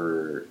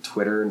over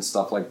Twitter and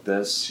stuff like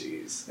this.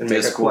 Jeez. And make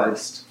a Discord.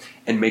 quest.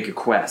 And make a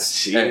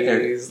quest.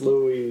 Jeez,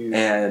 Louise.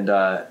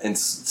 And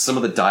some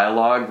of the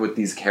dialogue with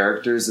these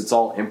characters, it's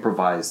all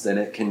improvised, and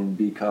it can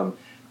become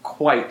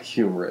quite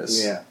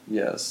humorous. Yeah.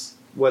 Yes.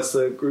 What's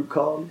the group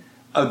called?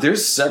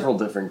 There's several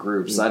different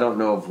groups. I don't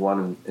know of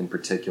one in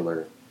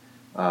particular.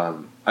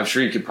 I'm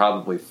sure you could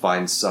probably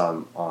find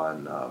some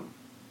on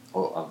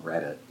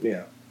Reddit.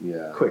 Yeah.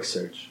 Yeah. Quick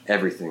search.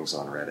 Everything's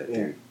on Reddit, Yeah.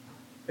 dude.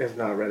 If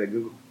not Reddit,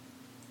 Google.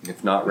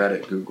 If not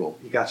Reddit, Google.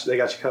 They got you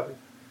covered.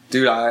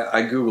 Dude,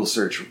 I Google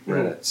search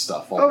Reddit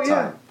stuff all the yeah.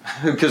 time.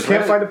 Because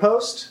Can't find a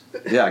post?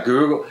 Yeah,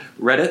 Google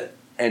Reddit,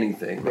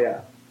 anything.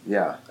 Yeah,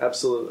 Yeah.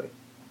 absolutely.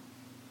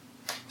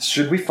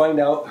 Should we find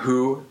out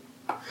who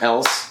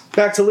else?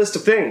 Back to list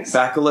of things.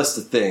 Back a list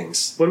of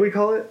things. What do we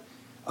call it?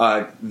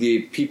 The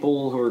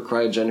people who are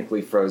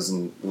cryogenically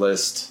frozen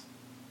list.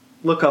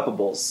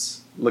 Lookupables.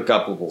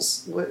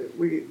 Lookupables.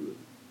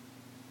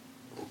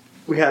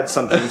 We had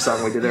some theme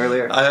song we did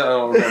earlier. I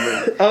don't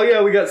remember. Oh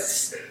yeah,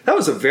 that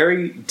was a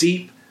very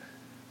deep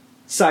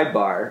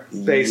sidebar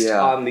based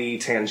Yeah. on the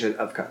tangent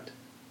of cunt.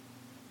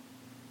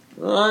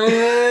 Oh,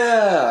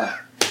 yeah.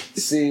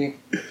 See,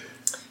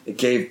 it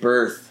gave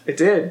birth It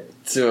did.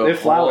 to a It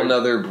whole flowered.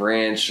 another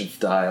branch of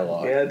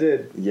dialogue. Yeah, it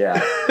did.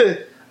 Yeah.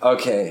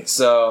 Okay,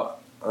 so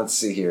let's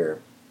see here.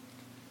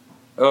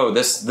 Oh,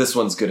 this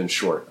one's good and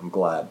short. I'm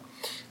glad.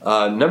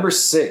 Number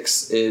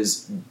 6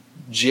 is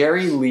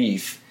Jerry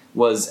Leaf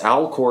was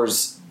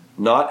Alcor's,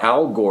 not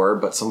Al Gore,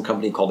 but some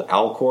company called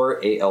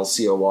Alcor,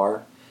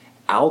 ALCOR,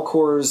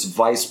 Alcor's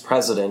vice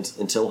president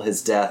until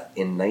his death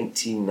in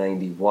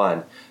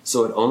 1991.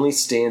 So it only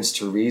stands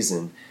to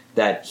reason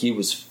that he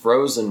was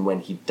frozen when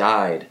he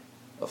died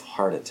of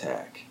heart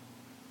attack.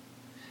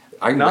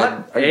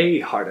 Not a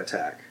heart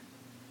attack.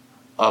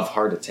 Of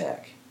heart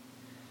attack.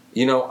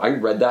 You know, I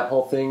read that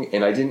whole thing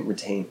and I didn't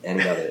retain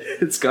any of it.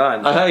 It's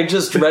gone. I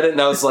just read it and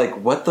I was like,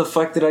 what the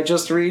fuck did I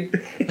just read?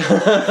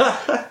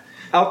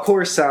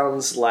 Alcor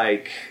sounds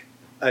like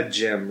a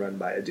gym run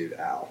by a dude,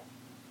 Al.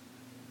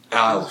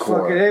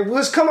 Alcor. Hey,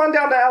 let's come on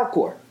down to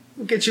Alcor.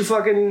 We'll get you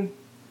fucking...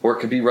 Or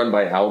it could be run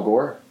by Al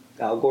Gore.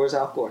 Al Gore's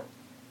Alcor.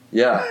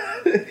 Yeah.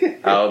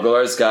 Al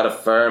Gore's got a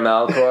firm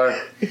Alcor.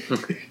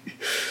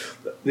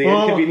 The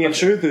inconvenient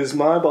truth is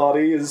my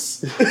body is...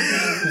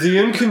 The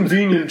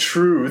inconvenient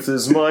truth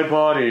is my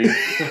body.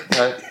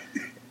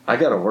 I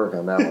gotta work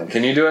on that one.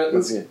 Can you do it?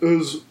 Let's see.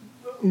 Is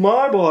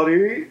my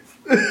body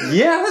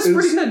Yeah, that's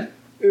pretty good.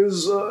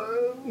 is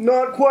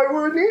not quite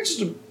where it needs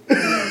to be.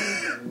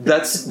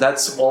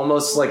 That's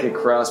almost like a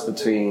cross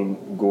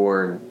between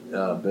Gore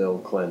and Bill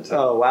Clinton.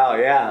 Oh, wow,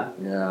 yeah.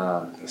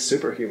 Yeah.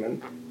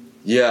 Superhuman.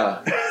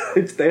 Yeah.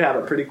 They had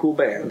a pretty cool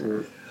band.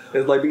 Mm-hmm.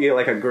 It's like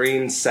like a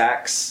green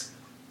sax.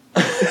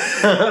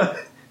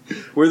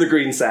 We're the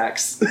green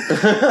sax.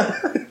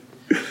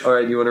 All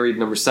right, you want to read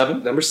number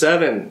 7? Number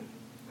 7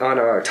 on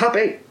our top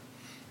 8.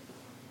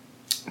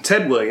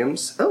 Ted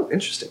Williams. Oh,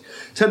 interesting.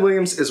 Ted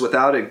Williams is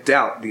without a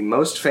doubt the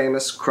most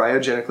famous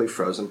cryogenically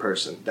frozen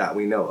person that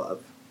we know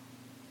of.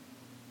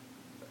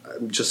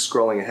 I'm just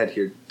scrolling ahead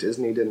here.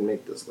 Disney didn't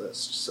make this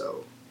list,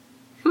 so...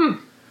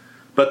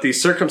 But the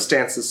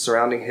circumstances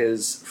surrounding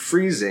his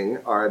freezing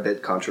are a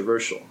bit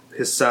controversial.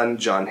 His son,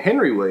 John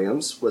Henry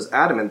Williams, was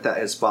adamant that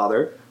his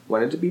father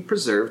wanted to be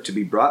preserved to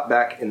be brought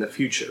back in the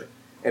future,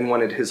 and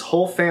wanted his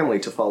whole family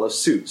to follow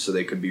suit so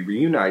they could be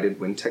reunited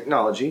when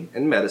technology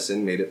and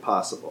medicine made it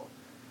possible.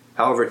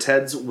 However,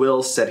 Ted's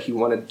will said he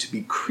wanted to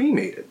be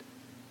cremated,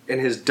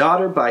 and his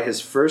daughter by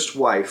his first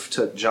wife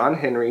took John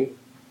Henry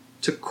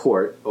to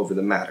court over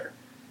the matter.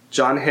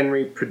 John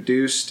Henry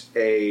produced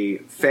a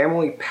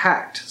family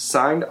pact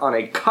signed on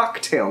a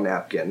cocktail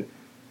napkin,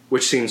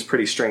 which seems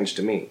pretty strange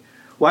to me.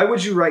 Why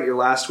would you write your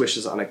last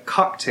wishes on a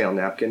cocktail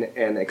napkin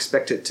and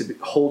expect it to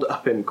hold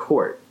up in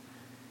court?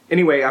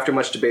 Anyway, after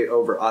much debate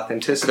over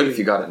authenticity... Good if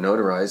you got it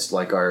notarized,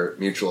 like our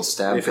mutual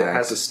stab If pact. it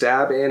has a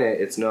stab in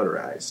it, it's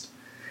notarized.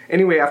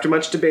 Anyway, after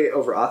much debate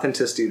over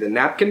authenticity, the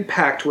napkin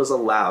pact was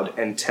allowed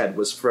and Ted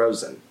was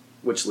frozen.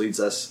 Which leads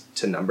us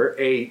to number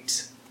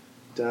 8.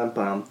 Dum,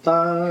 bum,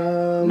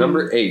 bum.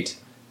 Number 8,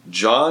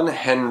 John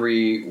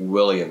Henry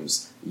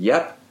Williams.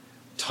 Yep,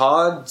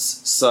 Todd's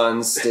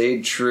son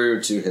stayed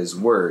true to his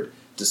word.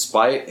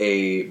 Despite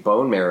a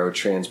bone marrow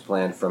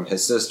transplant from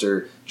his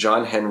sister,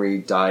 John Henry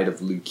died of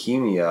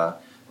leukemia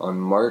on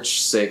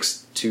March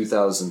 6,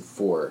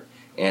 2004,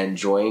 and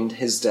joined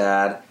his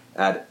dad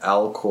at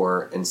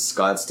Alcor in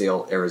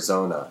Scottsdale,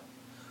 Arizona.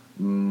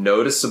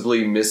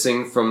 Noticeably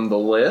missing from the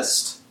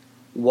list,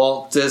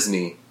 Walt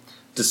Disney.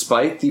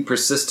 Despite the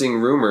persisting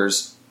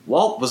rumors,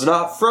 Walt was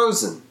not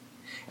frozen.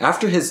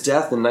 After his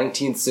death in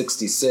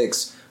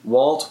 1966,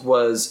 Walt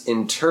was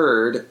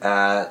interred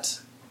at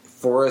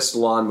Forest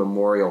Lawn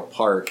Memorial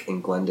Park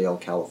in Glendale,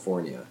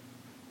 California.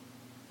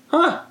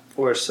 Huh.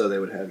 Or so they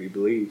would have you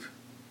believe.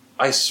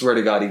 I swear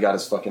to God, he got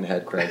his fucking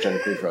head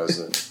cryogenically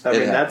frozen. I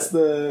mean, It that's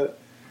happened.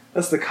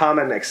 the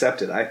common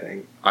accepted, I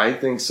think. I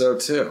think so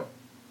too.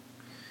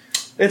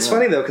 It's Yeah.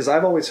 funny, though, because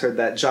I've always heard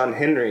that John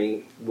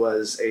Henry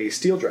was a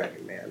steel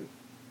driving man.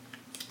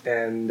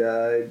 And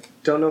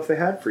don't know if they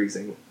had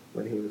freezing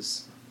when he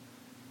was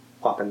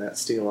popping that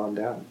steel on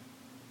down.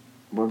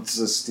 What's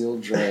the steel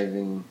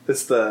driving?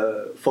 It's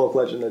the folk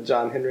legend of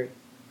John Henry,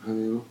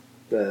 Who?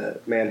 the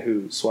man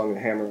who swung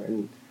the hammer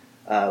and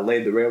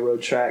laid the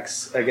railroad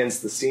tracks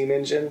against the steam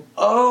engine.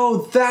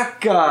 Oh, that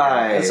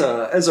guy!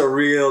 That's a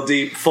real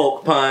deep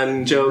folk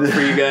pun joke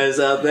for you guys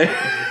out there.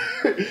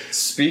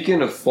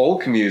 Speaking of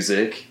folk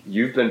music,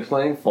 you've been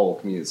playing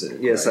folk music.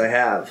 Yes, right? I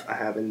have. I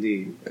have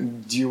indeed.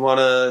 Do you want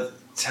to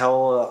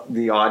tell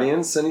the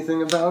audience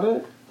anything about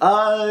it?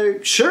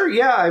 Sure.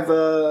 Yeah,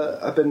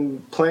 I've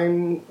been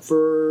playing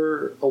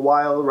for a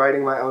while,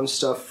 writing my own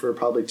stuff for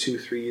probably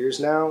 2-3 years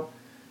now,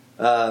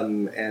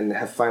 and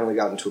have finally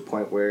gotten to a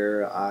point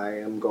where I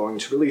am going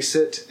to release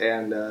it,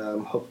 and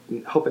I'm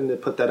hoping to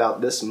put that out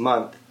this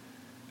month.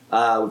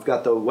 We've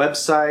got the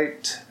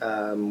website.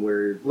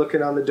 We're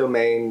looking on the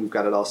domain. We've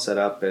got it all set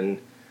up, and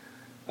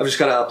I've just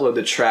got to upload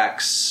the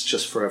tracks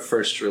just for a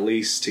first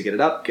release to get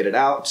it up, get it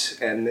out,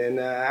 and then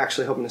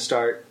actually hoping to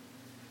start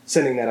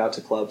sending that out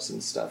to clubs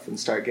and stuff and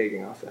start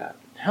gigging off that.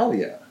 Hell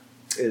yeah.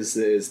 Is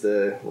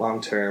the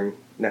long-term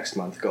next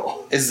month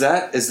goal. Is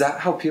that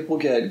how people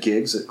get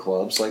gigs at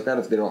clubs like that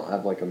if they don't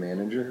have like a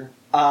manager?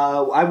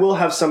 I will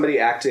have somebody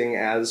acting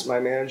as my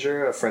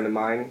manager, a friend of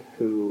mine,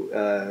 who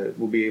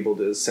will be able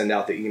to send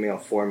out the email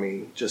for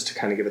me just to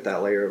kind of give it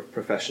that layer of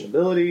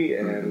professionability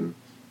and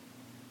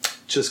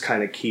just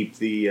kind of keep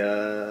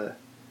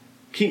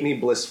me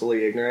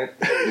blissfully ignorant.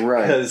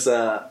 Right. Because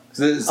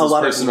is this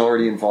person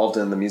already involved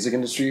in the music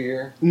industry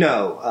here?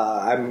 No,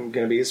 I'm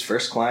going to be his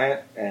first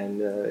client,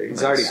 and he's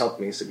Nice. already helped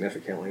me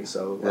significantly.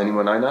 So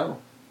Anyone I know?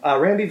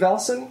 Randy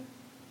Velson.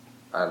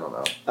 I don't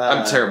know.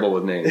 I'm terrible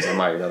with names.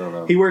 I don't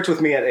know. He worked with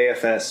me at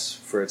AFS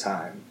for a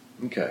time,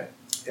 Okay.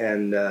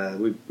 and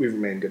we've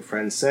remained good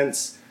friends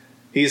since.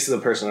 He's the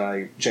person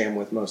I jam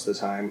with most of the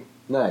time.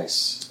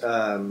 Nice.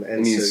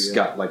 And he's so, yeah.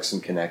 got like some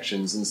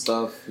connections and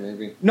stuff,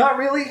 maybe? Not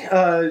really.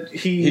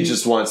 He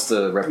just wants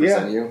to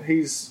represent you?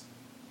 He's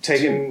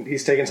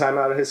taken time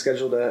out of his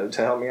schedule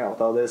to help me out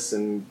with all this,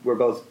 and we're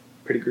both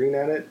pretty green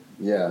at it.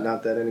 Yeah.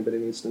 Not that anybody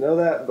needs to know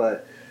that,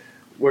 but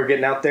we're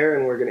getting out there,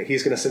 and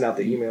he's gonna send out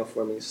the email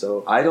for me.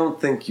 So I don't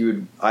think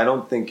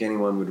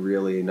anyone would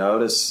really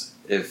notice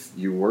if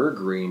you were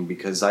green,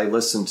 because I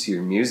listened to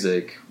your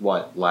music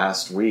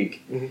last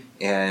week,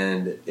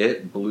 and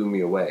it blew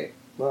me away.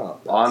 wow,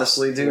 that's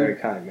Honestly, dude, very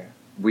kind, man.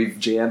 we've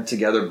jammed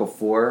together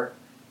before.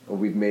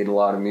 We've made a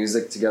lot of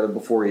music together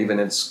before, even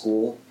in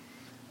school.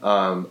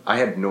 I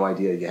had no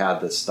idea you had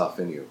this stuff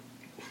in you.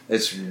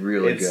 It's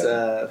really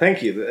good.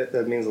 Thank you.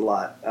 That means a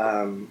lot.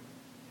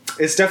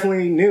 It's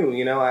definitely new.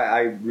 You know,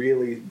 I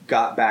really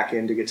got back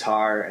into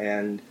guitar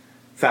and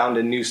found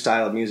a new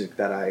style of music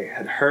that I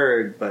had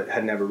heard but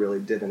had never really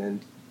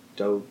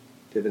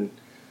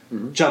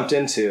jumped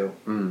into.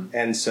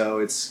 And so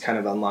it's kind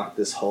of unlocked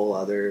this whole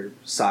other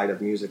side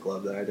of music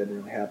love that I didn't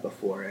really have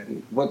before.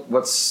 And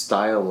What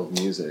style of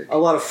music? a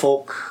lot of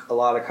folk, a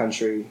lot of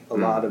country, a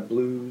lot of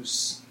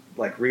blues,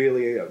 like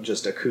really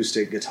just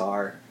acoustic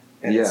guitar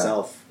in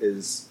itself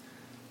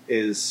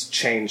is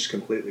changed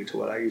completely to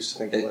what I used to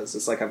think it was.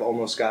 It's like I've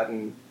almost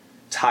gotten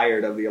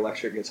tired of the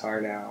electric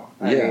guitar now.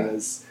 I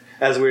mean,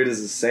 as weird as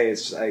it say,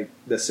 it's just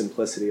the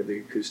simplicity of the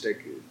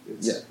acoustic.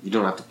 You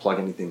don't have to plug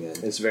anything in.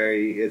 It's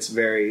very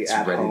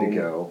at ready home. to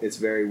go. It's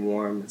very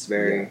warm. It's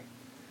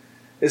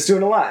it's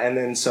doing a lot. And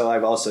then so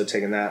I've also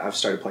taken that. I've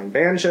started playing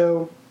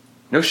banjo.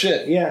 No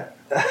shit. Yeah.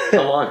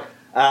 How long?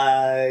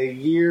 A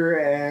year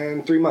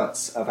and 3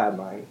 months I've had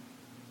mine.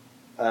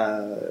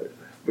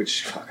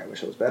 Which, fuck, I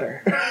wish it was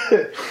better.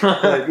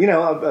 But, you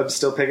know, I'm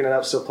still picking it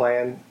up, still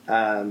playing.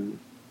 And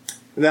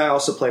then I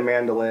also play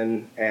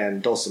mandolin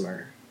and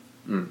dulcimer.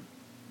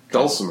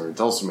 Dulcimer.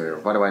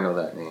 Why do I know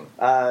that name?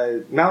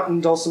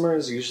 Mountain dulcimer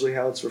is usually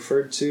how it's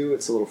referred to.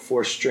 It's a little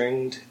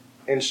 4-stringed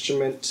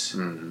instrument,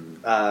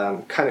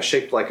 kind of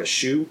shaped like a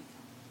shoe.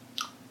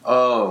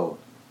 Oh,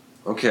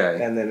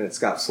 okay. And then it's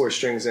got 4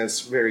 strings, and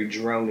it's very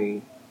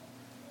drony.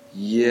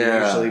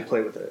 Yeah. You usually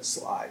play with a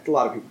slide. A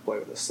lot of people play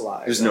with a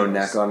slide. There's no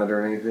neck on it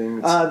or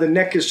anything? The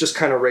neck is just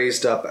kind of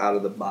raised up out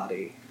of the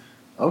body.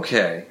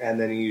 Okay. And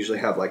then you usually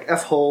have like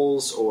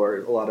F-holes, or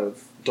a lot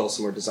of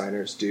dulcimer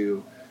designers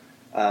do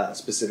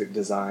specific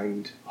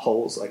designed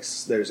holes. Like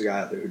there's a guy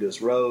out there who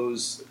does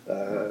rows.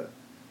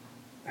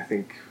 I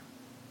think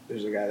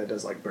there's a guy that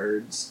does like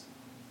birds.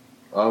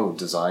 Oh,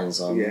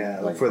 designs on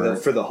like for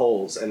the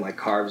holes and like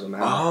carves them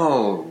out.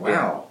 Oh, wow.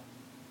 Yeah.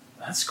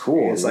 That's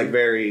cool. It's like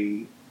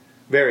very,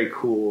 very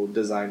cool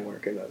design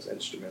work in those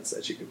instruments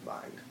that you can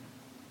find.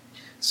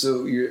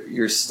 So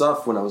your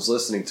stuff, when I was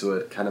listening to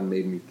it, kind of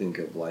made me think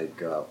of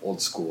like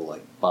old school,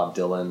 like Bob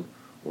Dylan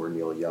or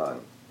Neil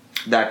Young.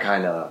 That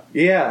kind of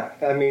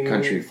I mean,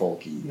 country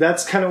folky.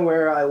 That's kind of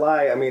where I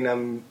lie. I mean,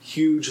 I'm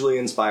hugely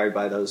inspired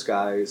by those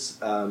guys,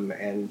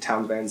 and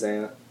Townes Van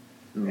Zandt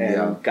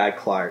and Guy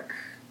Clark,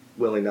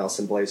 Willie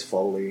Nelson, Blaze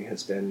Foley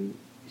has been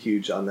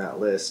huge on that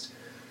list.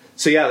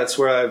 So yeah, that's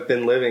where I've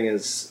been living,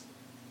 is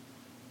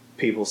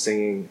people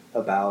singing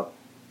about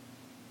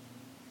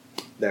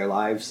their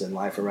lives and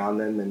life around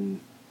them and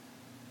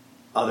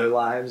other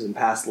lives and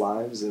past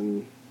lives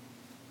and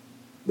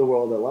the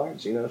world at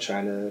large, you know,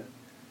 trying to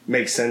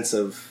make sense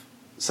of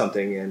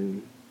something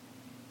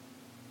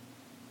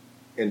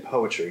in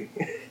poetry,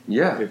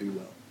 if you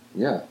will.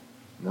 Yeah.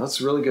 No, it's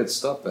really good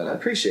stuff, Ben. I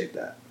appreciate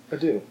that. I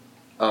do.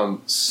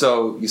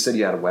 So you said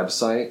you had a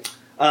website?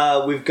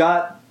 We've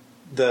got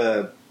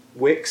the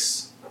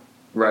Wix.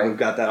 Right. We've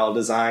got that all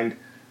designed.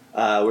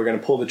 We're going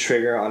to pull the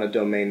trigger on a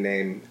domain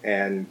name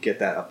and get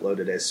that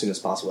uploaded as soon as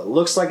possible. It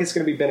looks like it's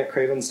going to be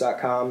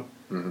BennettCravens.com.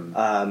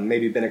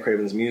 Maybe Bennett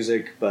Cravens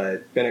Music,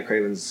 but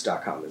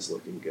BennettCravens.com is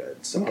looking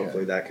good. So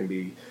hopefully that can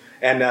be...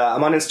 And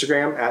I'm on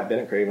Instagram at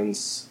Bennett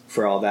Cravens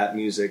for all that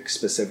music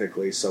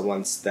specifically. So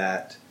once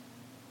that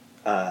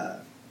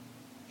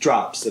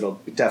drops,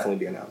 it'll definitely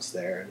be announced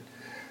there. And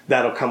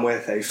that'll come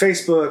with a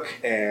Facebook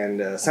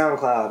and a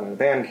SoundCloud and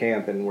a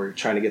Bandcamp, and we're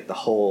trying to get the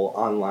whole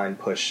online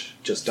push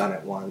just done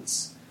at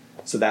once.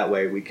 So that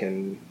way we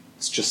can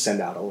just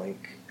send out a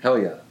link. Hell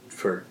yeah.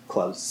 For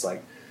clubs. It's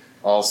like...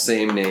 all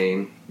same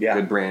name. Yeah.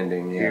 Good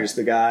branding. Yeah. Here's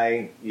the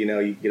guy. You know,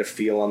 you get a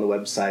feel on the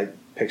website,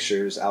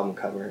 pictures, album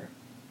cover.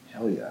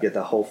 Hell yeah. Get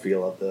the whole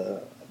feel of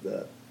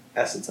the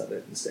essence of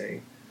it and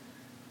say,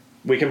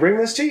 we can bring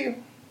this to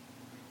you.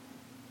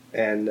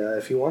 And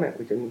if you want it,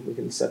 we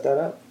can set that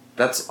up.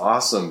 That's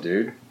awesome,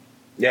 dude.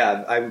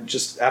 Yeah, I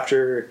just,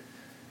 after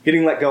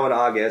getting let go in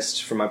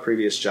August from my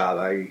previous job,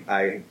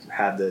 I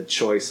had the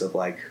choice of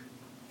like,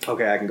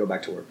 okay, I can go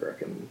back to work, or I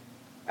can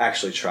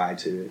actually try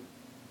to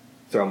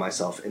throw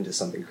myself into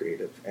something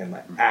creative and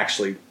like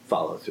actually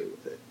follow through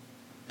with it.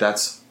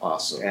 That's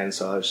awesome. And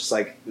so I was just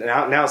like,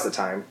 now's the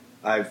time.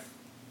 I've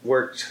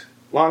worked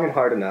long and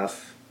hard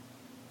enough.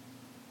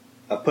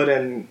 I put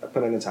in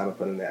the time, I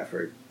put in the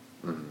effort.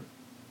 Mm-hmm.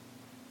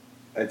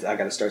 I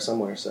got to start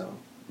somewhere, so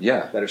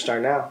yeah, better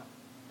start now.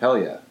 Hell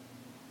yeah.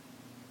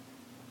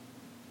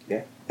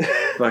 Yeah.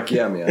 Fuck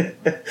yeah, man.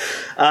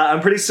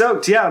 I'm pretty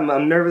stoked. Yeah,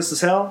 I'm nervous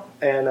as hell,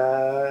 and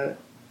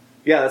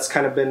yeah, that's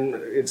kind of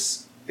been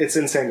it's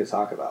insane to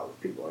talk about with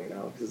people, you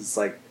know, because it's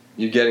like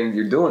you're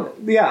doing it.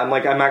 Yeah,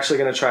 I'm actually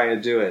going to try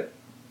and do it,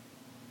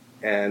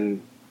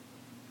 and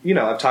you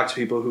know, I've talked to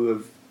people who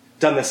have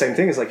done the same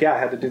thing. It's like, yeah, I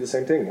had to do the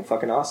same thing. I'm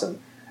fucking awesome.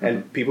 Mm-hmm.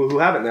 And people who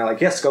haven't, they're like,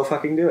 yes, go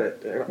fucking do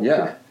it.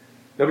 Yeah.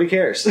 Nobody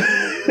cares.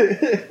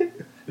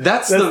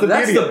 That's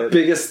the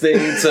biggest thing.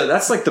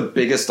 That's like the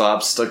biggest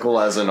obstacle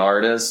as an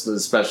artist,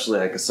 especially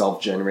like a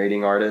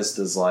self-generating artist,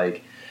 is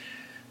like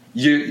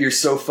you're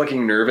so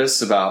fucking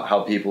nervous about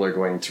how people are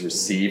going to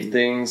receive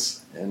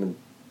things, and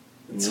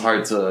it's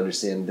hard to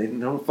understand. They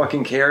don't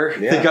fucking care.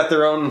 Yeah. They got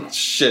their own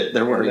shit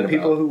they're worried about.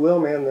 People who will,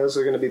 man, those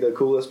are going to be the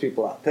coolest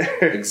people out there.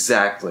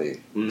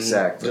 Exactly. Mm-hmm.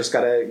 Exactly. Just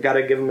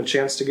gotta give them a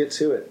chance to get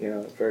to it, you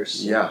know, at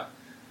first. Yeah.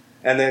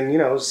 And then, you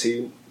know,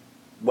 see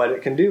what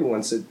it can do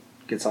once it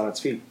gets on its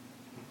feet.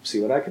 See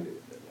what I can do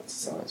with it once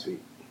it's on its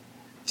feet.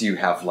 Do you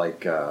have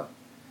an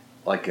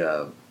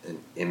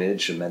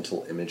image, a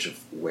mental image of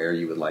where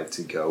you would like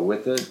to go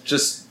with it?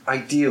 Just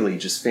ideally,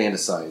 just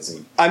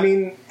fantasizing. I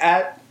mean,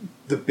 at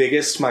the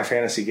biggest my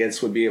fantasy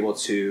gets would be able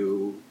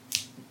to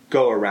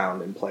go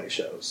around and play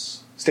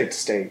shows, state to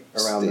state,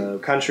 around the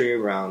country,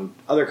 around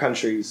other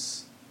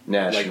countries,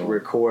 national, like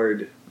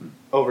record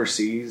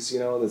overseas. You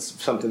know, that's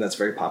something that's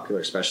very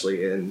popular,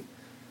 especially in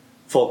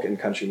folk and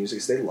country music.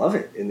 So they love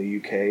it in the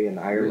UK and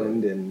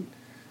Ireland, really?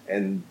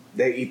 and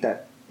they eat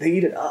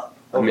it up.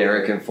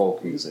 American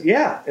folk music.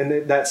 Yeah,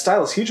 and that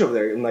style is huge over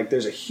there. And like,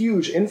 there's a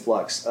huge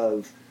influx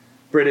of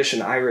British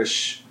and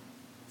Irish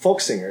folk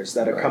singers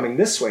that are coming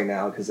this way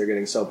now because they're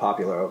getting so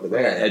popular over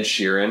there. Yeah, Ed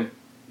Sheeran.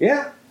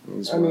 Yeah,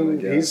 he's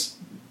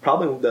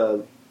probably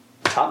the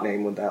top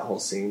name with that whole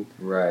scene.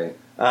 Right.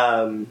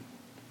 But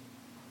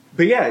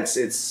yeah,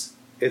 it's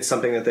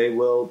something that they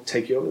will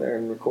take you over there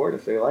and record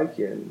if they like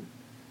you and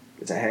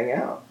get to hang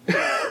out.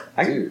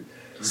 Dude.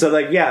 So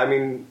like, yeah, I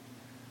mean,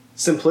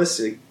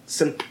 simply,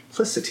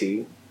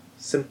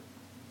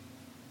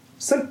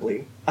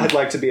 I'd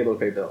like to be able to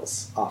pay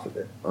bills off of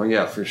it. Oh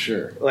yeah, for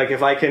sure. Like,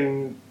 if I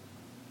can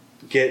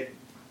get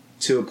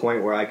to a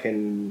point where I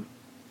can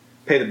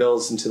pay the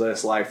bills into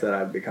this life that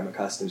I've become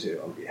accustomed to,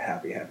 I'll be a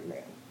happy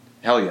man.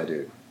 Hell yeah,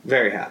 dude.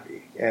 Very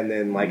happy. And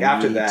then like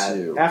after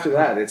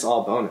that, it's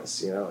all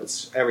bonus, you know,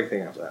 it's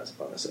everything after that is a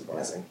bonus and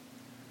blessing.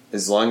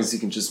 As long as you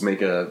can just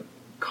make a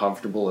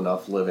comfortable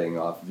enough living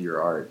off of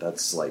your art,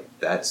 that's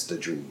the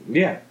dream.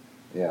 Yeah.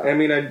 Yeah. I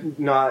mean, I'm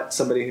not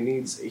somebody who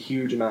needs a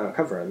huge amount of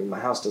cover. I mean, my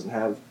house doesn't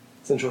have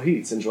central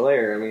heat, central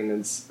air. I mean,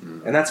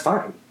 and that's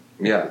fine.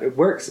 Yeah. It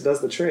works. It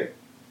does the trick.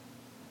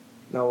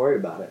 Not worried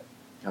about it.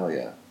 Hell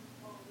yeah.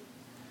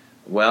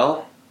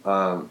 Well,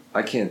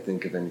 I can't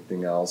think of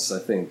anything else. I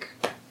think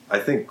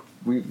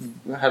we've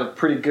had a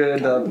pretty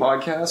good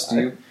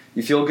podcast.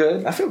 You feel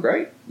good? I feel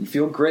great. You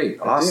feel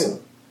great.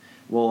 Awesome.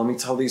 Well, let me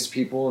tell these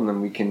people, and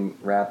then we can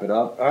wrap it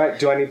up. All right.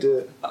 Do I need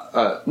to?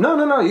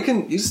 No.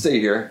 You stay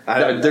here.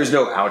 There's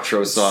no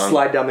outro song.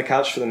 Slide down the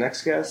couch for the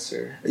next guest,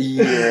 or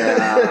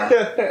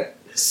yeah.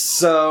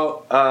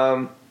 So,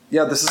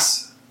 this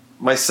is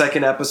my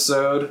second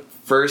episode,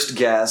 first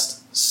guest.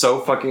 So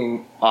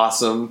fucking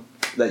awesome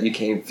that you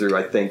came through.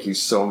 I thank you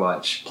so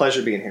much.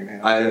 Pleasure being here,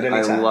 man.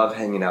 I love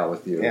hanging out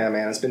with you. Yeah,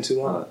 man. It's been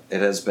too long.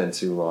 It has been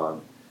too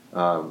long.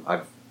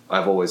 I've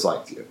always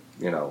liked you.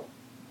 You know.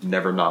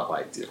 Never not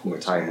liked it from the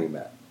time we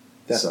met.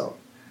 Definitely. So,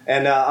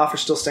 and offer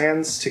still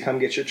stands to come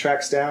get your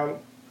tracks down.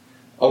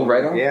 Oh,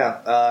 right on.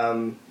 Yeah,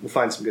 we'll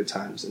find some good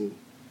times, and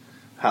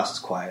the house is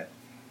quiet.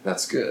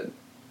 That's good.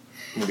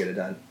 We'll get it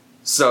done.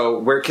 So,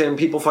 where can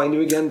people find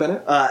you again,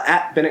 Bennett?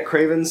 At Bennett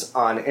Cravens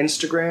on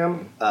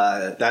Instagram.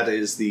 That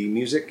is the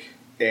music,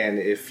 and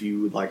if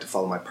you would like to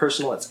follow my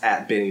personal, it's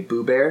at Benny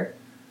Boo Bear.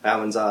 That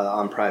one's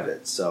on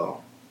private,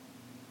 so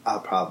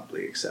I'll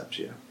probably accept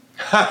you.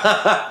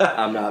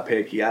 I'm not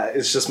picky.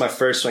 It's just my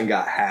first one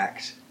got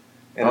hacked,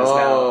 and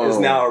is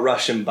now a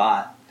Russian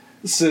bot.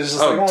 So it's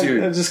just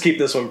dude, I'll just keep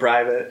this one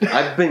private.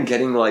 I've been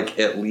getting like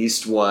at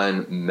least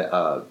one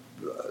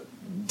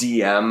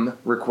DM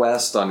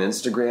request on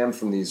Instagram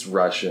from these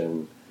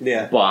Russian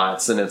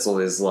bots, and it's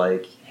always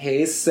like,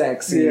 "Hey,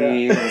 sexy."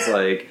 Yeah. It's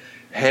like,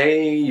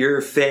 "Hey,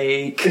 you're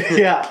fake."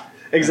 Yeah.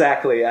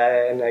 Exactly.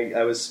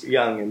 I was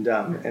young and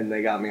dumb, and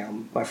they got me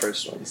on my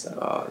first one. So,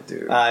 Oh,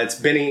 dude. it's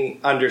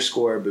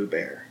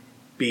Benny_Bubear.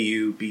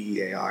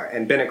 Bubear.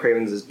 And Bennett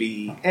Cravens is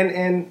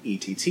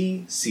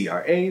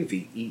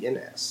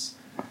BENNETTCRAVENS.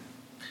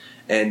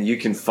 And you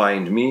can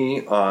find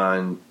me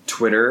on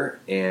Twitter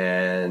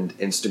and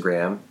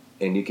Instagram.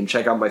 And you can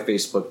check out my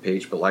Facebook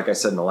page. But like I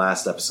said in the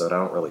last episode, I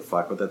don't really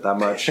fuck with it that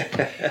much.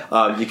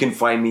 You can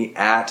find me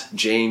at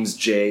James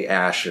J.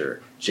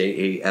 Asher.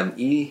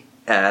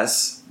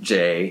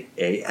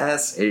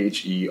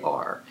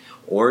 JamesJAsher.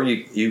 Or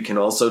you can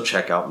also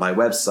check out my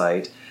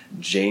website,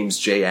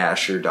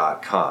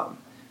 jamesjasher.com.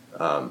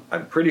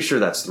 I'm pretty sure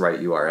that's the right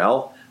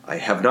URL. I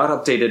have not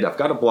updated. I've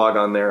got a blog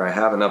on there. I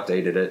haven't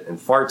updated it in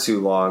far too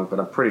long, but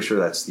I'm pretty sure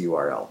that's the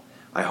URL.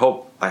 I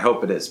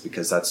hope it is,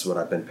 because that's what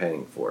I've been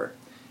paying for.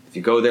 If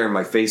you go there and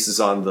my face is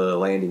on the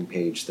landing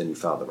page, then you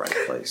found the right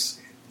place.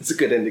 It's a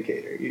good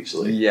indicator,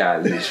 usually.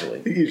 Yeah,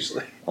 usually.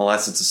 Usually.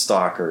 Unless it's a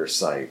stalker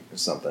site or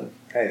something.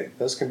 Hey,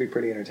 those can be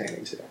pretty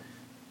entertaining, too.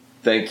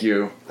 Thank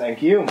you.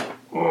 Thank you.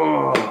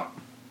 Oh.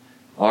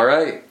 All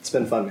right. It's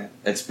been fun, man.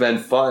 It's been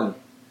fun.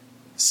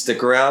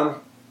 Stick around.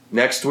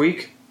 Next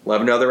week, we'll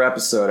have another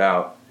episode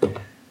out.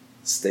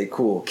 Stay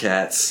cool,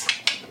 cats.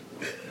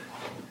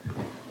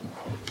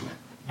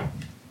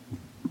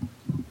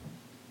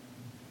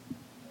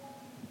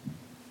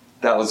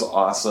 That was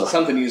awesome.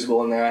 Something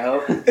usable in there, I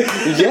hope.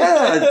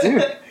 Yeah,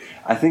 dude.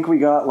 I think we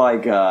got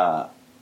like